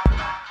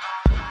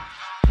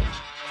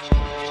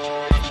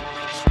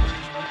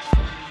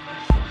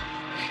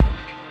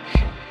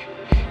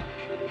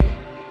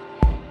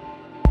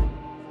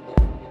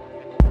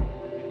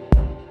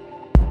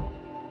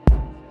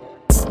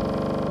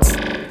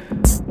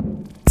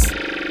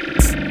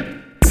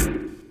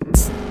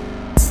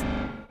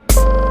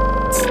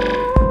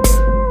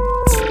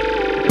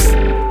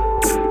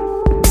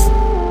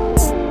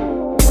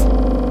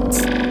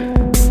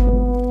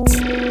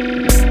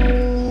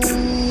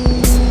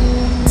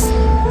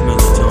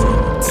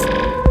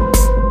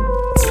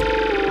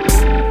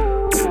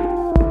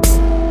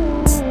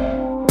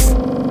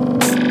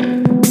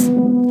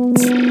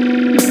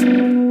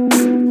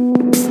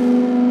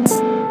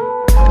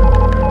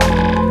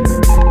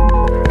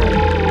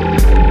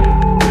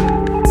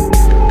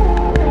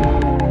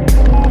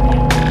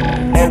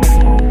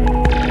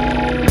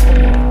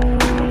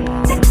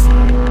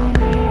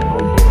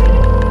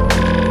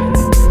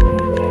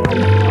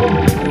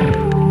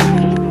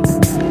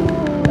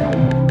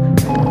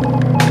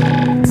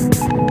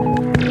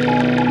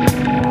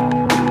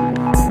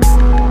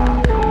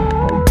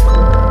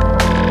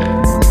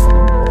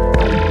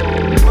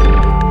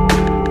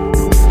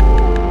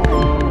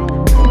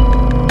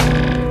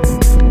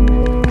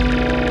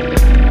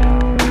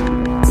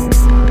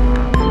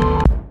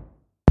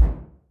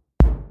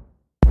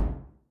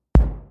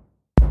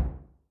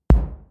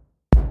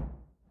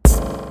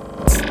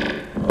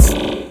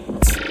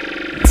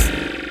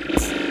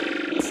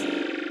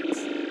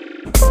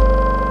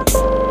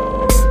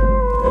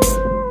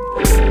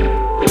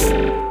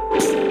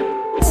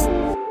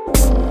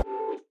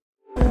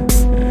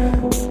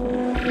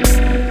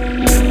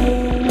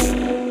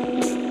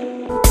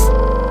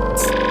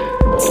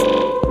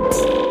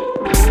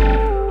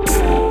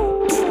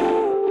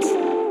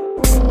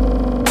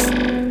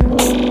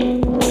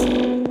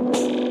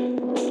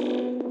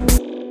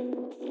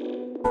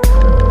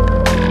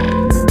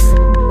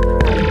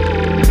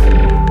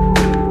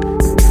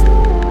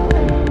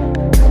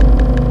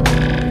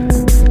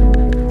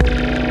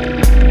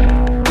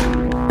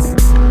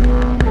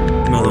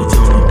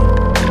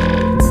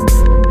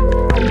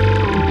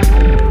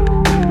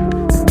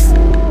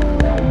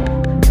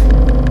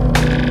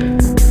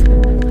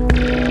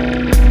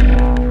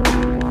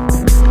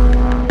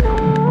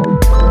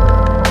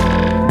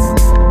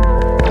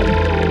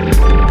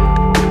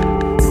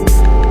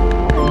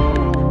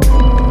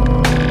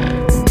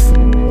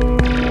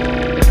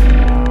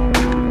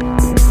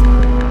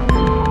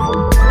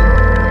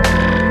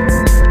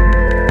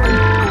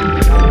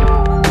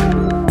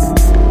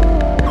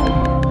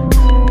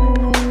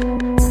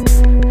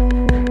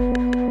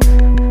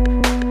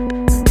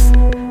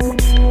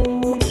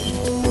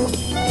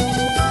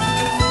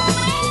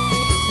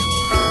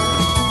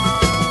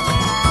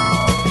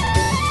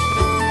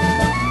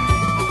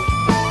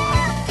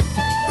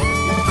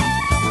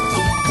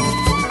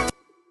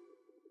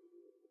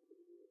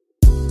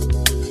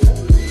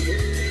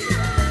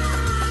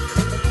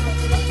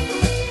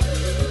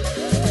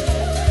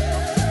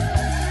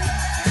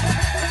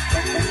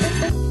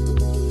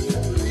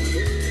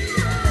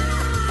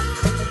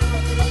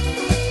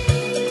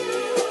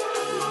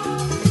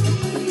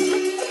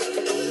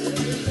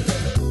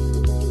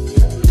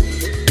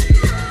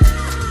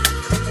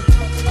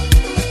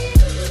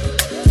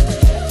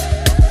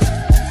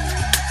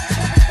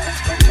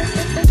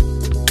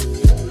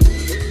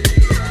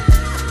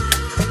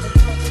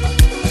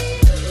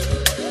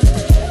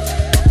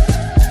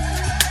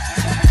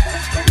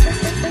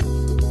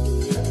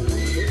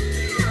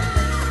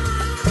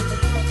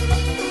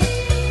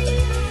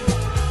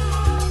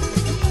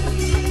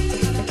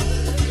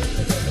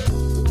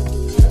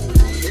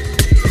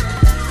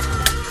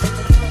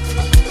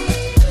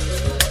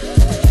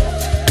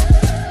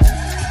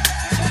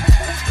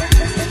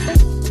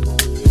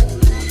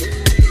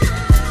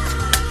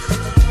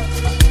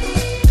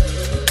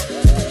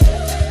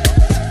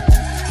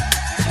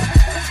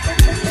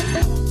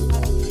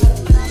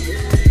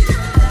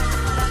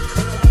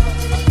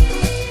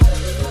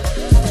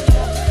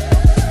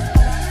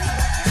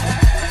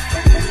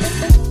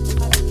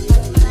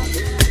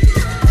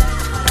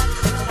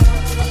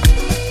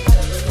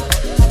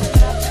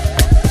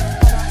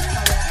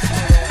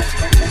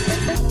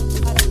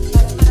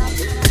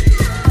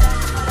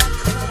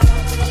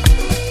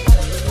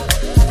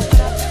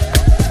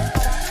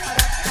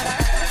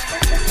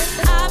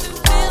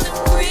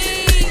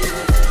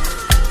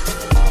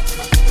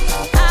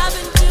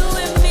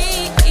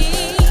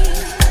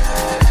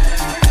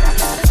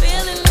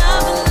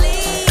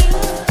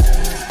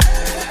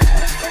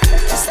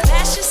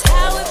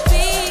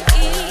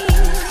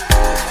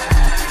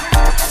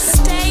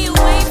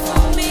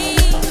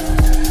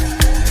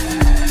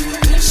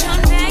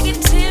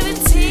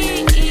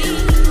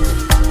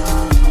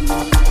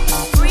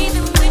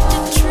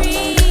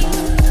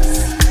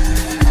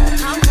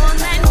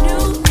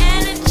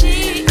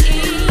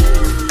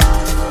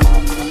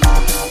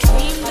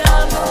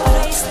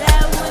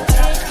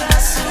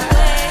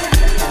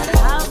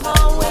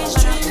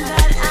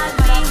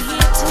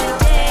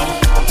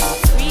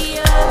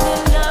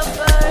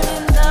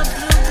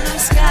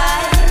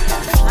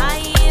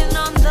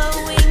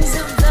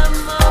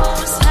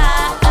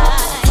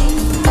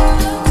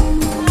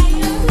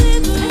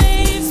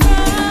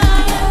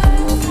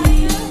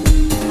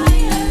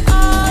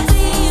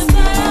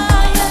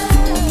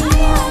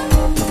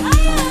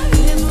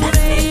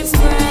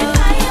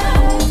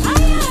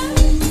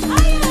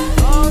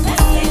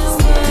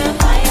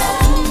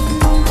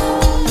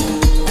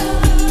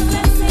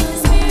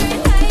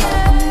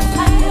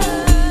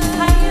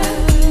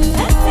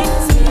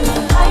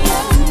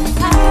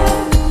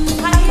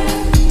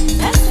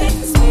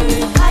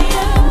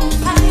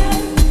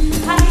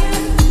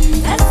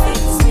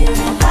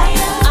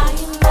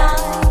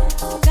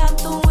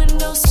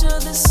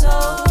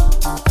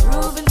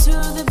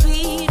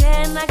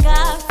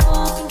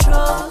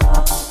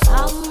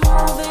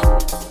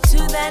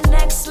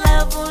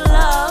 level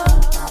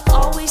love.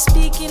 Always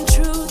speaking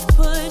truth,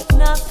 put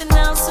nothing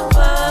else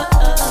above.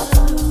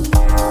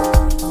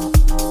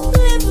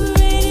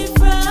 Liberated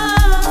from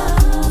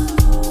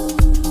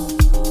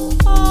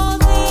all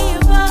the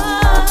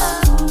above.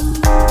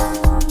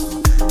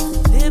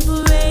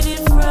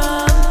 Liberated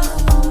from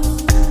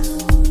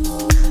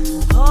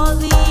all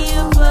the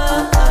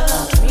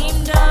above.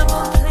 Dreamed of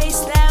a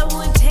place that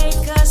would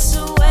take us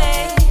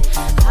away.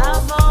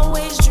 I've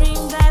always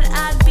dreamed that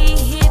I'd be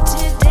here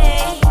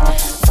today,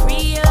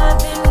 freer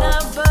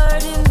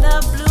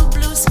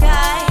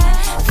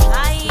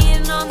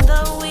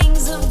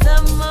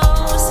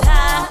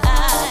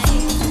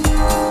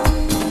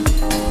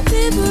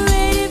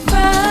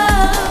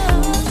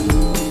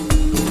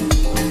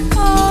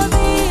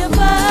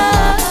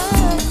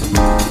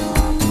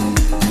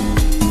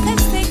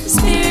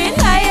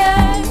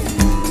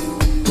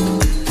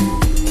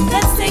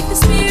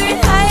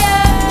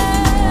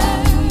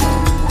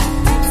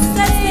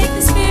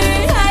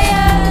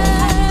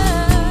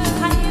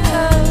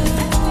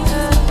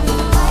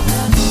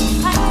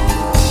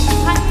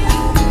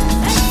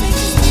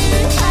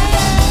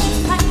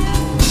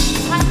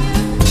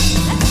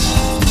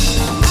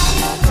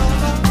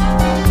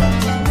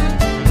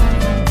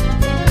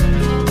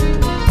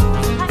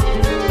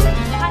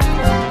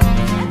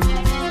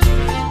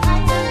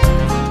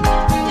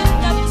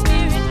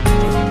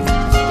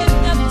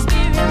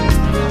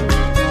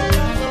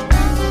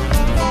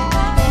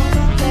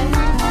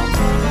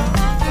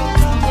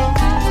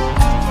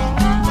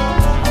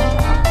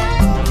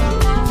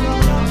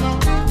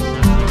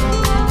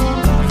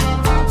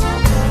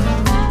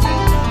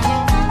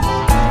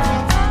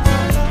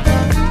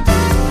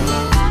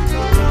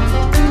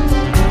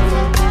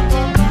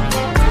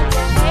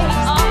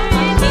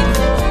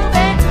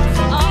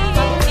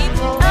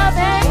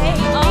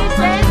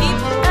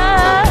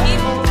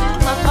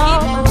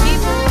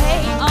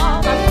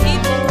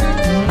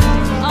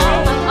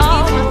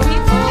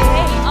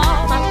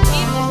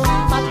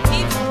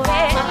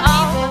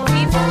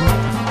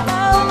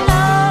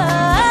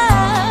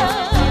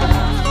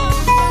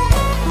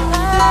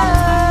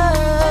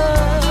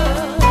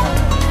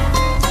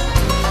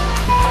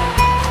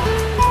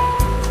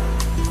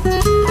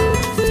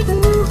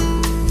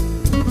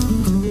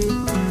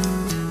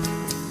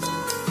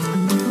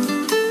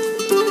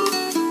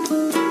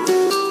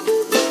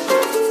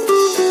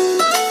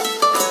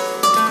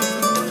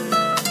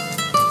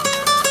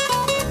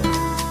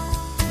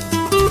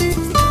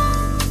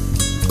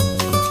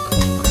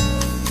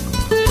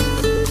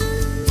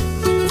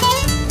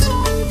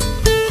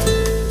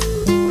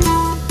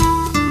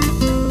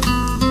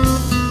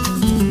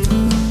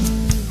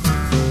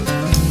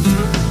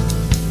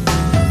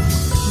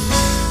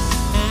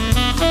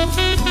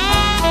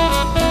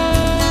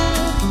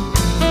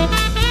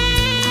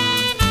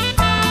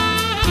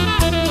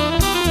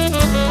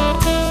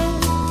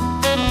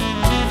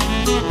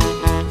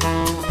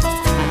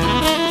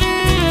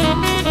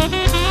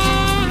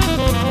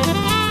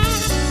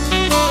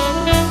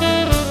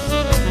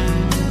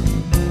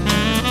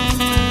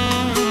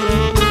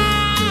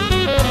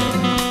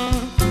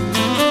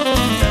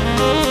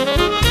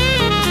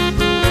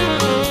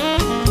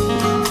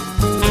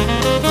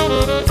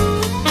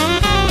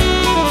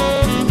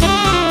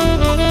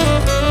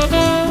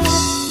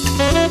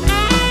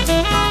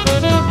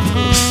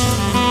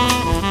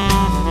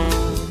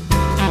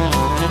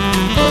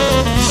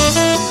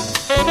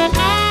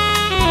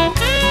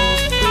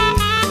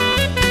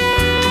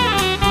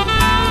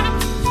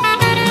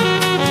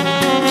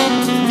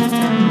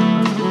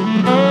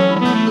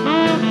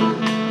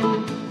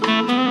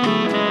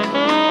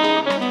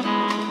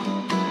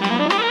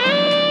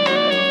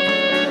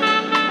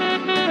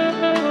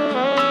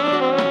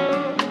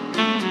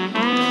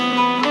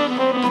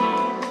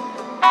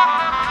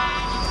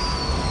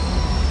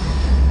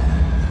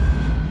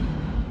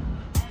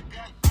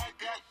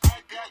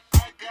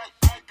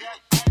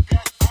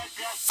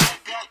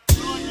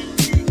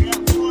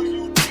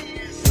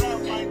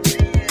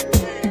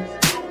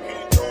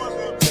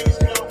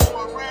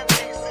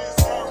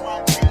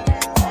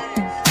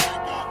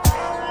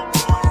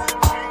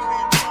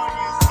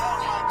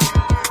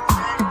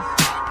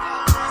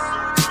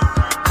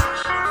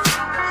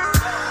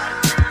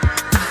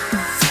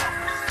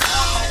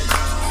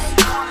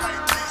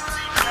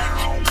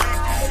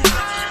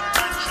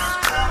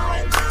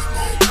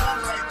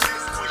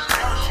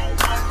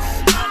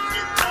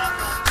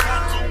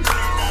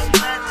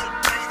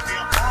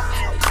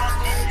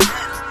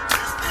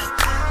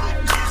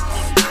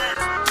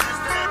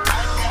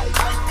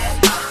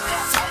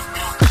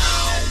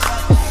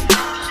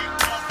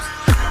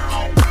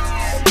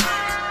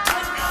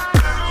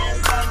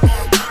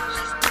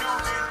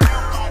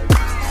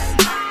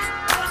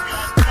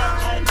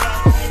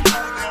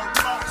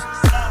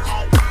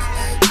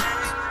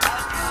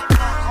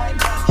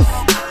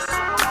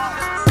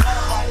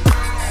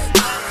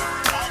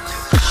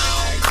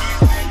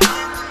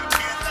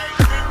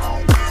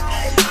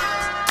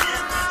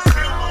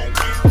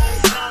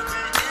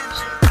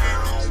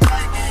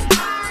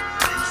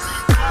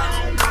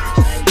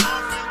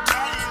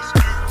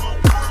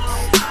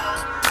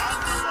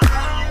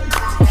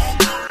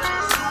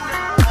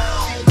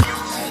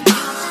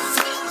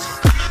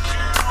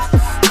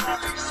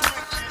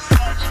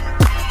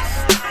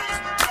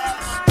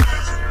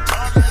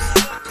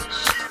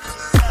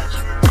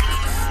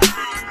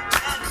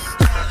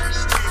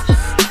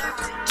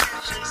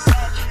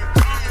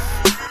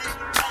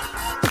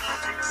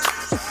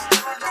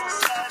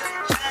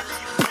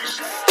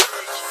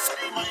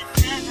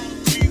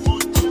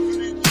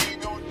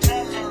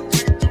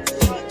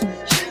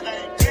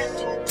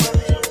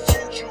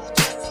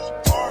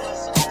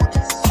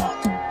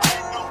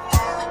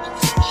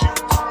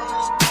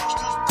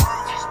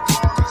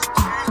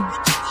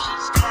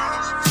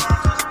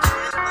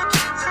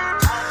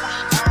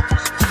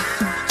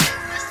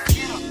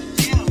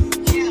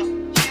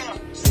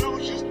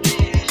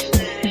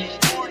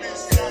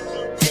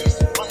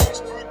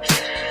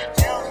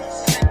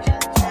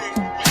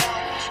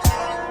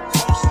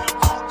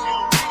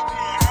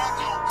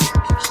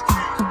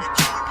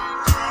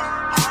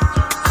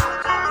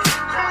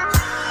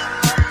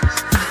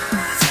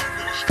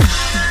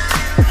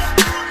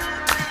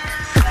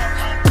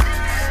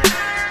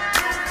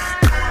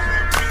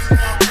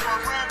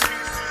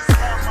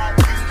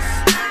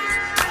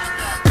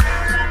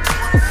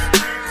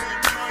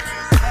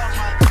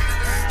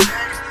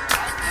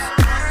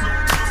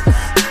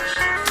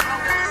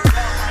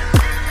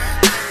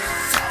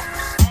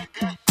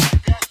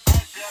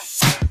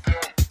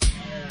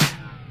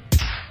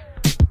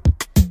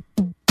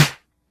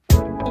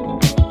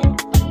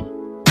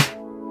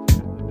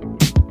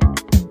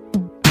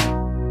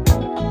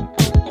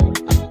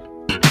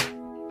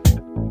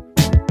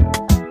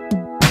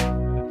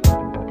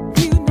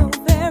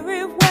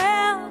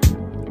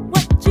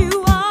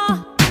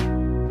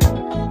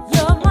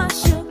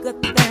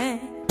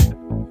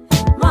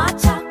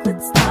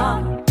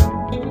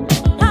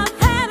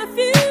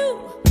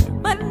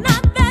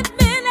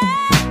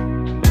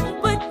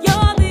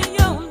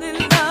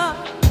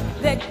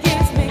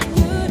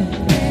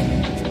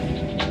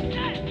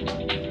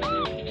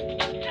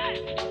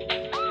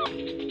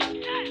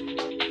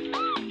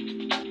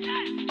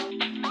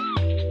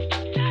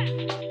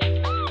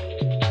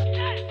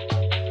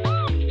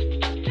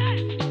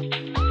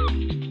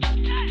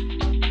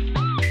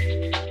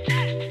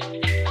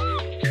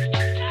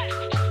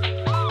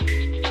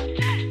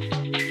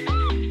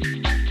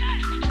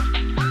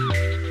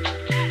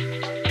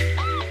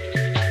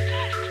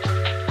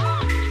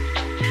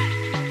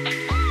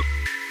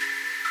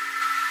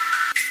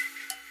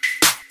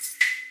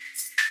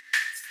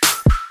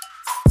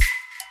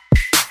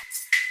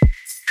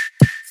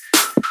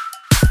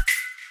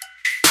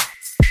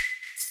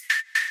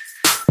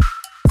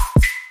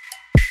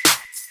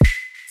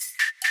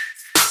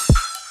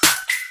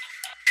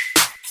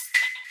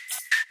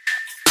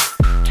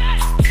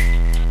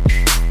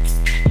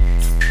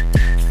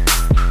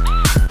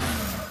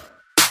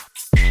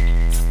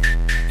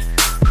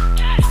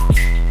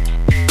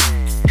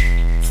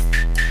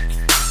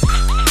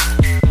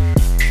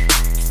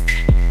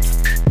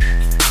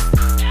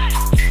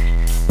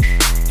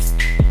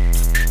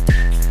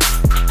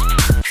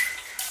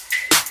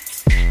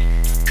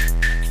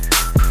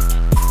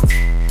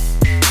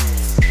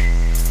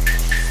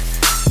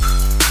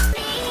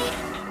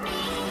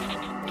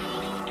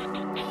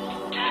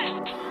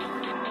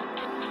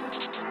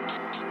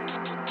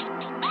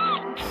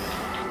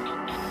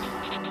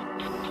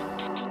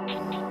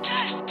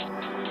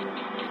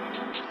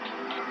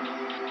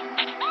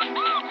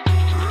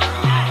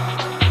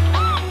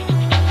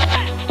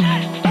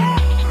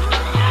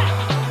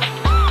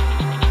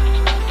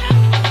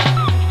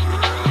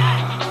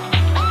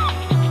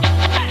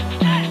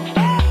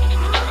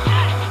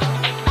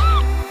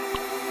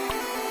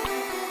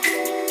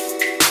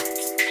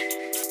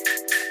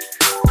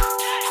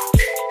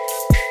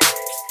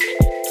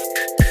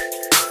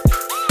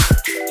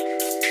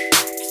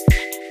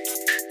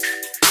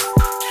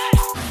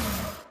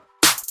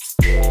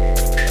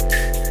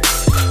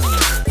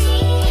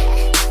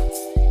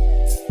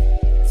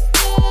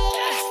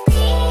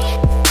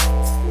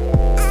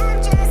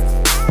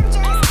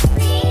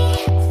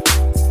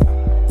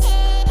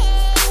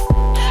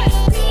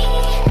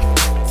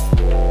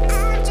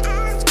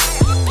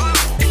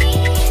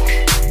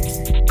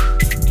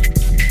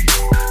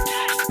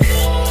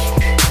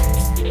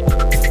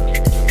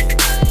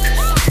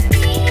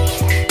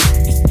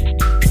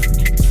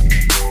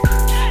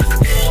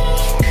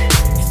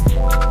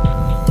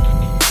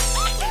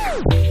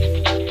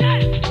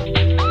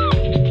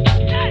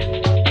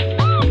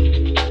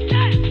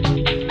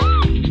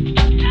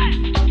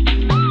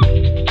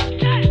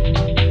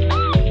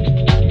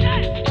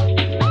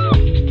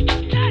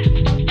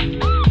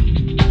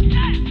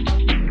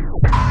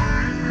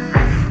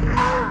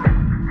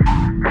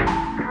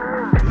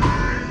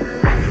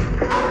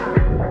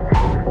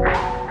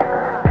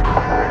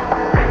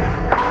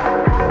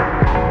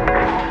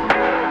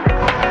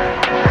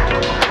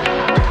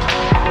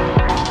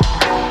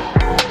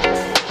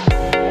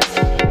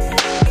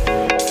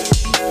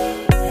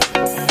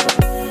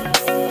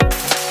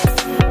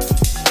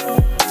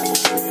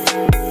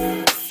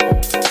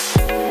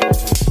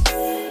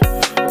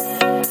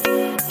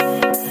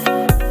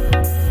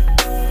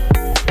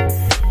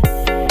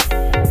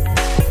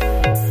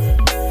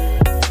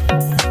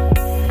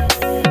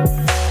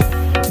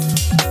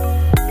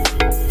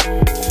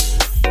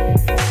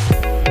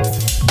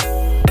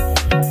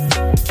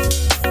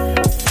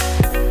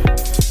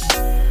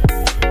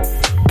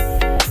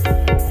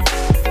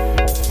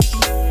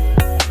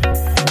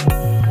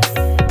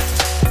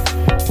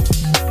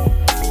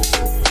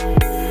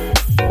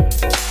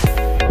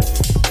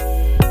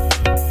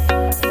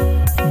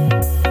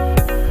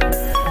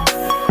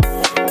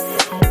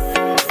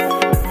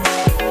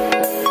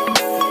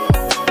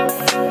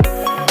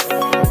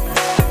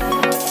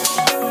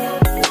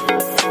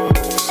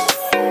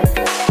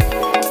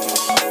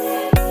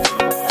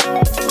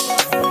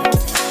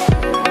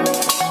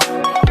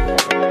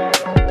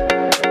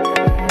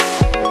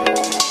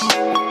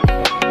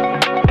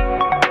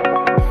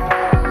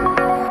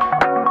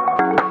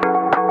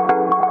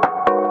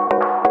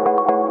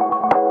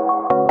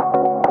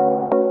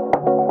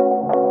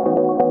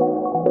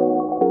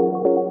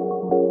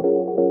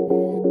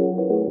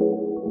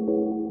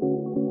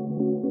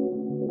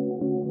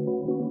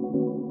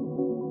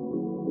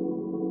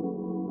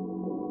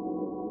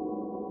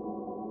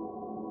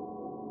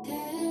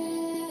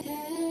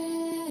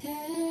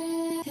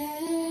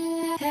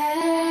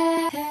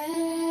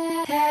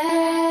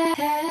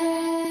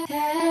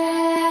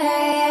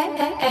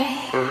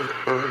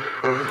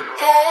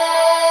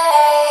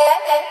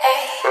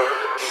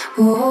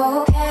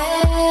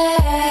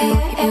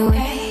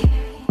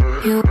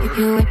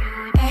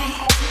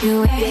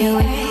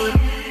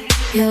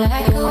You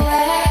like the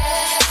way.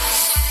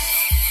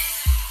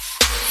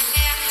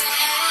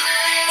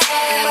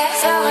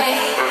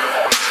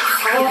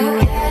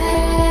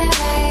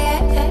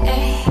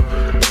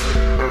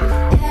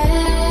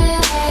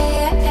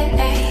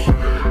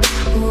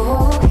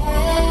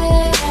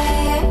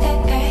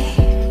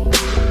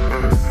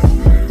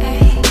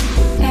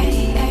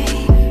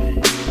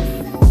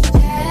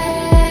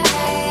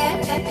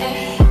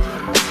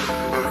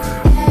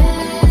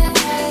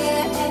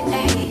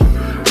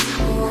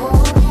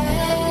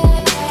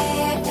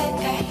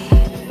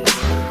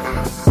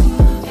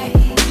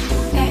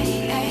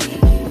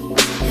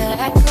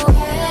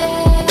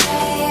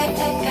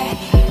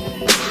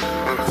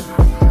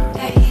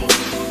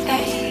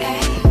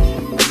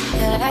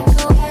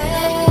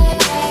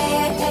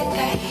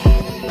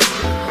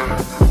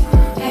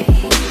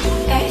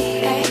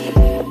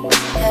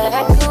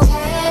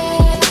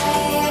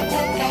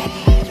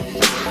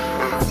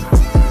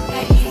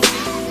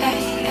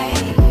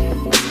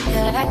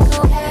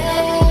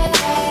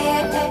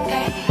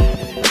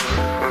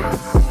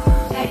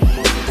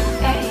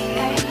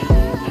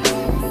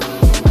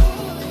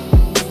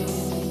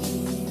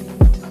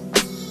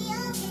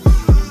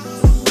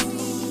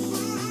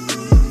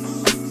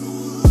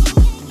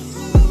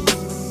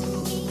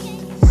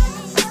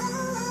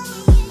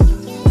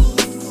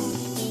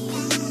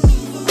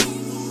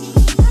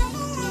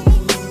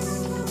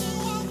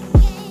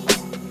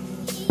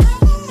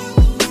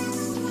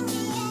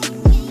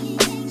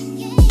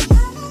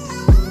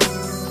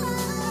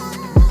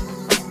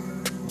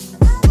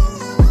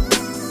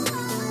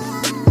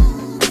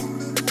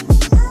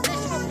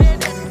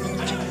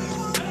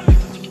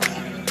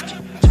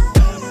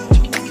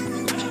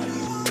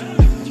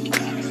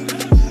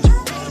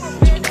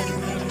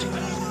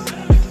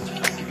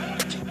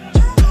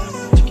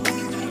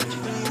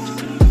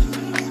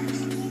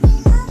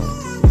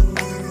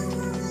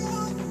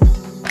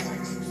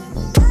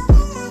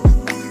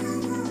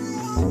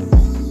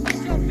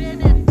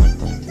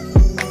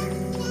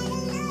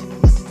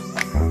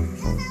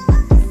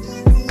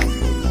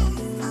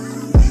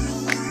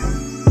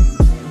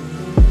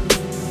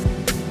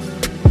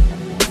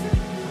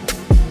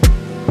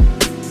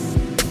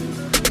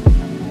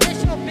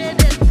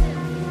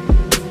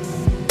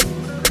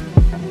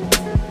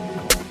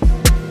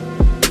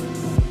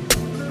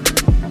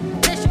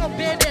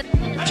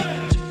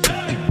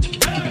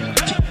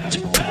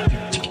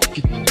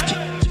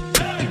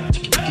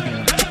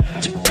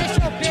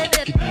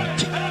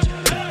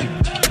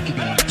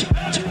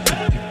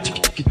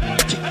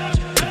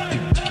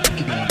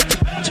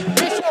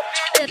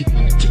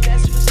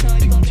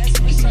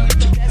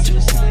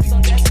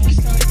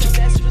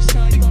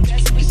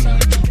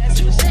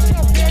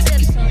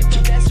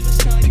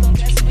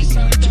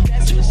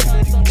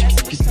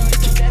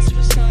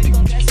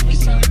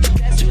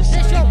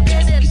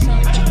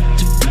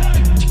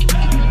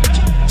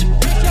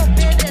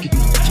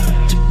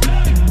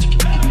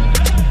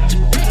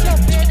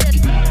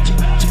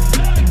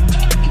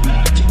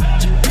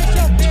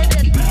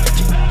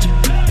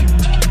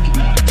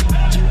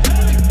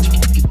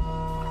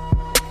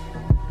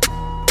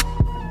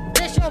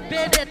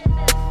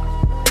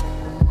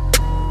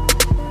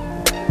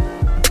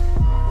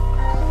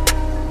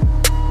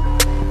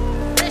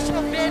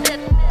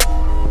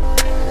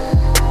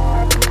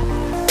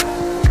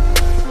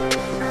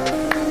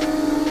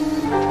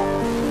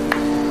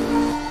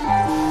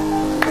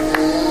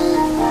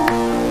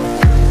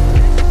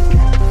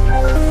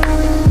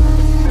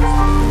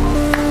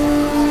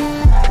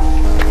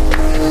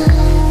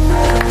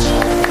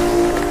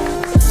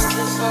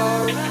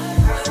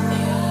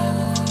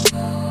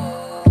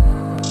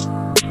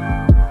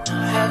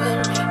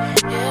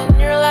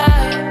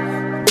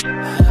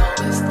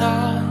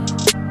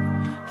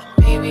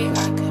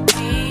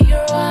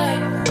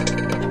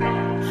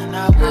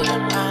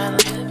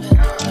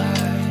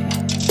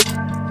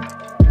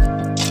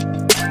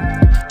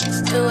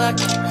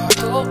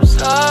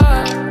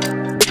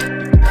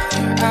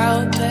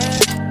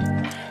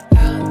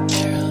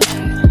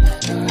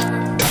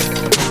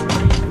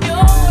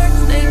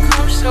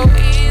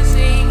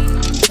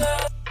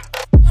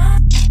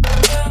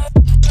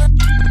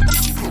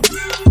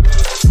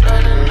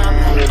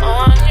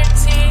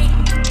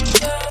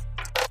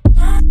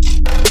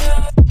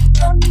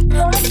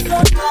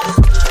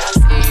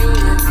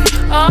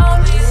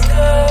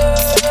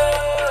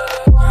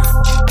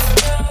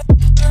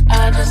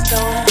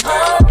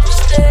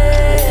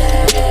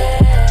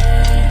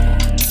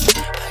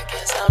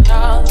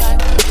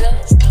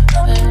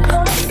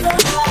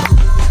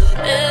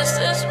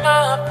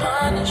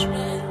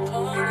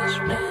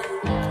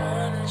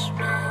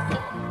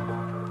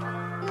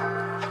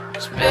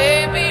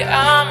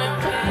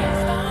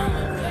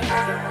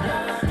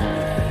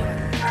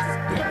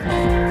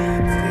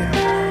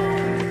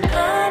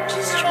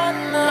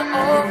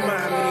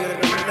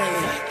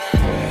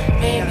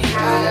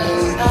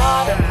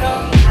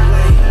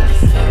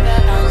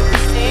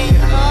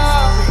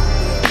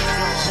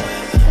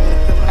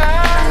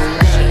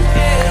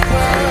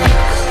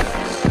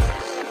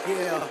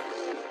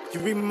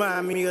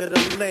 remind me of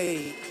the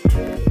lake.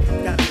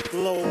 Got a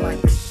glow like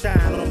the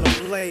shine on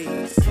the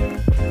blades.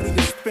 Leave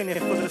it spinning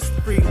for the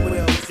street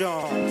wheel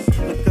Johns.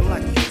 Looking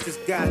like you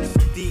just got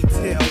your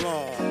detail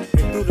on.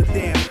 And do the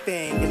damn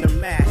thing in the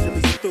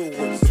mashley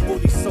stewards.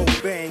 Booty so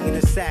banging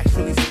it's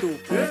actually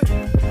stupid.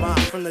 Mom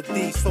from the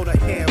D, so the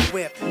hair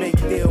whip. Make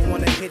deal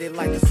wanna hit it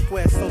like the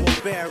square solo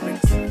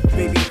barracks.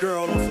 Baby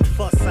girl on some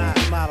plus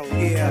size model,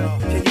 yeah.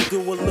 Can you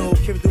do a little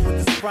Kim do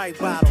with the Sprite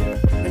bottle?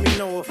 Let me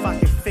know if I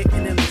can fit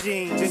in them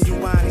jeans.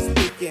 Genuine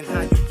speaking,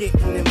 how you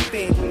getting them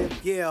things?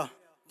 Yeah.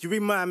 You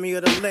remind me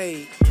of the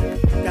lake.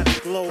 Got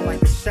a glow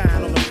like the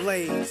shine on the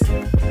blades.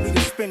 Leave it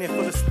spinning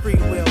for the street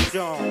wheel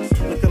Johns.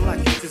 Looking like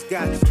you just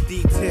got your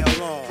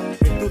detail on.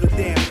 And do the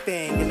damn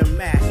thing in the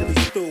mashley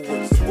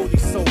stewards. Booty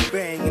so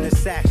banging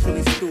it's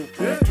actually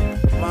stupid.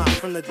 Mom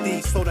from the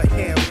D, so the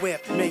hair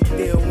whip. Make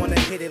deal wanna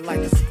hit it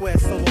like the square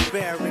solo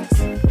barracks.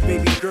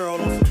 Baby girl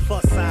on some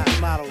plus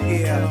size model,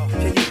 yeah.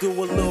 Can you do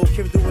a little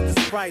Kim do with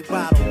the Sprite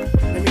bottle?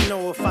 Let me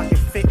know if I can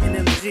fit in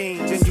them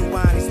jeans.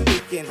 Genuine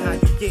speaking, how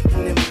you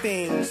getting them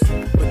things?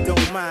 But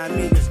don't mind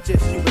me, it's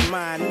just you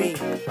remind me.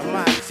 I'm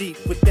my Jeep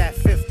with that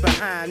fifth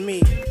behind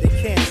me. They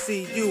can't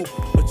see you,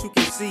 but you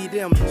can see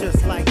them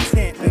just like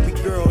tent. Baby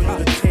girl,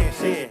 you the tent,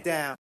 shake it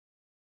down.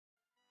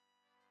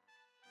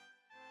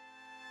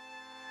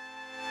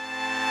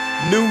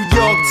 New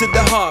York to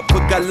the heart,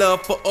 but got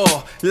love for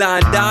all.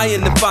 Line die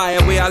in the fire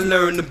where I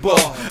learned the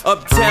ball.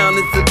 Uptown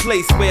is the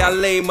place where I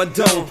lay my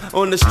dome.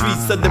 On the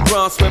streets of the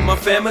Bronx where my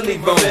family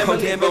roam.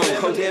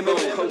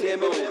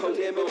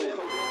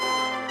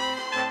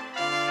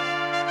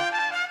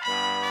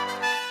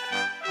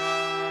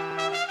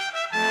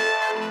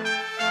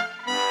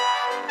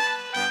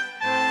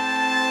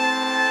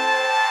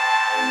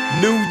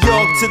 New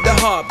York to the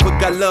heart, but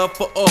got love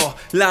for all.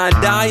 Line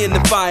die in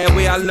the fire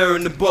where I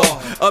learned the ball.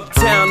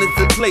 Uptown is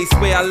the place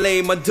where I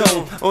lay my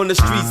dome. On the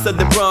streets of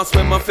the Bronx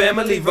where my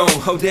family roam.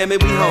 Oh damn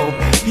it, we home.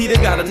 Peter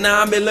got a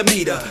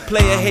 9mm.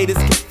 Player haters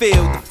can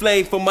feel the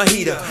flame from my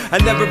heater. I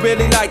never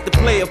really liked to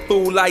play a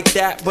fool like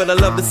that, but I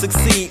love to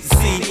succeed.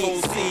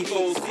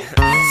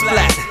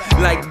 Splat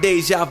like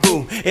deja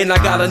vu. And I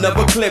got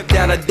another clip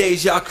that a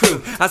deja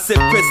crew. I said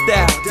pissed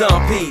out,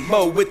 Don P,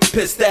 Mo with the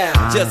pissed out.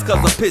 Just cause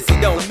I'm pissy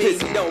don't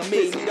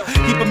mean.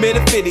 Keep them in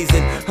the 50s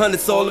and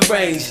hundreds all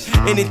arranged.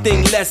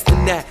 Anything less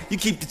than that, you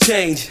keep the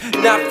change.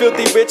 Not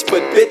filthy rich,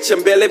 but bitch,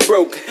 I'm barely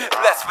broke.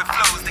 Blessed with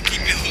flows to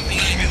keep you